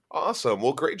them. Awesome.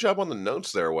 Well, great job on the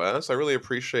notes there, Wes. I really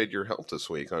appreciate your help this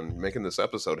week on making this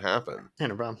episode happen. Yeah,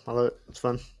 no problem. I love it. It's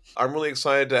fun. I'm really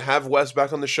excited to have Wes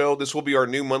back on the show. This will be our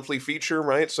new monthly feature,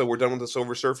 right? So we're done with the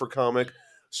Silver Surfer comic.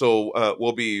 So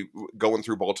we'll be going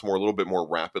through Baltimore a little bit more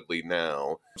rapidly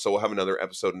now. So we'll have another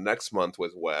episode next month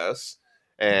with Wes.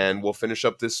 And we'll finish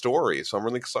up this story. So I'm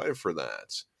really excited for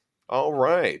that. All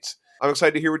right. I'm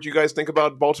excited to hear what you guys think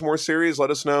about Baltimore series. Let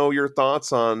us know your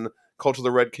thoughts on Cult of the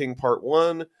Red King Part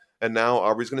 1. And now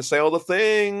Aubrey's going to say all the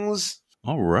things.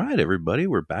 All right, everybody.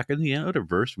 We're back in the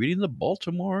Outerverse reading the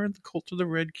Baltimore and the Cult of the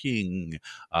Red King.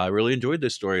 I really enjoyed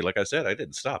this story. Like I said, I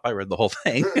didn't stop. I read the whole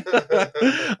thing.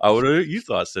 I wonder what you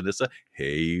thought. Send us a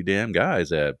hey, you damn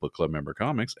guys at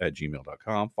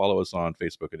bookclubmembercomics@gmail.com. Follow us on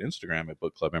Facebook and Instagram at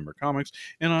bookclubmembercomics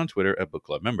and on Twitter at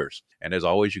bookclubmembers. And as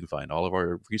always, you can find all of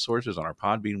our resources on our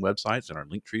Podbean websites and our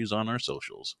link trees on our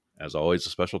socials. As always, a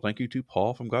special thank you to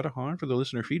Paul from God of Harn for the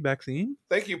listener feedback theme.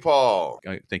 Thank you, Paul.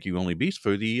 Thank you, Only Beast,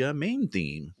 for the main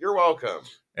theme. You're welcome.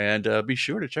 And be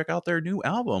sure to check out their new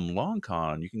album, Long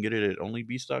Con. You can get it at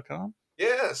onlybeast.com.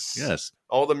 Yes.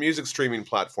 All the music streaming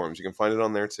platforms. You can find it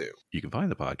on there, too. You can find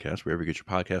the podcast wherever you get your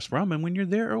podcast from. And when you're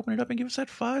there, open it up and give us that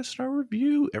 5-star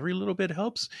review. Every little bit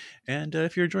helps. And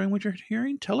if you're enjoying what you're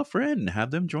hearing, tell a friend. Have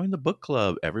them join the book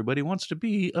club. Everybody wants to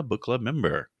be a book club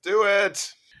member. Do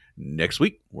it. Next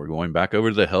week, we're going back over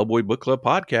to the Hellboy Book Club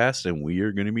podcast, and we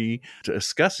are going to be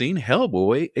discussing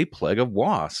Hellboy, A Plague of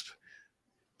Wasps.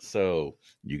 So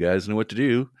you guys know what to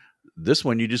do. This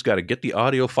one, you just got to get the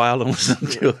audio file and listen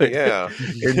to it. Yeah.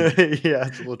 Yeah,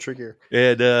 it's a little trickier.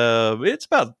 And it's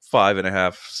about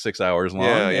 5.5, 6 hours long.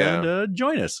 Yeah. And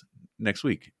join us next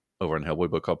week over on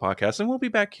Hellboy Book Club podcast. And we'll be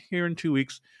back here in 2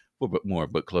 weeks for more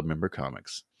Book Club member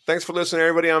comics. Thanks for listening,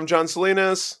 everybody. I'm John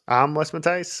Salinas. I'm Wes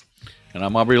Matthijs. And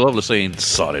I'm Aubrey Lovelace saying,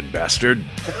 "Sodded bastard."